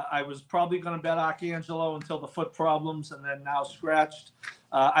 I was probably going to bet Arcangelo until the foot problems and then now scratched.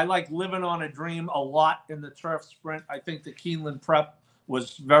 I like Living on a Dream a lot in the turf sprint. I think the Keeneland prep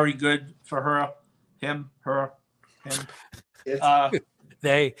was very good for him.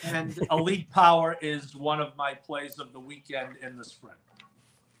 They. And Elite Power is one of my plays of the weekend in the sprint.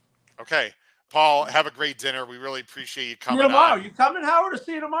 Okay. Paul, have a great dinner. We really appreciate you coming tomorrow. on. You coming, Howard, or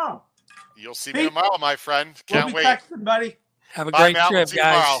see you tomorrow? You'll see me tomorrow, my friend. Can't wait. Texting, buddy. Have a great trip,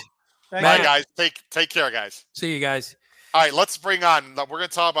 guys. Bye, guys. Take care, guys. See you guys. All right, let's bring on. We're going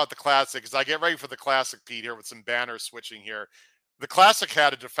to talk about the Classic as I get ready for the Classic, Pete, here with some banner switching here. The Classic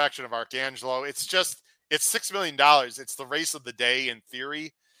had a defection of Arcangelo. It's $6 million. It's the race of the day in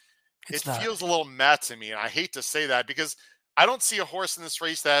theory. It feels a little meh to me, and I hate to say that because I don't see a horse in this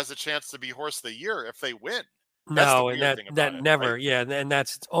race that has a chance to be horse of the year if they win. No, and that never, right? Yeah, and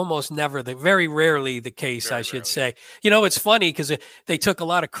that's almost never, very rarely the case, I should say. It's funny because they took a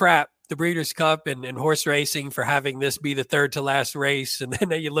lot of crap, the Breeders' Cup and horse racing, for having this be the third to last race, and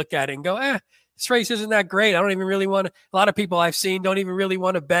then you look at it and go, this race isn't that great. I don't even really want to. A lot of people I've seen don't even really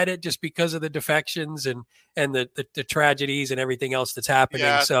want to bet it just because of the defections and the tragedies and everything else that's happening.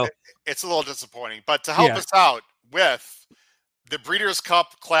 Yeah, so it's a little disappointing. But to help us out with the Breeders'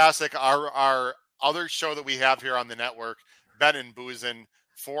 Cup Classic, our other show that we have here on the network, Ben and Boozin,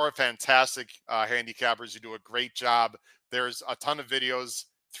 four fantastic handicappers who do a great job. There's a ton of videos,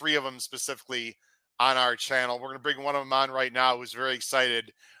 3 of them specifically on our channel. We're going to bring one of them on right now who's very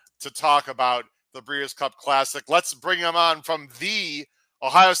excited to talk about the Breeders' Cup Classic. Let's bring him on from the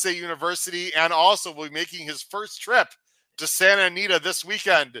Ohio State University, and also will be making his first trip to Santa Anita this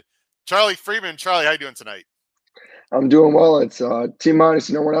weekend. Charlie Freeman. Charlie, how you doing tonight? I'm doing well. It's T-minus,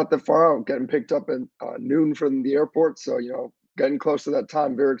 we're not that far out. Getting picked up at noon from the airport. So, getting close to that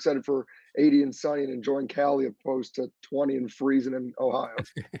time. Very excited for 80 and sunny and enjoying Cali opposed to 20 and freezing in Ohio.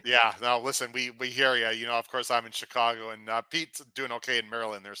 Yeah, no, listen, we hear you. Of course, I'm in Chicago, and Pete's doing okay in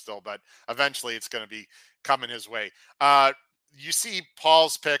Maryland there still, but eventually it's going to be coming his way. You see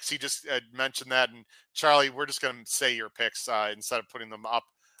Paul's picks. He just mentioned that. And Charlie, we're just going to say your picks instead of putting them up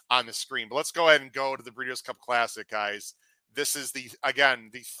on the screen. But let's go ahead and go to the Breeders' Cup Classic, guys. This is the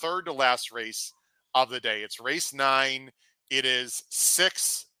third to last race of the day. It's race 9. It is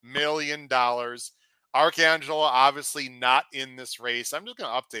 $6 million. Arcangelo obviously not in this race. I'm just going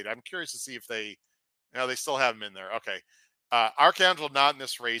to update. I'm curious to see if they still have him in there. Okay. Arcangelo not in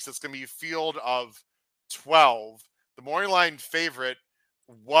this race. It's going to be a field of 12. The morning line favorite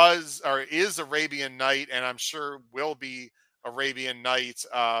is Arabian Night, and I'm sure will be Arabian Night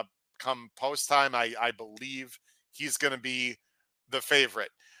come post time. I believe he's going to be the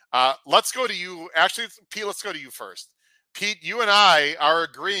favorite. Let's go to you. Actually, Pete, let's go to you first. Pete, you and I are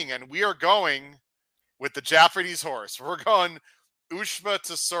agreeing, and we are going with the Japanese horse. We're going Ushba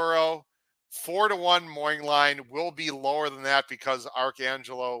Tesoro, 4-1 morning line. Will be lower than that because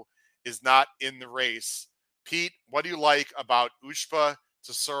Arcangelo is not in the race. Pete, what do you like about Ushba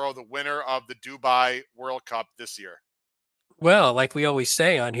Tesoro, the winner of the Dubai World Cup this year? Well, like we always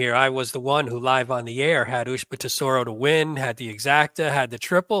say on here, I was the one who live on the air had Ushba Tesoro to win, had the exacta, had the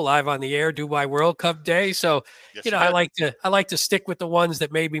triple live on the air Dubai World Cup day. So, yes, I like to stick with the ones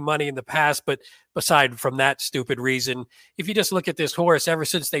that made me money in the past. But aside from that stupid reason, if you just look at this horse, ever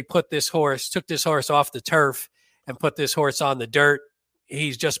since they took this horse off the turf and put this horse on the dirt,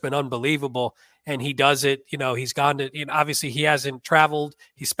 he's just been unbelievable. And he does it, he's gone to, obviously he hasn't traveled.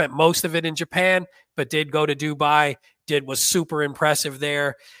 He spent most of it in Japan, but did go to Dubai, was super impressive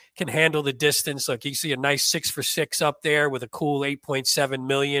there, can handle the distance. Look, you see a nice 6 for 6 up there with a cool 8.7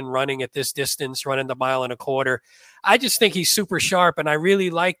 million running at this distance, running the 1.25 miles. I just think he's super sharp. And I really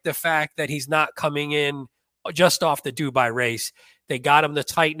like the fact that he's not coming in just off the Dubai race. They got him the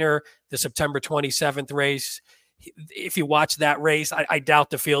tightener, the September 27th race. If you watch that race, I doubt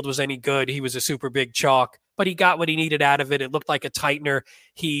the field was any good. He was a super big chalk, but he got what he needed out of it. It looked like a tightener.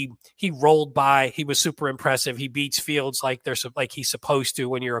 He rolled by. He was super impressive. He beats fields like he's supposed to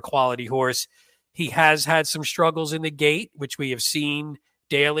when you're a quality horse. He has had some struggles in the gate, which we have seen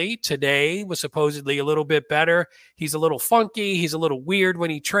daily. Today was supposedly a little bit better. He's a little funky. He's a little weird when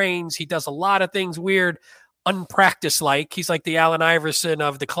he trains. He does a lot of things weird, unpracticed like. He's like the Allen Iverson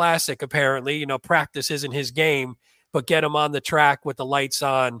of the Classic, apparently. You know, practice isn't his game, but get him on the track with the lights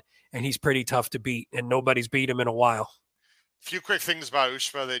on, and he's pretty tough to beat, and nobody's beat him in a while. A few quick things about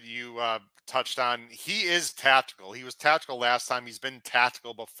Ushma that you touched on. He is tactical. He was tactical last time. He's been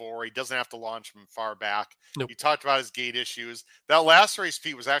tactical before. He doesn't have to launch from far back. Nope. You talked about his gait issues. That last race,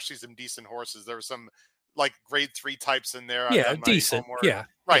 Pete, was actually some decent horses. There were some like grade 3 types in there. Yeah, decent. Yeah.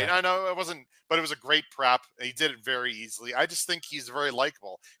 Right. Yeah. I know it wasn't, but it was a great prep. He did it very easily. I just think he's very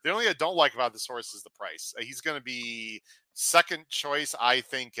likable. The only thing I don't like about this horse is the price. He's going to be second choice, I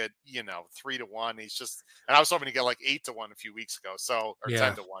think, at 3-1. He's just, and I was hoping to get like 8-1 a few weeks ago, or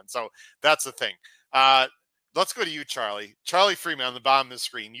 10-1. So that's the thing. Let's go to you, Charlie. Charlie Freeman on the bottom of the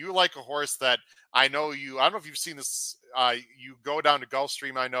screen. You like a horse that I know you. I don't know if you've seen this. You go down to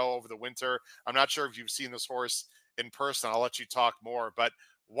Gulfstream, I know, over the winter. I'm not sure if you've seen this horse in person. I'll let you talk more. But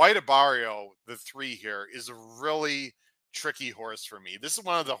White Abarrio, the 3 here, is a really tricky horse for me. This is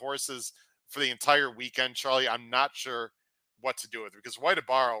one of the horses for the entire weekend, Charlie. I'm not sure what to do with it because White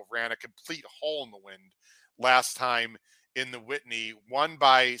Abarrio ran a complete hole in the wind last time in the Whitney, won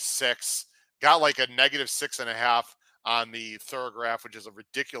by 6, got like a -6.5 on the Thorograph, which is a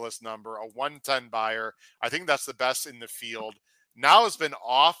ridiculous number, a 110 buyer. I think that's the best in the field. Now has been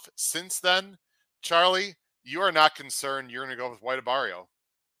off since then. Charlie, you are not concerned. You're going to go with White Abarrio.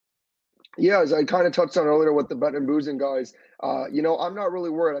 Yeah, as I kind of touched on earlier with the Bet and Boozing guys, I'm not really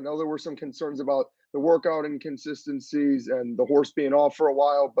worried. I know there were some concerns about the workout inconsistencies and the horse being off for a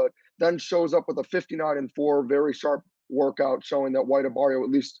while, but then shows up with a 59-4, very sharp workout showing that White Abarrio at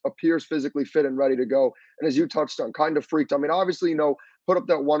least appears physically fit and ready to go. And as you touched on, kind of freaked. I mean, obviously, put up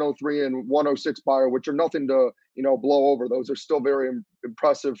that 103 and 106 buyer, which are nothing to, blow over. Those are still very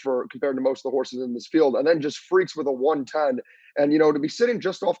impressive compared to most of the horses in this field. And then just freaks with a 110. And, to be sitting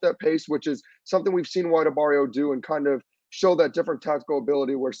just off that pace, which is something we've seen White Abarrio do and kind of show that different tactical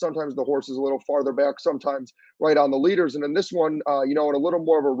ability where sometimes the horse is a little farther back, sometimes right on the leaders. And in this one, at a little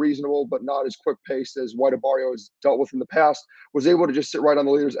more of a reasonable but not as quick pace as White Abarrio has dealt with in the past, was able to just sit right on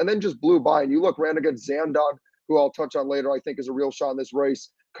the leaders and then just blew by. And you look, ran against Zandon, who I'll touch on later, I think is a real shot in this race.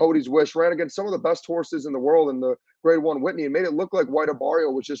 Cody's Wish ran against some of the best horses in the world in the Grade 1 Whitney and made it look like White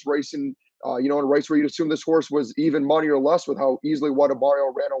Abarrio was just racing, in a race where you'd assume this horse was even money or less with how easily White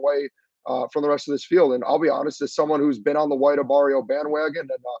Abarrio ran away from the rest of this field. And I'll be honest, as someone who's been on the White Abarrio bandwagon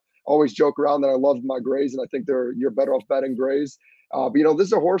and always joke around that I love my grays and I think you're better off betting grays. But this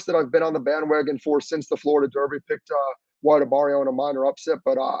is a horse that I've been on the bandwagon for since the Florida Derby. Picked White Abarrio in a minor upset,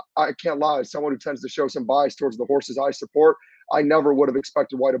 but I can't lie. As someone who tends to show some bias towards the horses I support, I never would have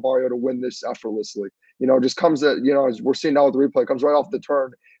expected White Abarrio to win this effortlessly. Just comes at, as we're seeing now with the replay, comes right off the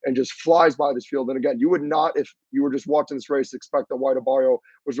turn and just flies by this field. And again, you would not, if you were just watching this race, expect that White Abarrio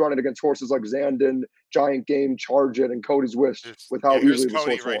was running against horses like Zandon, Giant Game, Charge It, and Cody's Wish with how easily this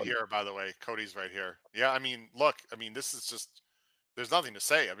Cody horse right won. here, by the way. Cody's right here. Yeah, this is just, there's nothing to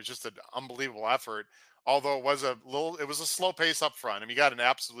say. It's just an unbelievable effort. Although it was a slow pace up front. You got an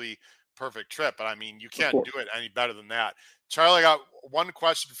absolutely perfect trip, but you can't do it any better than that. Charlie, I got one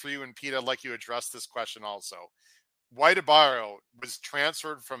question for you, and Pete, I'd like you to address this question also. White Abarrio was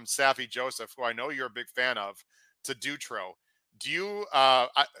transferred from Saffie Joseph, who I know you're a big fan of, to Dutro. Do you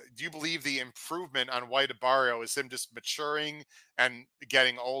believe the improvement on White Abarrio is him just maturing and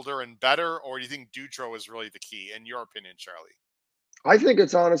getting older and better, or do you think Dutro is really the key, in your opinion, Charlie? I think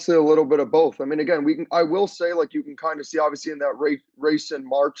it's honestly a little bit of both. Again, I will say, you can kind of see, obviously, in that race in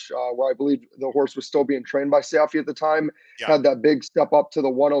March, where I believe the horse was still being trained by Saffie at the time, had that big step up to the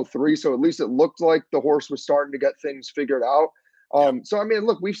 103. So at least it looked like the horse was starting to get things figured out. So,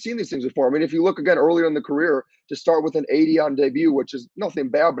 look, we've seen these things before. If you look again earlier in the career, to start with an 80 on debut, which is nothing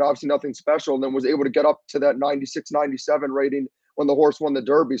bad, but obviously nothing special, and then was able to get up to that 96, 97 rating when the horse won the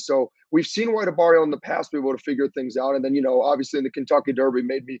Derby. So we've seen White Abarrio in the past be able to figure things out. And then, obviously in the Kentucky Derby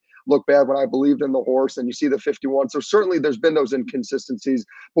made me look bad when I believed in the horse, and you see the 51. So certainly there's been those inconsistencies.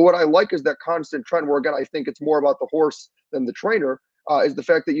 But what I like is that constant trend where, again, I think it's more about the horse than the trainer, is the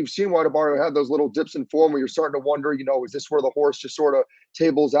fact that you've seen White Abarrio have those little dips in form where you're starting to wonder, is this where the horse just sort of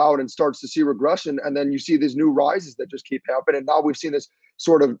tables out and starts to see regression? And then you see these new rises that just keep happening. And now we've seen this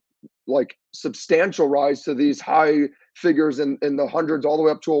sort of like substantial rise to these high figures in the hundreds all the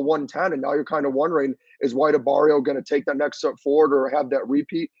way up to a 110. And now you're kind of wondering, is White Abarrio going to take that next step forward or have that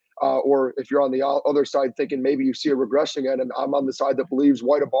repeat? Or if you're on the other side thinking maybe you see a regression again, and I'm on the side that believes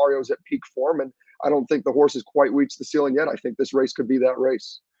White Abarrio is at peak form, and I don't think the horse has quite reached the ceiling yet. I think this race could be that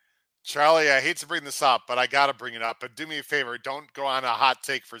race. Charlie, I hate to bring this up, but I got to bring it up. But do me a favor, don't go on a hot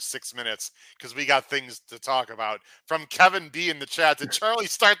take for 6 minutes because we got things to talk about. From Kevin B in the chat, did Charlie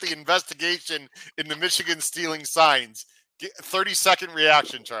start the investigation into Michigan stealing signs? 30-second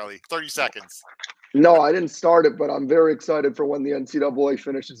reaction, Charlie. 30 seconds. No, I didn't start it, but I'm very excited for when the NCAA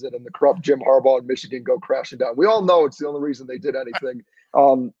finishes it and the corrupt Jim Harbaugh and Michigan go crashing down. We all know it's the only reason they did anything.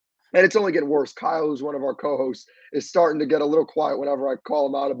 And it's only getting worse. Kyle, who's one of our co-hosts, is starting to get a little quiet whenever I call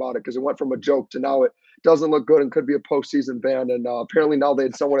him out about it because it went from a joke to now it doesn't look good and could be a postseason ban. And apparently now they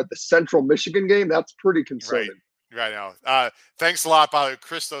had someone at the Central Michigan game. That's pretty concerning. Right now. Thanks a lot,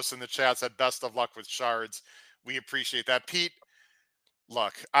 Christos in the chat said best of luck with Shards. We appreciate that. Pete,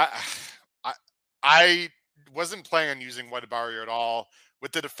 look, I wasn't planning on using White Abarrio at all.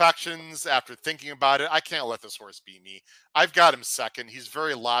 With the defections, after thinking about it, I can't let this horse beat me. I've got him second. He's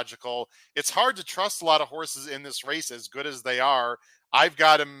very logical. It's hard to trust a lot of horses in this race as good as they are. I've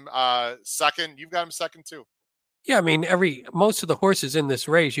got him second. You've got him second too. Yeah, I mean, most of the horses in this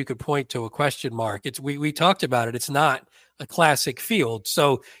race, you could point to a question mark. We talked about it. It's not a classic field.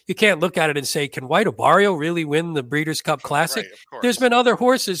 So you can't look at it and say, can White Abarrio really win the Breeders' Cup Classic? Right, there's been other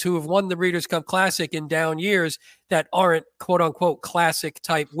horses who have won the Breeders' Cup Classic in down years that aren't quote unquote classic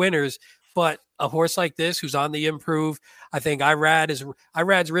type winners, but a horse like this who's on the improve. I think Irad's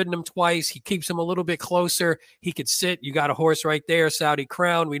ridden him twice. He keeps him a little bit closer. He could sit. You got a horse right there, Saudi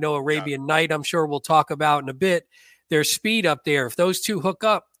Crown. We know Arabian Night, I'm sure we'll talk about in a bit. There's speed up there. If those two hook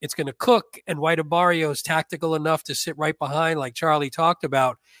up, it's going to cook. And White Abarrio is tactical enough to sit right behind, like Charlie talked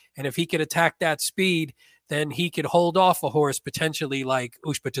about. And if he could attack that speed, then he could hold off a horse potentially like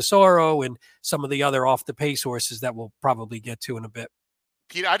Ushba Tesoro and some of the other off the pace horses that we'll probably get to in a bit.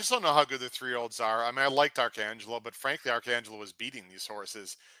 Pete, I just don't know how good the 3-year-olds are. I mean, I liked Arcangelo, but frankly, Arcangelo was beating these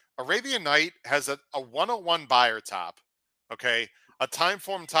horses. Arabian Night has a 101 buyer top, okay? A time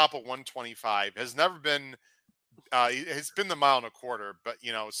form top of 125. Has never been, it's been the mile and a quarter, but,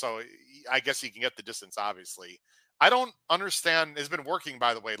 so I guess he can get the distance, obviously. I don't understand. It's been working,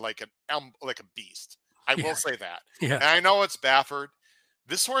 by the way, like a beast. I will say that. Yeah. And I know it's Baffert.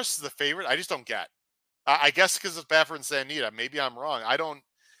 This horse is the favorite. I just don't get. I guess because it's Baffert and San Anita. Maybe I'm wrong. I don't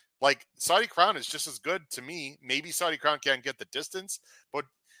like Saudi Crown is just as good to me. Maybe Saudi Crown can't get the distance, but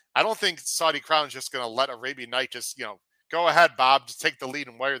I don't think Saudi Crown is just going to let Arabian Night just, go ahead, Bob, just take the lead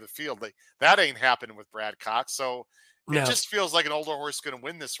and wire the field. Like that ain't happening with Brad Cox. So it just feels like an older horse is going to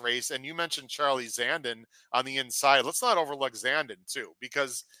win this race. And you mentioned Charlie Zandon on the inside. Let's not overlook Zandon too,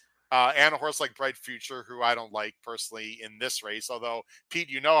 because and a horse like Bright Future, who I don't like personally in this race. Although, Pete,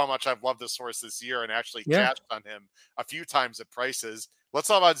 you know how much I've loved this horse this year and actually cashed on him a few times at prices. Let's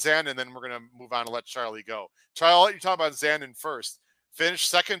talk about Zandon, and then we're going to move on and let Charlie go. Charlie, I'll let you talk about Zandon first. Finished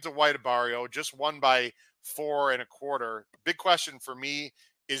second to White Abarrio, just won by 4 1/4. Big question for me,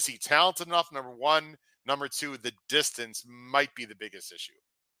 is he talented enough? Number one. Number two, the distance might be the biggest issue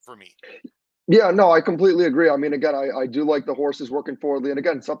for me. Yeah, no, I completely agree. I mean, again, I do like the horses working forwardly. And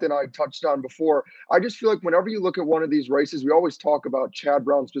again, something I touched on before, I just feel like whenever you look at one of these races, we always talk about Chad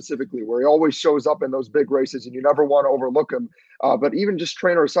Brown specifically, where he always shows up in those big races and you never want to overlook him. But even just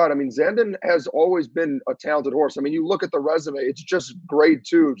trainer aside, I mean, Zandon has always been a talented horse. I mean, you look at the resume, it's just grade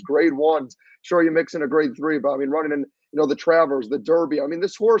 2s, grade 1s. Sure, you mix in a grade 3, but I mean, running in the Travers, the Derby. I mean,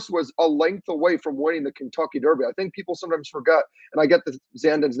 this horse was a length away from winning the Kentucky Derby. I think people sometimes forget, and I get that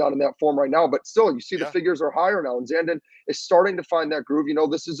Zandon's not in that form right now, but still, you see the figures are higher now, and Zandon is starting to find that groove.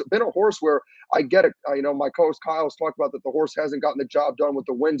 This has been a horse where I get it. My co-host Kyle has talked about that the horse hasn't gotten the job done with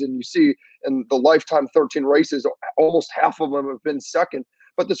the wins, and you see in the lifetime 13 races, almost half of them have been second.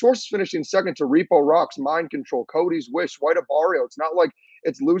 But this horse is finishing second to Repo Rocks, Mind Control, Cody's Wish, White Abarrio. It's not like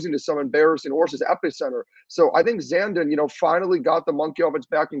it's losing to some embarrassing horses, Epicenter. So I think Zandon, finally got the monkey off its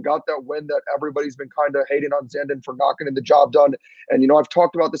back and got that win that everybody's been kind of hating on Zandon for not getting the job done. And, I've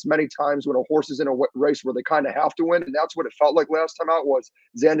talked about this many times when a horse is in a race where they kind of have to win. And that's what it felt like last time out was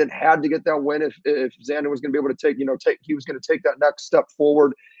Zandon had to get that win if Zandon was going to be able to he was going to take that next step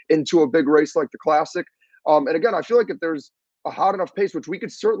forward into a big race like the Classic. And again, I feel like if there's a hot enough pace, which we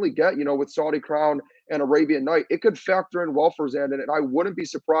could certainly get, with Saudi Crown and Arabian Night, it could factor in well for Zandon. And I wouldn't be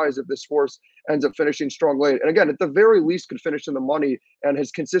surprised if this horse ends up finishing strong late. And again, at the very least could finish in the money and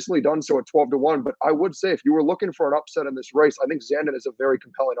has consistently done so at 12-1. But I would say if you were looking for an upset in this race, I think Zandon is a very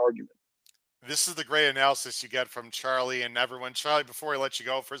compelling argument. this is the great analysis you get from Charlie and everyone. Charlie, before I let you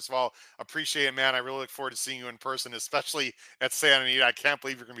go, first of all, appreciate it, man. I really look forward to seeing you in person, especially at Santa Anita. I can't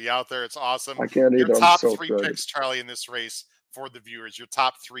believe you're going to be out there. It's awesome. I can't Your either. top I'm so three excited. picks, Charlie, in this race for the viewers. Your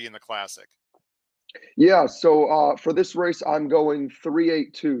top three in the Classic. Yeah, so for this race, I'm going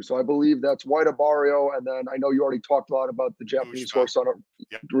 3-8-2. So I believe that's White Abarrio, and then I know you already talked a lot about the Japanese Ushba. horse, so I don't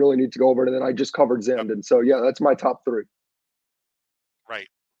Yep. really need to go over it. And then I just covered Zandon. So yeah, that's my top three. Right.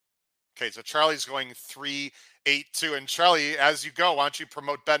 Okay, so Charlie's going 3-8-2. And Charlie, as you go, why don't you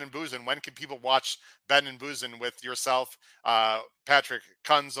promote Ben and Boozin? When can people watch Ben and Boozin with yourself, Patrick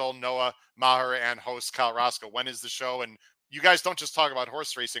Kunzel, Noah Maher, and host Kyle Roscoe? When is the show? And you guys don't just talk about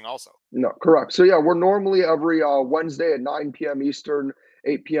horse racing also. No, correct. So yeah, we're normally every Wednesday at 9 p.m. Eastern,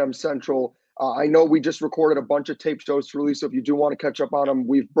 8 p.m. Central. I know we just recorded a bunch of tape shows to release. So if you do want to catch up on them,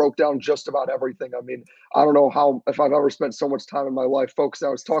 we've broke down just about everything. I mean, I don't know if I've ever spent so much time in my life, folks. I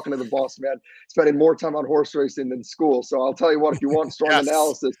was talking to the boss man, spending more time on horse racing than school. So I'll tell you what, if you want strong Yes.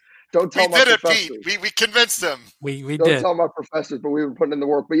 analysis, don't tell We my did it, professors. Pete. We convinced him. We Don't did. tell my professors, but we were putting in the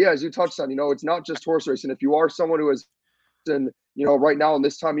work. But yeah, as you touched on, it's not just horse racing. If you are someone who is right now in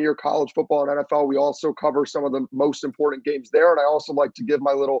this time of year, college football and NFL, we also cover some of the most important games there. And I also like to give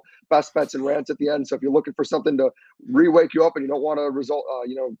my little best bets and rants at the end. So if you're looking for something to re-wake you up and you don't want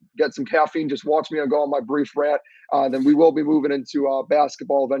to get some caffeine, just watch me and go on my brief rant. Then we will be moving into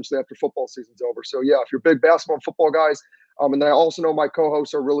basketball eventually after football season's over. So yeah, if you're big basketball and football guys, and then I also know my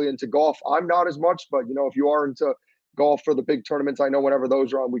co-hosts are really into golf. I'm not as much, but if you are into golf for the big tournaments, I know whenever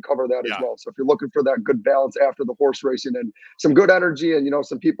those are on, we cover that as well. So if you're looking for that good balance after the horse racing and some good energy and,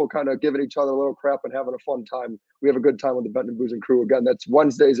 some people kind of giving each other a little crap and having a fun time, we have a good time with the Ben and Boozin crew. Again, that's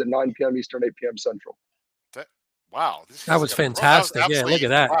Wednesdays at 9 p.m. Eastern, 8 p.m. Central. Wow. That was fantastic. Yeah, look at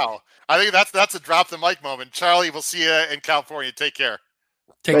that. Wow. I think that's a drop the mic moment. Charlie, we'll see you in California. Take care.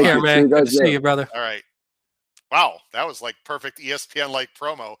 Take care, man. Good to see you, brother. All right. Wow. That was like perfect ESPN-like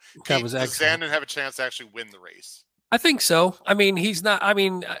promo. That was excellent. Does Zandon have a chance to actually win the race? I think so. I mean, he's not. I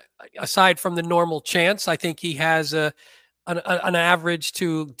mean, aside from the normal chance, I think he has an average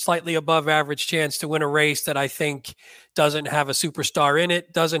to slightly above average chance to win a race that I think doesn't have a superstar in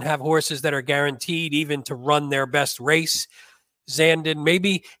it, doesn't have horses that are guaranteed even to run their best race. Zandon,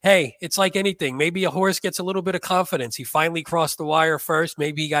 maybe, hey, it's like anything. Maybe a horse gets a little bit of confidence. He finally crossed the wire first.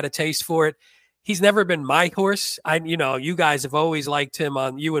 Maybe he got a taste for it. He's never been my horse. You guys have always liked him.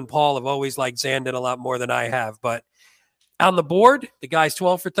 You and Paul have always liked Zandon a lot more than I have, but on the board, the guy's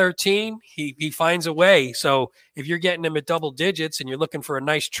 12 for 13. He finds a way. So if you're getting him at double digits and you're looking for a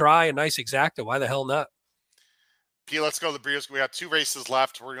nice try, a nice exacta, why the hell not? Pete, let's go to the Breeders' Cup. We have 2 races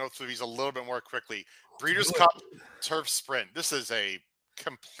left. We're going to go through these a little bit more quickly. Breeders' Cup Turf Sprint. This is a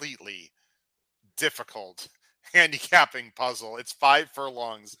completely difficult handicapping puzzle. It's 5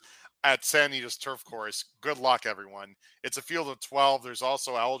 furlongs at Santa Anita's turf course. Good luck, everyone. It's a field of 12. There's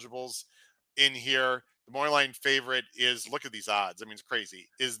also eligibles in here. The morning line favorite is, look at these odds. I mean, it's crazy.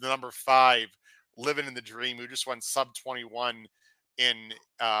 Is the number 5, Living in the Dream, who just went sub 21 in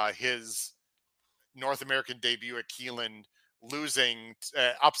his North American debut at Keeneland, losing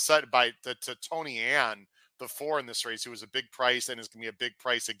upset to Tony Ann, the 4 in this race, who was a big price and is going to be a big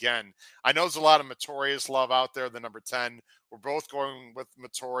price again. I know there's a lot of Notorious love out there, the number 10. We're both going with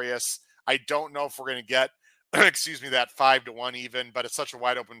Notorious. I don't know if we're going to get that 5-1 even, but it's such a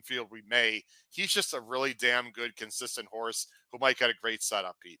wide open field. We may. He's just a really damn good, consistent horse who might get a great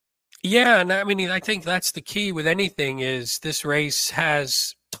setup, Pete. Yeah, and I mean, I think that's the key with anything is this race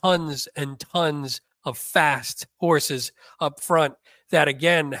has tons and tons of fast horses up front that,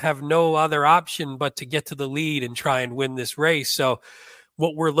 again, have no other option but to get to the lead and try and win this race. So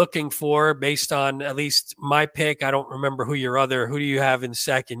what we're looking for, based on at least my pick, I don't remember who do you have in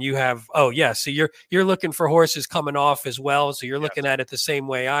second? You have, so you're looking for horses coming off as well. So you're looking at it the same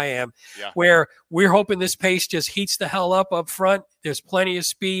way I am, where we're hoping this pace just heats the hell up front. There's plenty of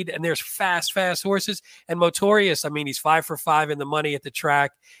speed and there's fast horses. And Notorious, I mean, he's 5 for 5 in the money at the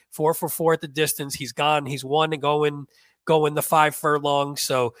track, 4 for 4 at the distance. He's won and going the 5 furlongs.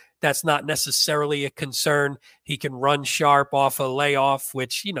 So that's not necessarily a concern. He can run sharp off a layoff,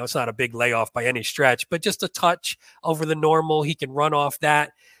 which, it's not a big layoff by any stretch, but just a touch over the normal. He can run off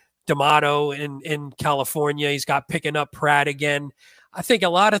that. D'Amato in California, he's got picking up Pratt again. I think a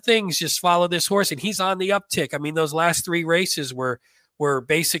lot of things just follow this horse, and he's on the uptick. I mean, those last 3 races were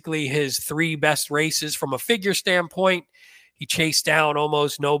basically his 3 best races from a figure standpoint. He chased down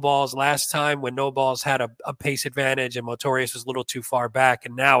almost No Balls last time when No Balls had a pace advantage and Notorious was a little too far back.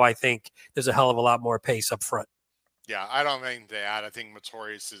 And now I think there's a hell of a lot more pace up front. Yeah, I don't think that. I think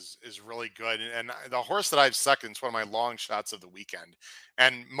Motorius is really good. And the horse that I've second is one of my long shots of the weekend.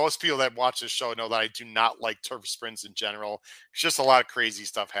 And most people that watch this show know that I do not like turf sprints in general. It's just a lot of crazy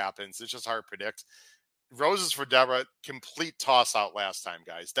stuff happens. It's just hard to predict. Roses for Deborah, complete toss out last time,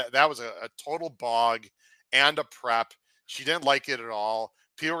 guys. That was a total bog and a prep. She didn't like it at all.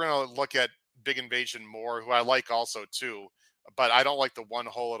 People are going to look at Big Invasion more, who I like also too, but I don't like the one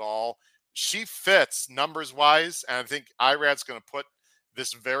hole at all. She fits numbers wise, and I think Irad's going to put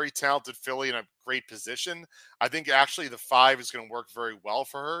this very talented filly in a great position. I think actually the 5 is going to work very well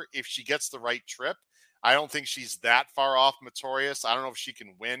for her if she gets the right trip. I don't think she's that far off Motorius. I don't know if she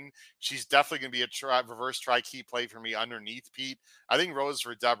can win. She's definitely going to be a reverse tri-key play for me underneath Pete. I think Rose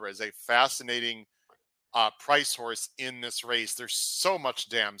for Deborah is a fascinating price horse in this race. There's so much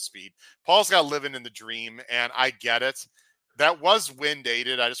damn speed. Paul's got living in the dream, and I get it. That was wind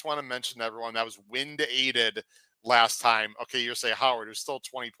aided. I just want to mention to everyone that was wind aided last time. Okay, you're saying Howard, it was still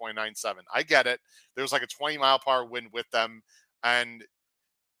 20.97. I get it. There was like a 20-mile-per-hour wind with them, and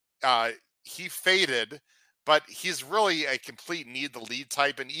he faded, but he's really a complete need the lead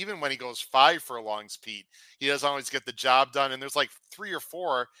type. And even when he goes 5 furlongs, Pete, he doesn't always get the job done. And there's like 3 or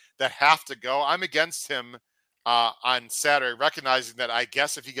 4 that have to go. I'm against him on Saturday, recognizing that I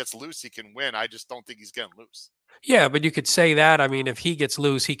guess if he gets loose, he can win. I just don't think he's getting loose. Yeah, but you could say that. I mean, if he gets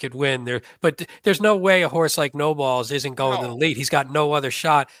loose, he could win there. But there's no way a horse like No Balls isn't going to the lead. He's got no other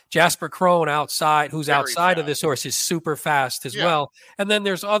shot. Jasper Crone outside, who's very outside fast. Of this horse, is super fast as well. And then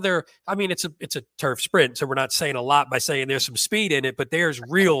there's other. I mean, it's a turf sprint, so we're not saying a lot by saying there's some speed in it, but there's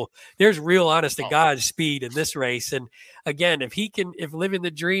real, honest to God speed in this race. And again, if Living the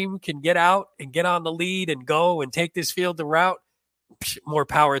Dream can get out and get on the lead and go and take this field to route, more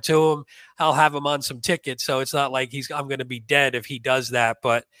power to him. I'll have him on some tickets, so it's not like I'm going to be dead if he does that.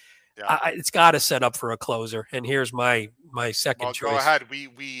 But it's got to set up for a closer. And here's my second choice. Go ahead.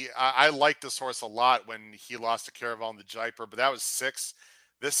 I like this horse a lot when he lost to Caraval in the Jaipur, but that was 6.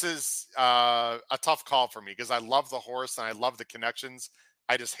 This is a tough call for me because I love the horse and I love the connections.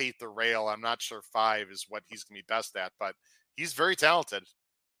 I just hate the rail. I'm not sure 5 is what he's going to be best at, but he's very talented.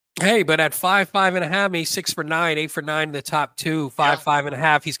 Hey, but at 5.5, he's 6 for 9, 8 for 9 in the top 2,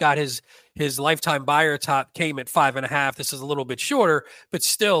 5.5. He's got his lifetime buyer top came at 5.5. This is a little bit shorter, but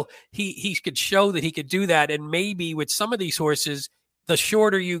still he could show that he could do that. And maybe with some of these horses, the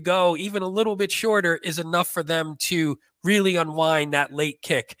shorter you go, even a little bit shorter is enough for them to really unwind that late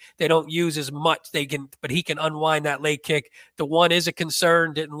kick. They don't use as much but he can unwind that late kick. The one is a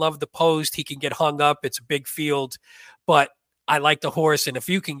concern, didn't love the post. He can get hung up. It's a big field, but I like the horse, and if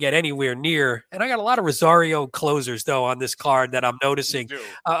you can get anywhere near, and I got a lot of Rosario closers though on this card that I'm noticing.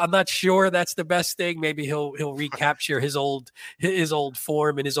 I'm not sure that's the best thing. Maybe he'll recapture his old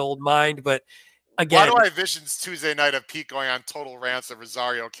form and his old mind, but again, why do I visions Tuesday night of Pete going on total rants that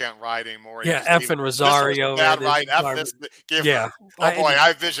Rosario can't ride anymore? Yeah, F and Rosario. Bad ride. F this. I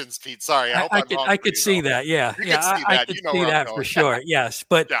have visions, Pete. Sorry. I could see that. Yeah. I could see that for sure. Yes.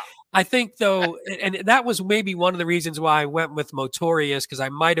 But I think though, and that was maybe one of the reasons why I went with Motorius, because I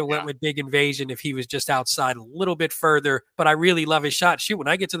might have went with Big Invasion if he was just outside a little bit further, but I really love his shot. Shoot, when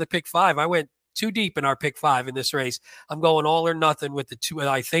I get to the pick 5, I went too deep in our pick 5 in this race. I'm going all or nothing with the 2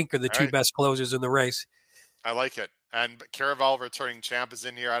 I think are the 2 best closers in the race. I like it. And Caraval, returning champ, is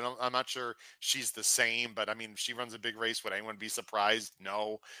in here. I'm not sure she's the same, but I mean, if she runs a big race, would anyone be surprised?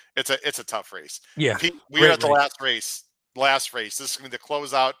 No. It's a tough race. Yeah. We're at the last race. This is going to be the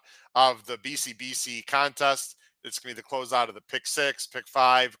closeout of the BCBC contest. It's going to be the closeout of the pick 6, pick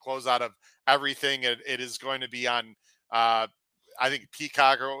 5, closeout of everything. It is going to be on I think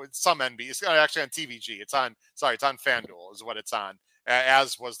Peacock or some NBC. It's actually on TVG. It's on FanDuel is what it's on,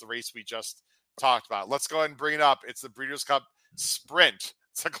 as was the race we just talked about. Let's go ahead and bring it up. It's the Breeders' Cup Sprint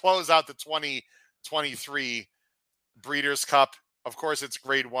to close out the 2023 Breeders' Cup. Of course, it's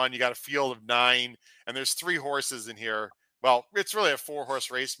grade 1. You got a field of 9, and there's 3 horses in here. Well, it's really a 4-horse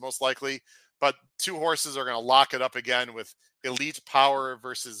race, most likely, but 2 horses are going to lock it up again with Elite Power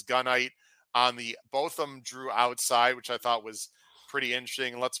versus Gunite on the both of them drew outside, which I thought was pretty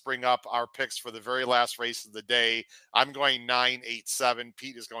interesting. Let's bring up our picks for the very last race of the day. I'm going 9, 8, 7.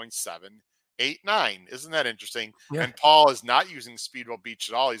 Pete is going 7, 8, 9. Isn't that interesting? Yeah. And Paul is not using Speedwell Beach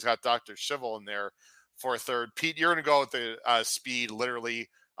at all. He's got Dr. Schivel in there for a third. Pete, you're going to go with the speed, literally,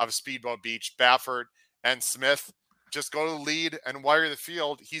 of Speedwell Beach. Baffert and Smith just go to the lead and wire the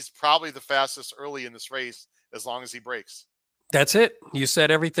field. He's probably the fastest early in this race as long as he breaks. That's it. You said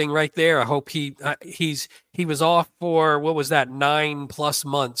everything right there. I hope he was off for, what was that, 9+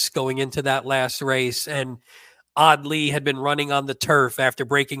 months going into that last race. And oddly had been running on the turf after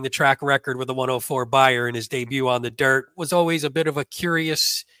breaking the track record with a 104 Beyer in his debut on the dirt. Was always a bit of a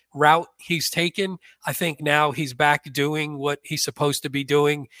curious route he's taken. I think now he's back doing what he's supposed to be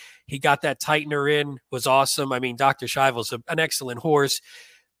doing. He got that tightener in, was awesome. I mean, Dr. Schivel's an excellent horse,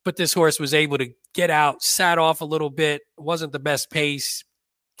 but this horse was able to get out, sat off a little bit, wasn't the best pace,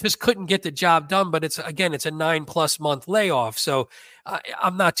 just couldn't get the job done. But it's a 9+ month layoff. So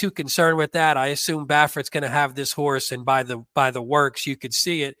I'm not too concerned with that. I assume Baffert's going to have this horse, and by the works, you could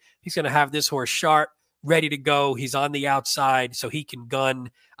see it. He's going to have this horse sharp, ready to go. He's on the outside, so he can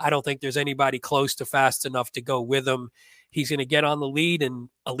gun. I don't think there's anybody close to fast enough to go with him. He's going to get on the lead, and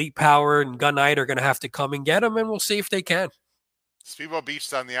Elite Power and Gun Knight are going to have to come and get him, and we'll see if they can. Speedboat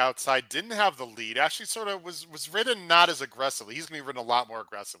Beach on the outside didn't have the lead. Actually, sort of was ridden not as aggressively. He's going to be ridden a lot more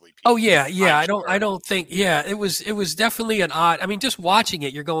aggressively. Pete. Oh yeah. I don't think. Yeah, it was definitely an odd. I mean, just watching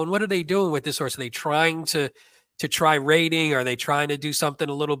it, you're going, what are they doing with this horse? Are they trying to try rating? Are they trying to do something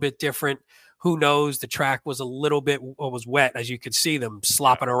a little bit different? Who knows? The track was a little bit was wet, as you could see them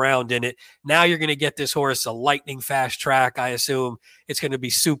slopping around in it. Now you're going to get this horse a lightning fast track. I assume it's going to be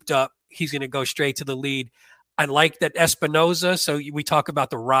souped up. He's going to go straight to the lead. I like that Espinoza. So we talk about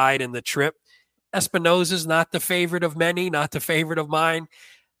the ride and the trip. Espinoza's not the favorite of many, not the favorite of mine.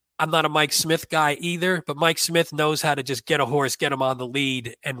 I'm not a Mike Smith guy either, but Mike Smith knows how to just get a horse, get him on the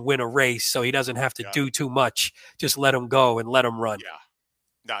lead, and win a race. So he doesn't have to do too much. Just let him go and let him run. Yeah.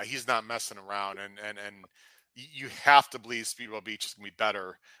 No, he's not messing around. And you have to believe Speedwell Beach is going to be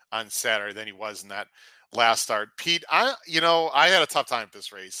better on Saturday than he was in that last start. Pete, I had a tough time with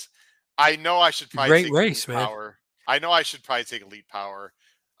this race. I know I should probably take Elite Power. I know I should probably take Elite Power.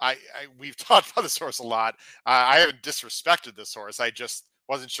 We've talked about this horse a lot. I haven't disrespected this horse. I just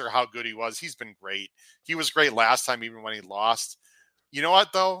wasn't sure how good he was. He's been great. He was great last time, even when he lost. You know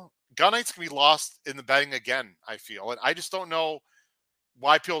what, though? Gun Knight's going to be lost in the betting again, I feel. And I just don't know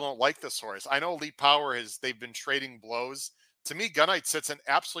why people don't like this horse. I know Elite Power they've been trading blows. To me, Gun Knight sits an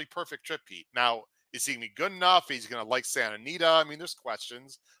absolutely perfect trip, Pete. Now, is he going to be good enough? He's going to like Santa Anita. I mean, there's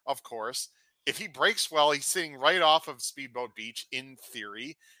questions, of course. If he breaks well, he's sitting right off of Speedboat Beach in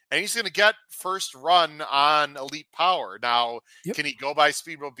theory, and he's going to get first run on Elite Power. Now, Can he go by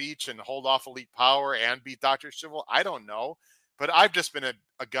Speedboat Beach and hold off Elite Power and beat Dr. Schivel? I don't know, but I've just been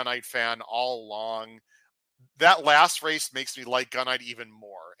a Gun Knight fan all along. That last race makes me like Gun Knight even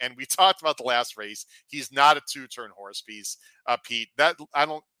more. And we talked about the last race. He's not a two-turn horse piece, Pete.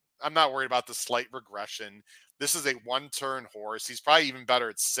 I'm not worried about the slight regression. This is a one-turn horse. He's probably even better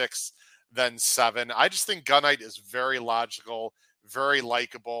at 6 than 7. I just think Gun Knight is very logical, very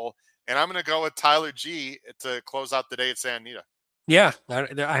likable. And I'm going to go with Tyler G to close out the day at Santa Anita. Yeah,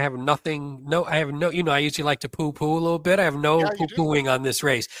 I have nothing. I have no. I usually like to poo-poo a little bit. I have no poo-pooing on this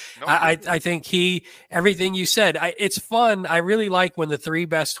race. No, I think everything you said. It's fun. I really like when the 3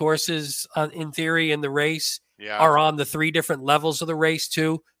 best horses, in theory, in the race are on the 3 different levels of the race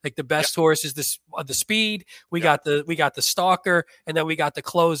too. Like the best horse is the speed. We got the stalker, and then we got the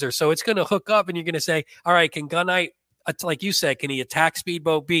closer. So it's going to hook up, and you're going to say, all right, can Gun Knight, like you said, can he attack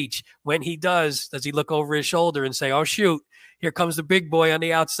Speedboat Beach? When he does he look over his shoulder and say, oh shoot, here comes the big boy on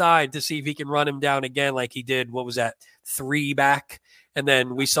the outside, to see if he can run him down again like he did, what was that, 3 back? And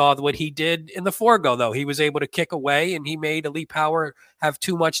then we saw what he did in the Forego, though. He was able to kick away, and he made Elite Power have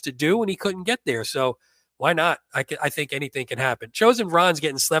too much to do, and he couldn't get there. So why not? I think anything can happen. Chosen Ron's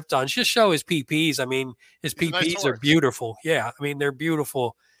getting slept on. Just show his PPs. I mean, his PPs are beautiful. Yeah, I mean, they're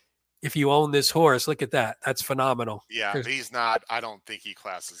beautiful. If you own this horse, look at that. That's phenomenal. Yeah, but he's not. I don't think he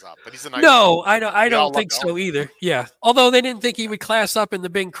classes up. But he's a nice. No, I don't think so either. Yeah, although they didn't think he would class up in the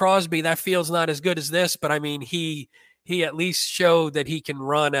Bing Crosby, that feels not as good as this. But I mean, he at least showed that he can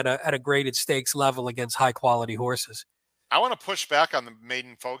run at a graded stakes level against high quality horses. I want to push back on the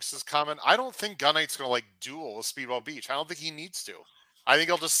Maiden Folks' comment. I don't think Gun Knight's going to duel with Speedwell Beach. I don't think he needs to. I think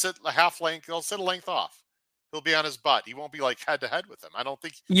he'll just sit a half length. He'll sit a length off. He'll be on his butt. He won't be head to head with him. I don't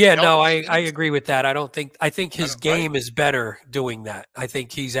think. Yeah, no, I agree with that. I think his game is better doing that. I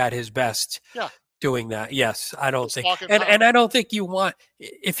think he's at his best. Yeah. Doing that. Yes. I don't think. And I don't think you want,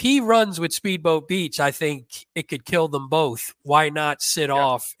 if he runs with Speedboat Beach, I think it could kill them both. Why not sit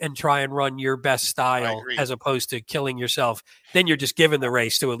off and try and run your best style as opposed to killing yourself? Then you're just giving the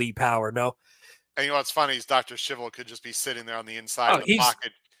race to Elite Power. No. And you know what's funny is Dr. Schivel could just be sitting there on the inside of the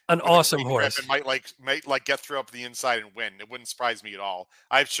pocket. An awesome horse. And might get through up the inside and win. It wouldn't surprise me at all.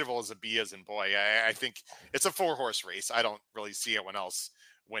 I have Schivel as a B as in boy. I think it's a 4-horse race. I don't really see anyone else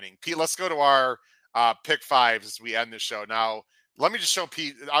winning. Pete, let's go to our pick 5 as we end the show. Now, let me just show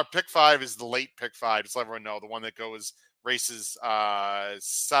Pete. Our pick 5 is the late pick 5. Just let everyone know, the one that goes races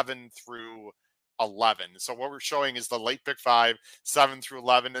 7 through 11. So what we're showing is the late pick 5, 7 through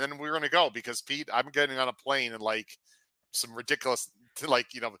 11, and then we're going to go because Pete, I'm getting on a plane in like some ridiculous,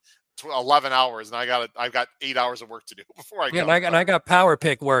 11 hours, and I've got 8 hours of work to do before I go. And I got power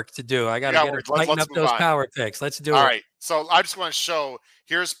pick work to do. I got to tighten up those power picks. Let's do it. All right. So I just want to show.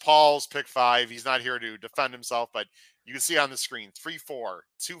 Here's Paul's pick 5. He's not here to defend himself, but you can see on the screen 3, 4,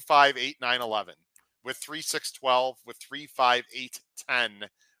 2, 5, 8, 9, 11, with 3, 6, 12, with 3, 5, 8, 10,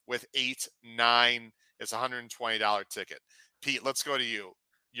 with 8, 9. It's a $120 ticket. Pete, let's go to you.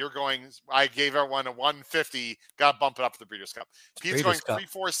 You're going. I gave everyone a 150. Got to bump it up for the Breeders' Cup. Pete's going 3,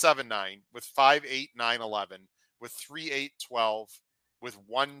 4, 7, 9 with 5, 8, 9, 11 with 3, 8, 12 with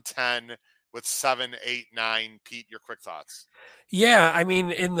 110 with 7, 8, 9. Pete, your quick thoughts. Yeah, I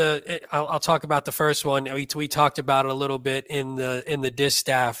mean, I'll talk about the first one. We talked about it a little bit in the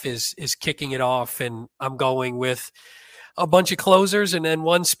distaff is kicking it off, and I'm going with a bunch of closers and then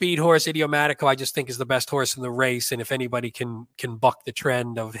one speed horse, Idiomatico, I just think is the best horse in the race. And if anybody can buck the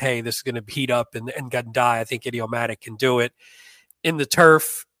trend of, hey, this is going to heat up and get die, I think Idiomatic can do it. In the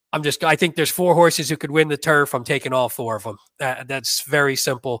turf, I think there's 4 horses who could win the turf. I'm taking all 4 of them. That's very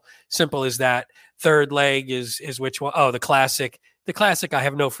simple. Simple as that. Third leg is which one? Oh, the Classic. The Classic, I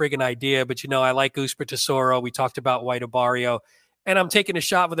have no friggin' idea, but I like Usper Tesoro. We talked about White Obario. And I'm taking a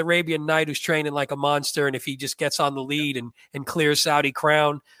shot with Arabian Knight, who's training like a monster. And if he just gets on the lead and clears Saudi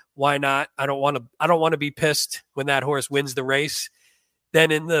Crown, why not? I don't want to be pissed when that horse wins the race.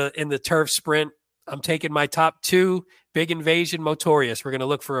 Then in the turf sprint, I'm taking my top 2, Big Invasion, Motorious. We're going to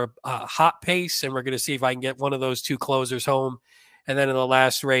look for a hot pace, and we're going to see if I can get one of those 2 closers home. And then in the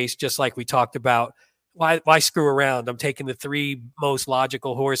last race, just like we talked about, why screw around? I'm taking the 3 most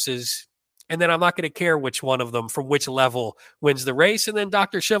logical horses. And then I'm not going to care which one of them from which level wins the race. And then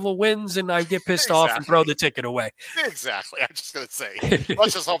Dr. Schivel wins, and I get pissed off and throw the ticket away. Exactly. I'm just going to say,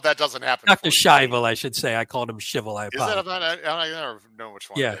 let's just hope that doesn't happen. Dr. Schivel, I should say. I called him Schivel. I apologize. I never know which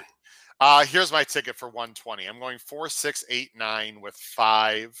one. Yeah. Here's my ticket for 120. I'm going 4, 6, 8, 9 with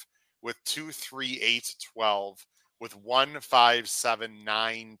 5, with 2, 3, 8, 12, with 1, 5, 7,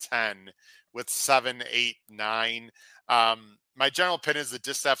 9, 10, with 7, 8, 9. My general opinion is the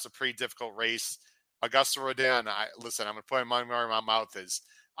distaff's a pretty difficult race. Augusta Rodin, listen, I'm going to put my money where my mouth is.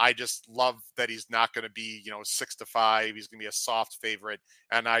 I just love that he's not going to be, 6-5. He's going to be a soft favorite,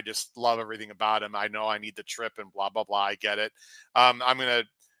 and I just love everything about him. I know I need the trip and blah, blah, blah. I get it. I'm going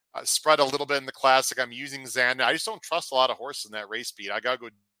to spread a little bit in the Classic. I'm using Xander. I just don't trust a lot of horses in that race speed. I got to go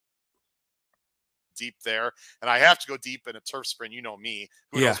deep there, and I have to go deep in a turf sprint. You know me.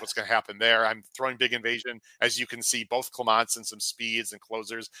 Who knows what's going to happen there? I'm throwing Big Invasion, as you can see, both Clements and some speeds and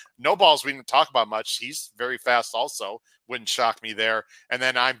closers. No balls we didn't talk about much. He's very fast also. Wouldn't shock me there. And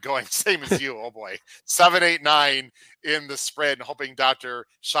then I'm going same as you. Oh boy, 7, 8, 9 in the sprint, hoping Dr.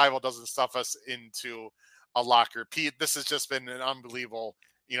 Schivel doesn't stuff us into a locker. Pete, this has just been an unbelievable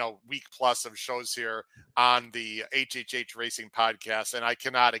week plus of shows here on the HHH Racing Podcast. And I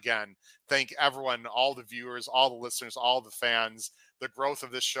cannot, again, thank everyone, all the viewers, all the listeners, all the fans. The growth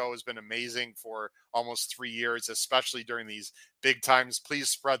of this show has been amazing for almost 3 years, especially during these big times. Please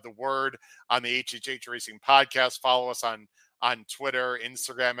spread the word on the HHH Racing Podcast. Follow us on Twitter,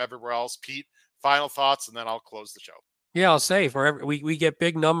 Instagram, everywhere else. Pete, final thoughts, and then I'll close the show. Yeah, I'll say we get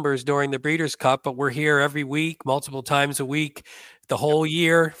big numbers during the Breeders' Cup, but we're here every week, multiple times a week, the whole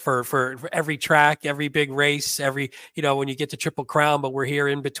year for every track, every big race, every when you get to Triple Crown. But we're here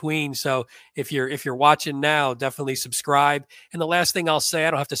in between. So if you're watching now, definitely subscribe. And the last thing I'll say,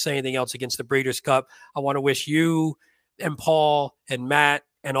 I don't have to say anything else against the Breeders' Cup. I want to wish you and Paul and Matt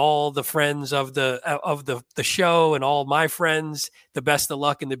and all the friends of the show and all my friends the best of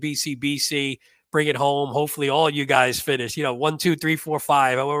luck in the BCBC. Bring it home. Hopefully all you guys finish, 1, 2, 3, 4,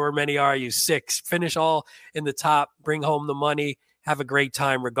 5, however many are you, 6, finish all in the top, bring home the money, have a great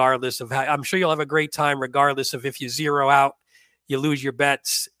time regardless of how. I'm sure you'll have a great time regardless of if you zero out, you lose your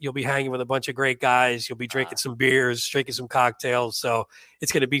bets, you'll be hanging with a bunch of great guys. You'll be drinking some beers, drinking some cocktails. So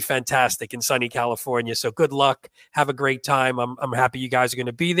it's going to be fantastic in sunny California. So good luck. Have a great time. I'm happy you guys are going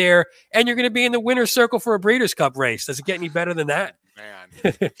to be there, and you're going to be in the winner's circle for a Breeders' Cup race. Does it get any better than that?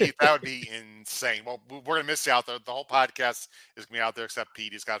 Man, Pete, that would be insane. Well, we're going to miss you out there. The whole podcast is going to be out there except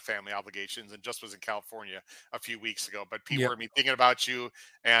Pete. He's got family obligations and just was in California a few weeks ago. But Pete, we're going to be thinking about you.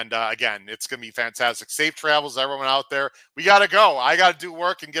 And again, it's going to be fantastic. Safe travels, everyone out there. We got to go. I got to do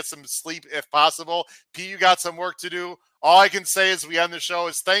work and get some sleep if possible. Pete, you got some work to do. All I can say as we end the show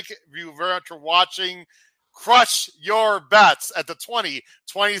is thank you very much for watching. Crush your bets at the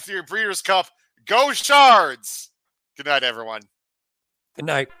 2023 Breeders' Cup. Go Shards! Good night, everyone. Good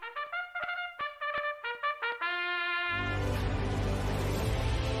night.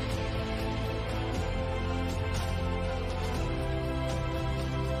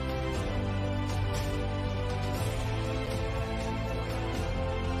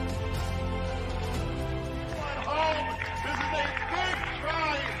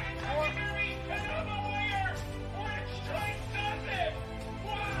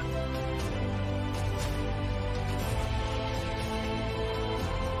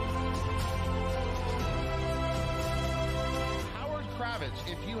 Savage.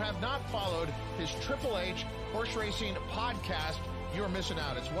 If you have not followed his Triple H Horse Racing podcast, you're missing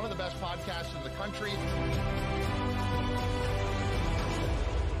out. It's one of the best podcasts in the country.